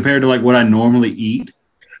compared to what I normally eat.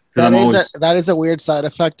 That is a weird side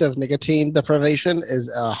effect of nicotine deprivation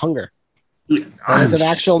is hunger. That is an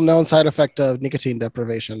actual known side effect of nicotine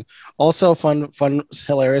deprivation. Also, fun,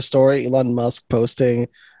 hilarious story. Elon Musk posting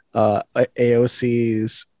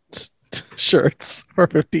AOC's shirts for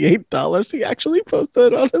 $58. He actually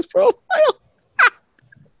posted it on his profile.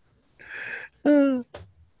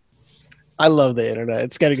 I love the internet.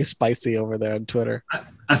 It's getting spicy over there on Twitter.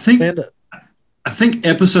 I think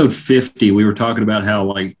episode 50, we were talking about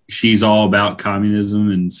how she's all about communism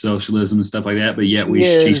and socialism and stuff like that, but yet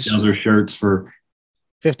she sells her shirts for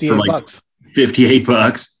 $58.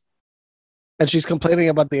 $58. And she's complaining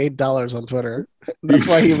about the $8 on Twitter. That's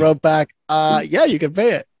why he wrote back, yeah, you can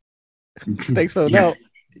pay it. Thanks for the note.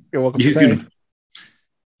 You're welcome to pay.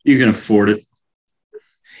 You can afford it.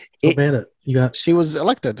 She was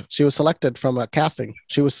elected. She was selected from a casting.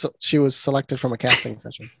 She was selected from a casting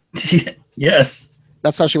session. Yes.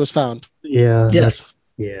 That's how she was found. Yeah. Yes.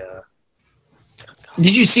 Yeah.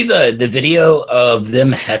 Did you see the video of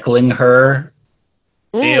them heckling her?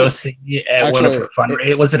 AOC at one of her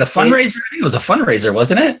fundraisers. Was it a fundraiser? It was a fundraiser,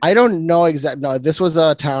 wasn't it? I don't know exactly. No, this was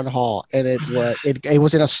a town hall, and it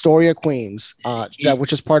was in Astoria, Queens,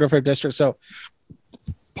 which is part of her district. So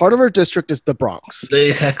part of her district is the Bronx.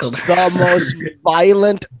 They heckled her. The most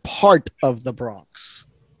violent part of the Bronx.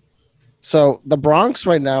 So the Bronx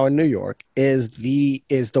right now in New York is the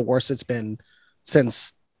worst it's been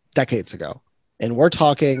since decades ago. And we're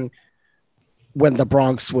talking when the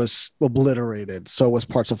Bronx was obliterated, so was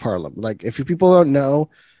parts of Harlem. If you people don't know,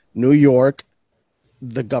 New York,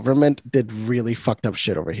 the government did really fucked up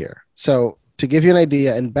shit over here. So to give you an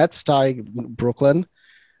idea, in Bed-Stuy, Brooklyn,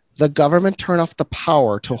 The government turned off the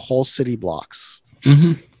power to whole city blocks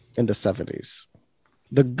in the 70s.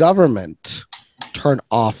 The government turned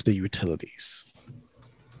off the utilities.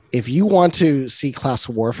 If you want to see class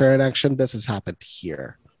warfare in action, this has happened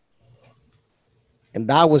here. And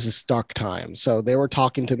that was a stark time. So they were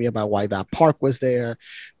talking to me about why that park was there,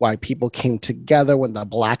 why people came together when the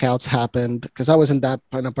blackouts happened. Because I was in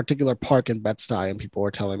a particular park in Bed-Stuy, and people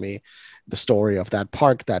were telling me the story of that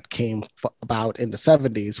park that came about in the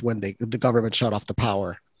 70s when the government shut off the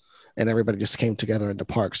power, and everybody just came together in the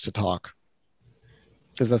parks to talk.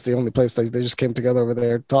 Because that's the only place they just came together over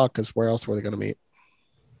there to talk. Because where else were they going to meet?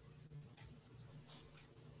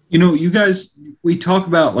 You know, you guys, we talk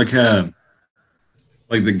about like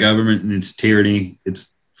the government and its tyranny.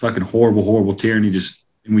 It's fucking horrible, horrible tyranny. Just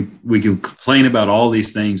we can complain about all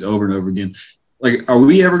these things over and over again. Like, are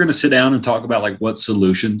we ever going to sit down and talk about like what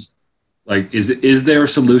solutions? Like, is there a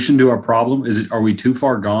solution to our problem? Are we too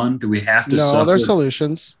far gone? Do we have to? No, there's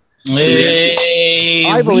solutions. Hey,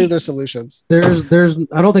 I believe there's solutions. There's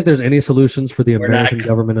I don't think there's any solutions for the American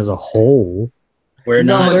government as a whole.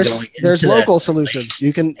 There's local solutions.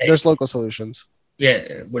 There's local solutions.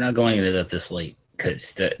 Yeah, we're not going into that this late,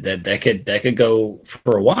 because that could go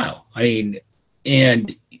for a while. I mean,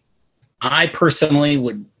 and I personally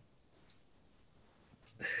would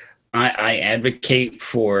I advocate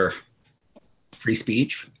for free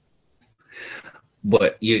speech,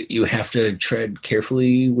 but you have to tread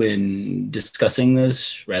carefully when discussing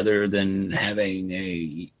this, rather than having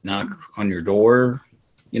a knock on your door.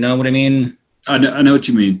 You know what I mean? I know what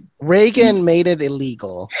you mean. Reagan made it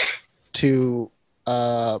illegal to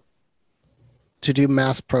do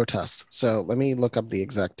mass protests. So let me look up the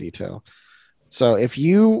exact detail. So if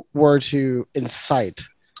you were to incite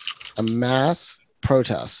a mass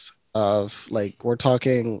protest of, like, we're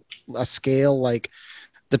talking a scale like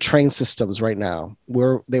the train systems right now,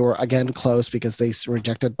 where they were again closed because they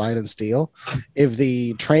rejected Biden's deal. If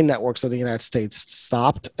the train networks of the United States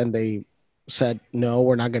stopped and they said, no,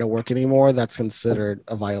 we're not going to work anymore, that's considered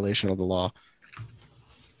a violation of the law.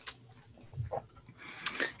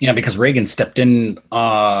 Yeah, because Reagan stepped in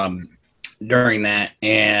during that,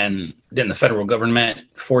 and then the federal government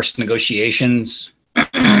forced negotiations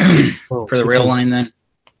for the rail line then.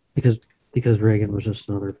 Because Reagan was just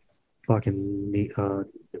another fucking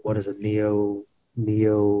what is it, neo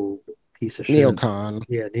piece of shit. Neocon.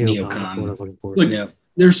 Yeah, neocon. That's what I was looking for. Look,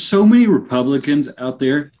 there's so many Republicans out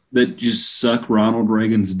there that just suck Ronald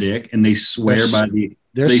Reagan's dick, and they swear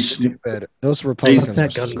they're stupid. Those Republicans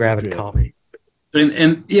that gun grabbing commie.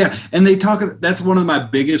 And they talk. That's one of my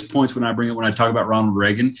biggest points when I talk about Ronald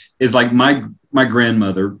Reagan is like my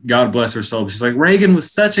grandmother, God bless her soul. She's like, Reagan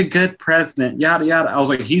was such a good president, yada yada. I was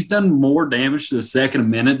like, he's done more damage to the Second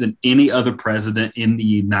Amendment than any other president in the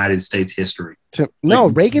United States history.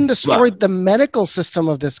 Reagan destroyed the medical system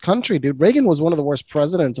of this country, dude. Reagan was one of the worst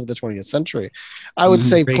presidents of the 20th century. I would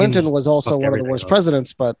say Clinton was also one of the worst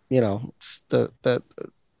presidents, but it's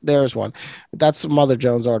there's one. That's Mother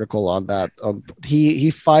Jones' article on that. He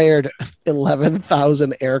fired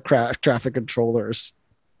 11,000 aircraft traffic controllers.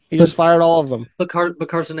 He just fired all of them. But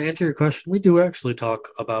Carson, to answer your question, we do actually talk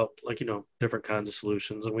about different kinds of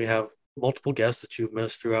solutions, and we have multiple guests that you've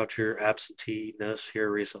missed throughout your absenteeness here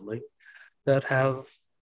recently that have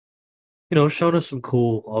shown us some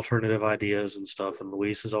cool alternative ideas and stuff. And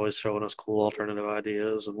Luis is always showing us cool alternative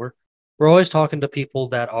ideas, and we're always talking to people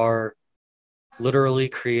that are literally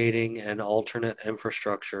creating an alternate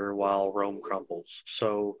infrastructure while Rome crumbles.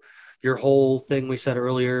 So your whole thing we said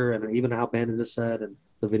earlier, and even how Bandit has said, and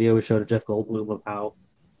the video we showed of Jeff Goldblum of how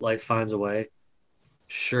light finds a way.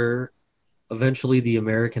 Sure, eventually the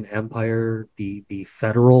American empire, the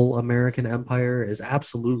federal American empire, is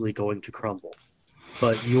absolutely going to crumble.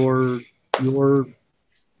 But your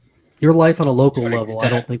life on a local level, I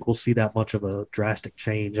don't think we'll see that much of a drastic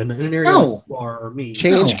change. And in an area like you are, or me,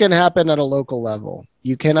 change can happen at a local level.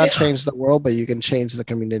 You cannot change the world, but you can change the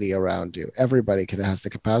community around you. Everybody has the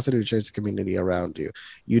capacity to change the community around you.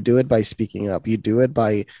 You do it by speaking up. You do it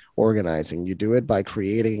by organizing. You do it by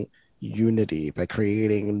creating unity, by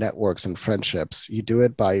creating networks and friendships. You do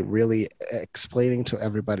it by really explaining to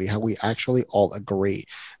everybody how we actually all agree.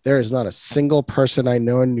 There is not a single person I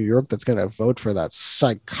know in New York that's going to vote for that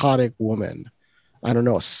psychotic woman. I don't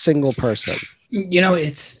know a single person.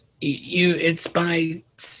 It's by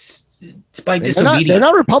disobedience. They're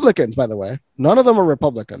not Republicans, by the way. None of them are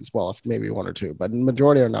Republicans. Well, maybe one or two, but the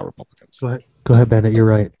majority are not Republicans. Go ahead, Bandit. You're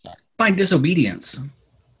right. By disobedience.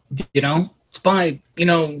 It's by,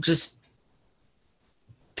 just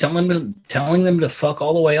telling them to fuck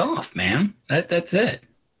all the way off, man. That's it.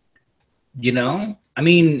 I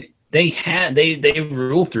mean, they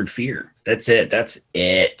rule through fear. That's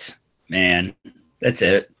it, man. That's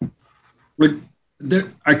it. But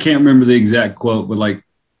I can't remember the exact quote, but like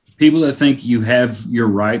people that think you have your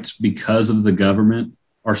rights because of the government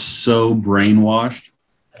are so brainwashed.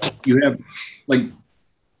 You have like,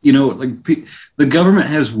 you know, like the government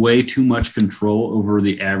has way too much control over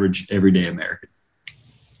the average everyday American.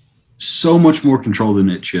 So much more control than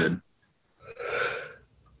it should.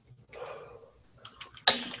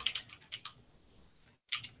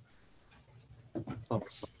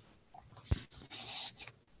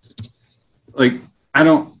 Like I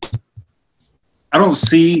don't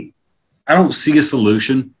see a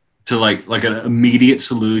solution to like an immediate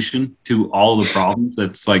solution to all the problems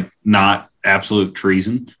that's like not absolute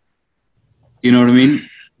treason. You know what I mean?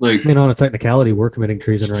 Like, I mean, on a technicality, we're committing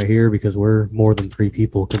treason right here because we're more than 3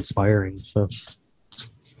 people conspiring. So,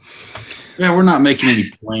 yeah, we're not making any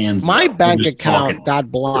plans. My though. bank account got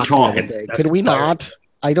blocked the other day. Could we not?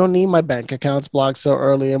 I don't need my bank accounts blocked so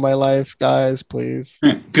early in my life, guys. Please.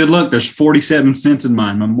 Good luck. There's 47 cents in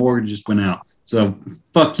mine. My mortgage just went out. So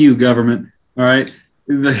fuck you, government. All right.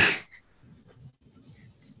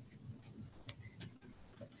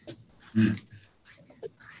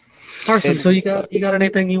 Carson, so you got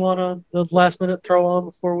anything you want to the last minute throw on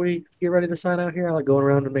before we get ready to sign out here? I like going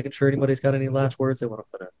around and making sure anybody's got any last words they want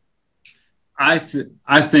to put in. I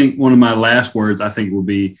think one of my last words will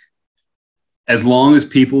be, as long as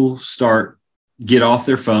people get off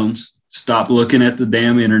their phones, stop looking at the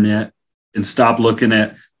damn internet, and stop looking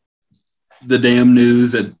at the damn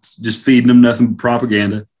news that's just feeding them nothing but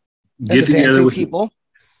propaganda. Get together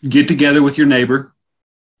with your neighbor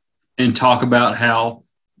and talk about how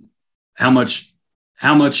much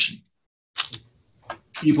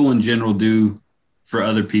people in general do for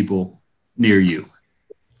other people near you.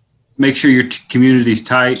 Make sure your community's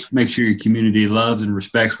tight. Make sure your community loves and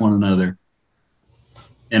respects one another.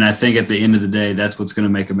 And I think at the end of the day, that's what's going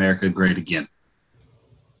to make America great again.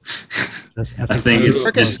 I think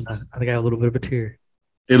I have a little bit of a tear.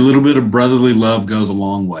 A little bit of brotherly love goes a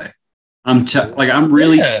long way. I'm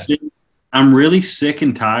really sick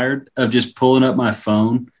and tired of just pulling up my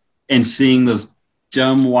phone and seeing those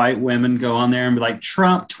dumb white women go on there and be like,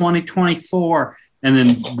 Trump 2024. And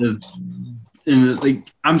then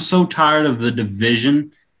I'm so tired of the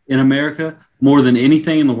division in America more than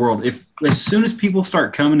anything in the world. As soon as people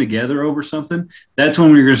start coming together over something, that's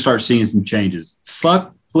when we're going to start seeing some changes.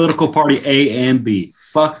 Fuck political party A and B.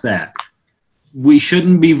 Fuck that. We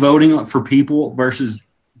shouldn't be voting for people because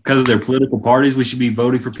of their political parties. We should be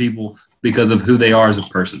voting for people because of who they are as a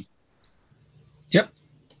person. Yep.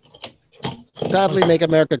 Sadly, Make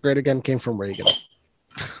America Great Again came from Reagan.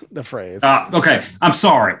 The phrase. Okay. I'm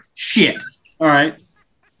sorry. Shit. All right.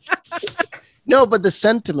 No, but the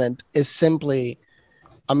sentiment is simply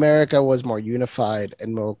America was more unified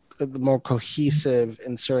and more cohesive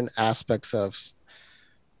in certain aspects of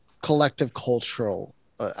collective cultural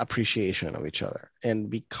appreciation of each other. And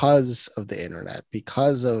because of the internet,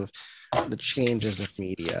 because of the changes of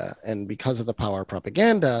media, and because of the power of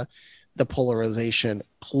propaganda, the polarization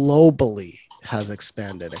globally has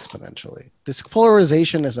expanded exponentially. This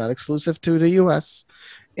polarization is not exclusive to the US.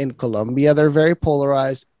 In Colombia, they're very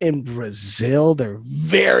polarized. In Brazil, they're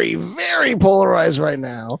very, very polarized right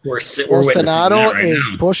now. Bolsonaro is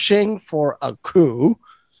pushing for a coup,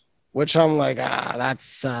 which I'm like,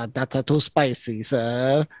 that's too spicy,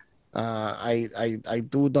 sir. I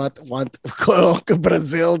do not want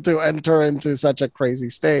Brazil to enter into such a crazy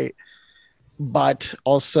state. But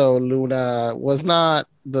also, Luna was not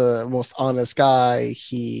the most honest guy.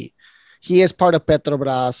 He is part of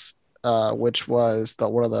Petrobras, which was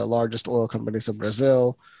one of the largest oil companies in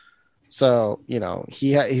Brazil. So, you know,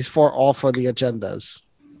 he's all for the agendas.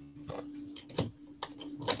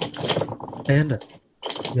 And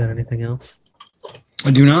you got anything else?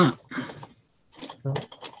 I do not. No?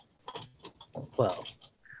 Well,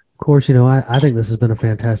 of course, you know, I think this has been a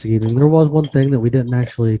fantastic evening. There was one thing that we didn't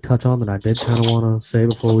actually touch on that I did kind of want to say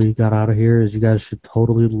before we got out of here is you guys should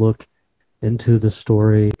totally look into the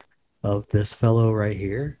story of this fellow right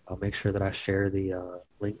here. I'll make sure that I share the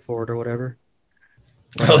link for it or whatever.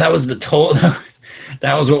 Oh, that was that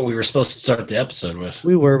was what we were supposed to start the episode with.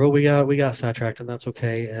 We were, but we got sidetracked, and that's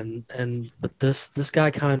okay. But this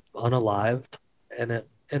guy kind of unalived, and it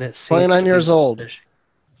 29 years old.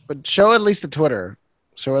 But show at least the Twitter.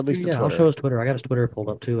 I'll show his Twitter. I got his Twitter pulled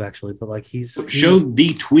up too, actually. But like show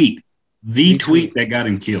the tweet that got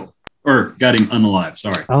him killed or got him unalive.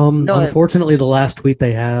 Sorry. Unfortunately, the last tweet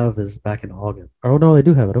they have is back in August. Oh no, they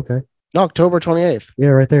do have it. Okay. No, October 28th. Yeah,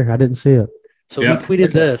 right there. I didn't see it. So he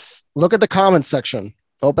tweeted this. Look at the comments section.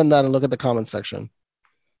 Open that and look at the comments section.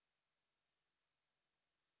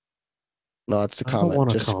 No, it's a I don't comment.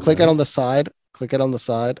 wanna Just click it comment. on the side. Click it on the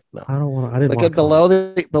side. No. I don't want. I didn't Click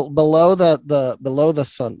want it below below the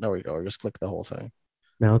sun. There we go. Or just click the whole thing.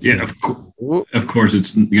 Now it's Yeah, of course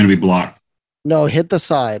it's going to be blocked. No, hit the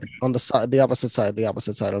side on the side, the opposite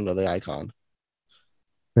side under the icon.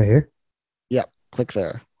 right here. Yep, click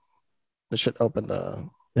there. It should open the.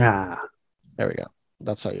 Yeah, There we go.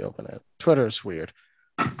 That's how you open it. Twitter is weird.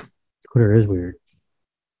 Twitter is weird.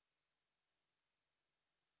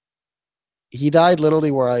 He died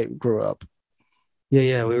literally where I grew up.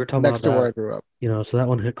 Yeah, we were talking Next about to where I that. grew up. You know, so that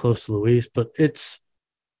one hit close to Luis, but it's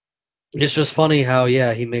just funny how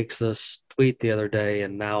he makes this tweet the other day,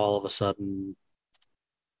 and now all of a sudden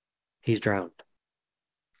he's drowned.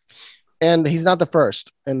 And he's not the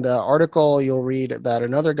first. In the article, you'll read that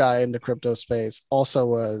another guy in the crypto space also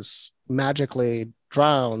was magically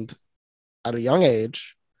drowned at a young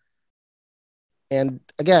age. And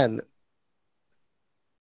again,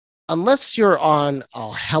 unless you're on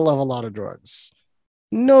a hell of a lot of drugs,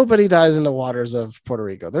 nobody dies in the waters of Puerto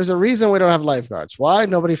Rico. There's a reason we don't have lifeguards. Why?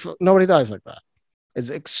 Nobody dies like that.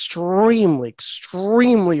 It's extremely,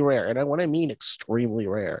 extremely rare. And when I mean extremely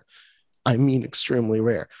rare, I mean extremely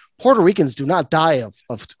rare. Puerto Ricans do not die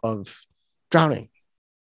of drowning.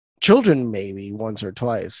 Children maybe once or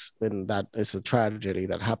twice, and that is a tragedy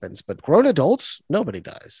that happens. But grown adults, nobody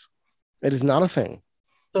dies. It is not a thing.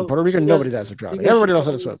 In Puerto Rico, nobody dies of drowning. Everybody knows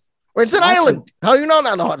how to swim. Wait, it's an island. How do you not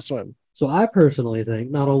know how to swim? So I personally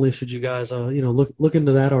think not only should you guys, look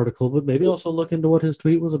into that article, but maybe also look into what his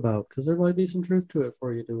tweet was about, because there might be some truth to it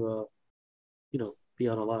for you to, be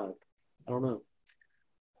unalive. I don't know,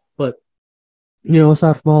 but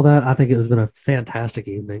aside from all that, I think it has been a fantastic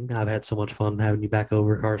evening. I've had so much fun having you back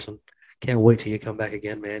over, Carson. Can't wait till you come back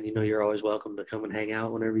again, man. You know you're always welcome to come and hang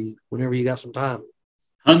out whenever you got some time.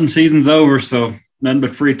 Hunting season's over, so nothing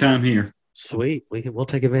but free time here. Sweet. We'll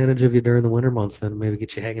take advantage of you during the winter months then, maybe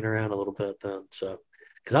get you hanging around a little bit then. So,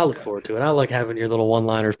 because I look forward to it. I like having your little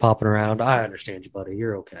one-liners popping around. I understand you, buddy.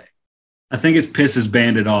 You're okay. I think his piss has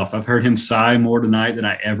banded off. I've heard him sigh more tonight than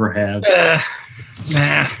I ever have.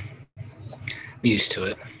 Nah. I'm used to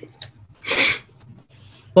it.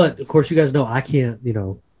 But of course, you guys know I can't,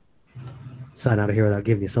 sign out of here without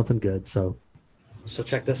giving you something good. So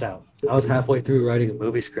check this out. I was halfway through writing a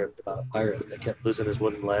movie script about a pirate that kept losing his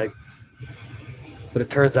wooden leg. But it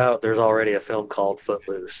turns out there's already a film called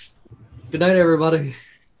Footloose. Good night, everybody.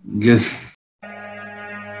 Good.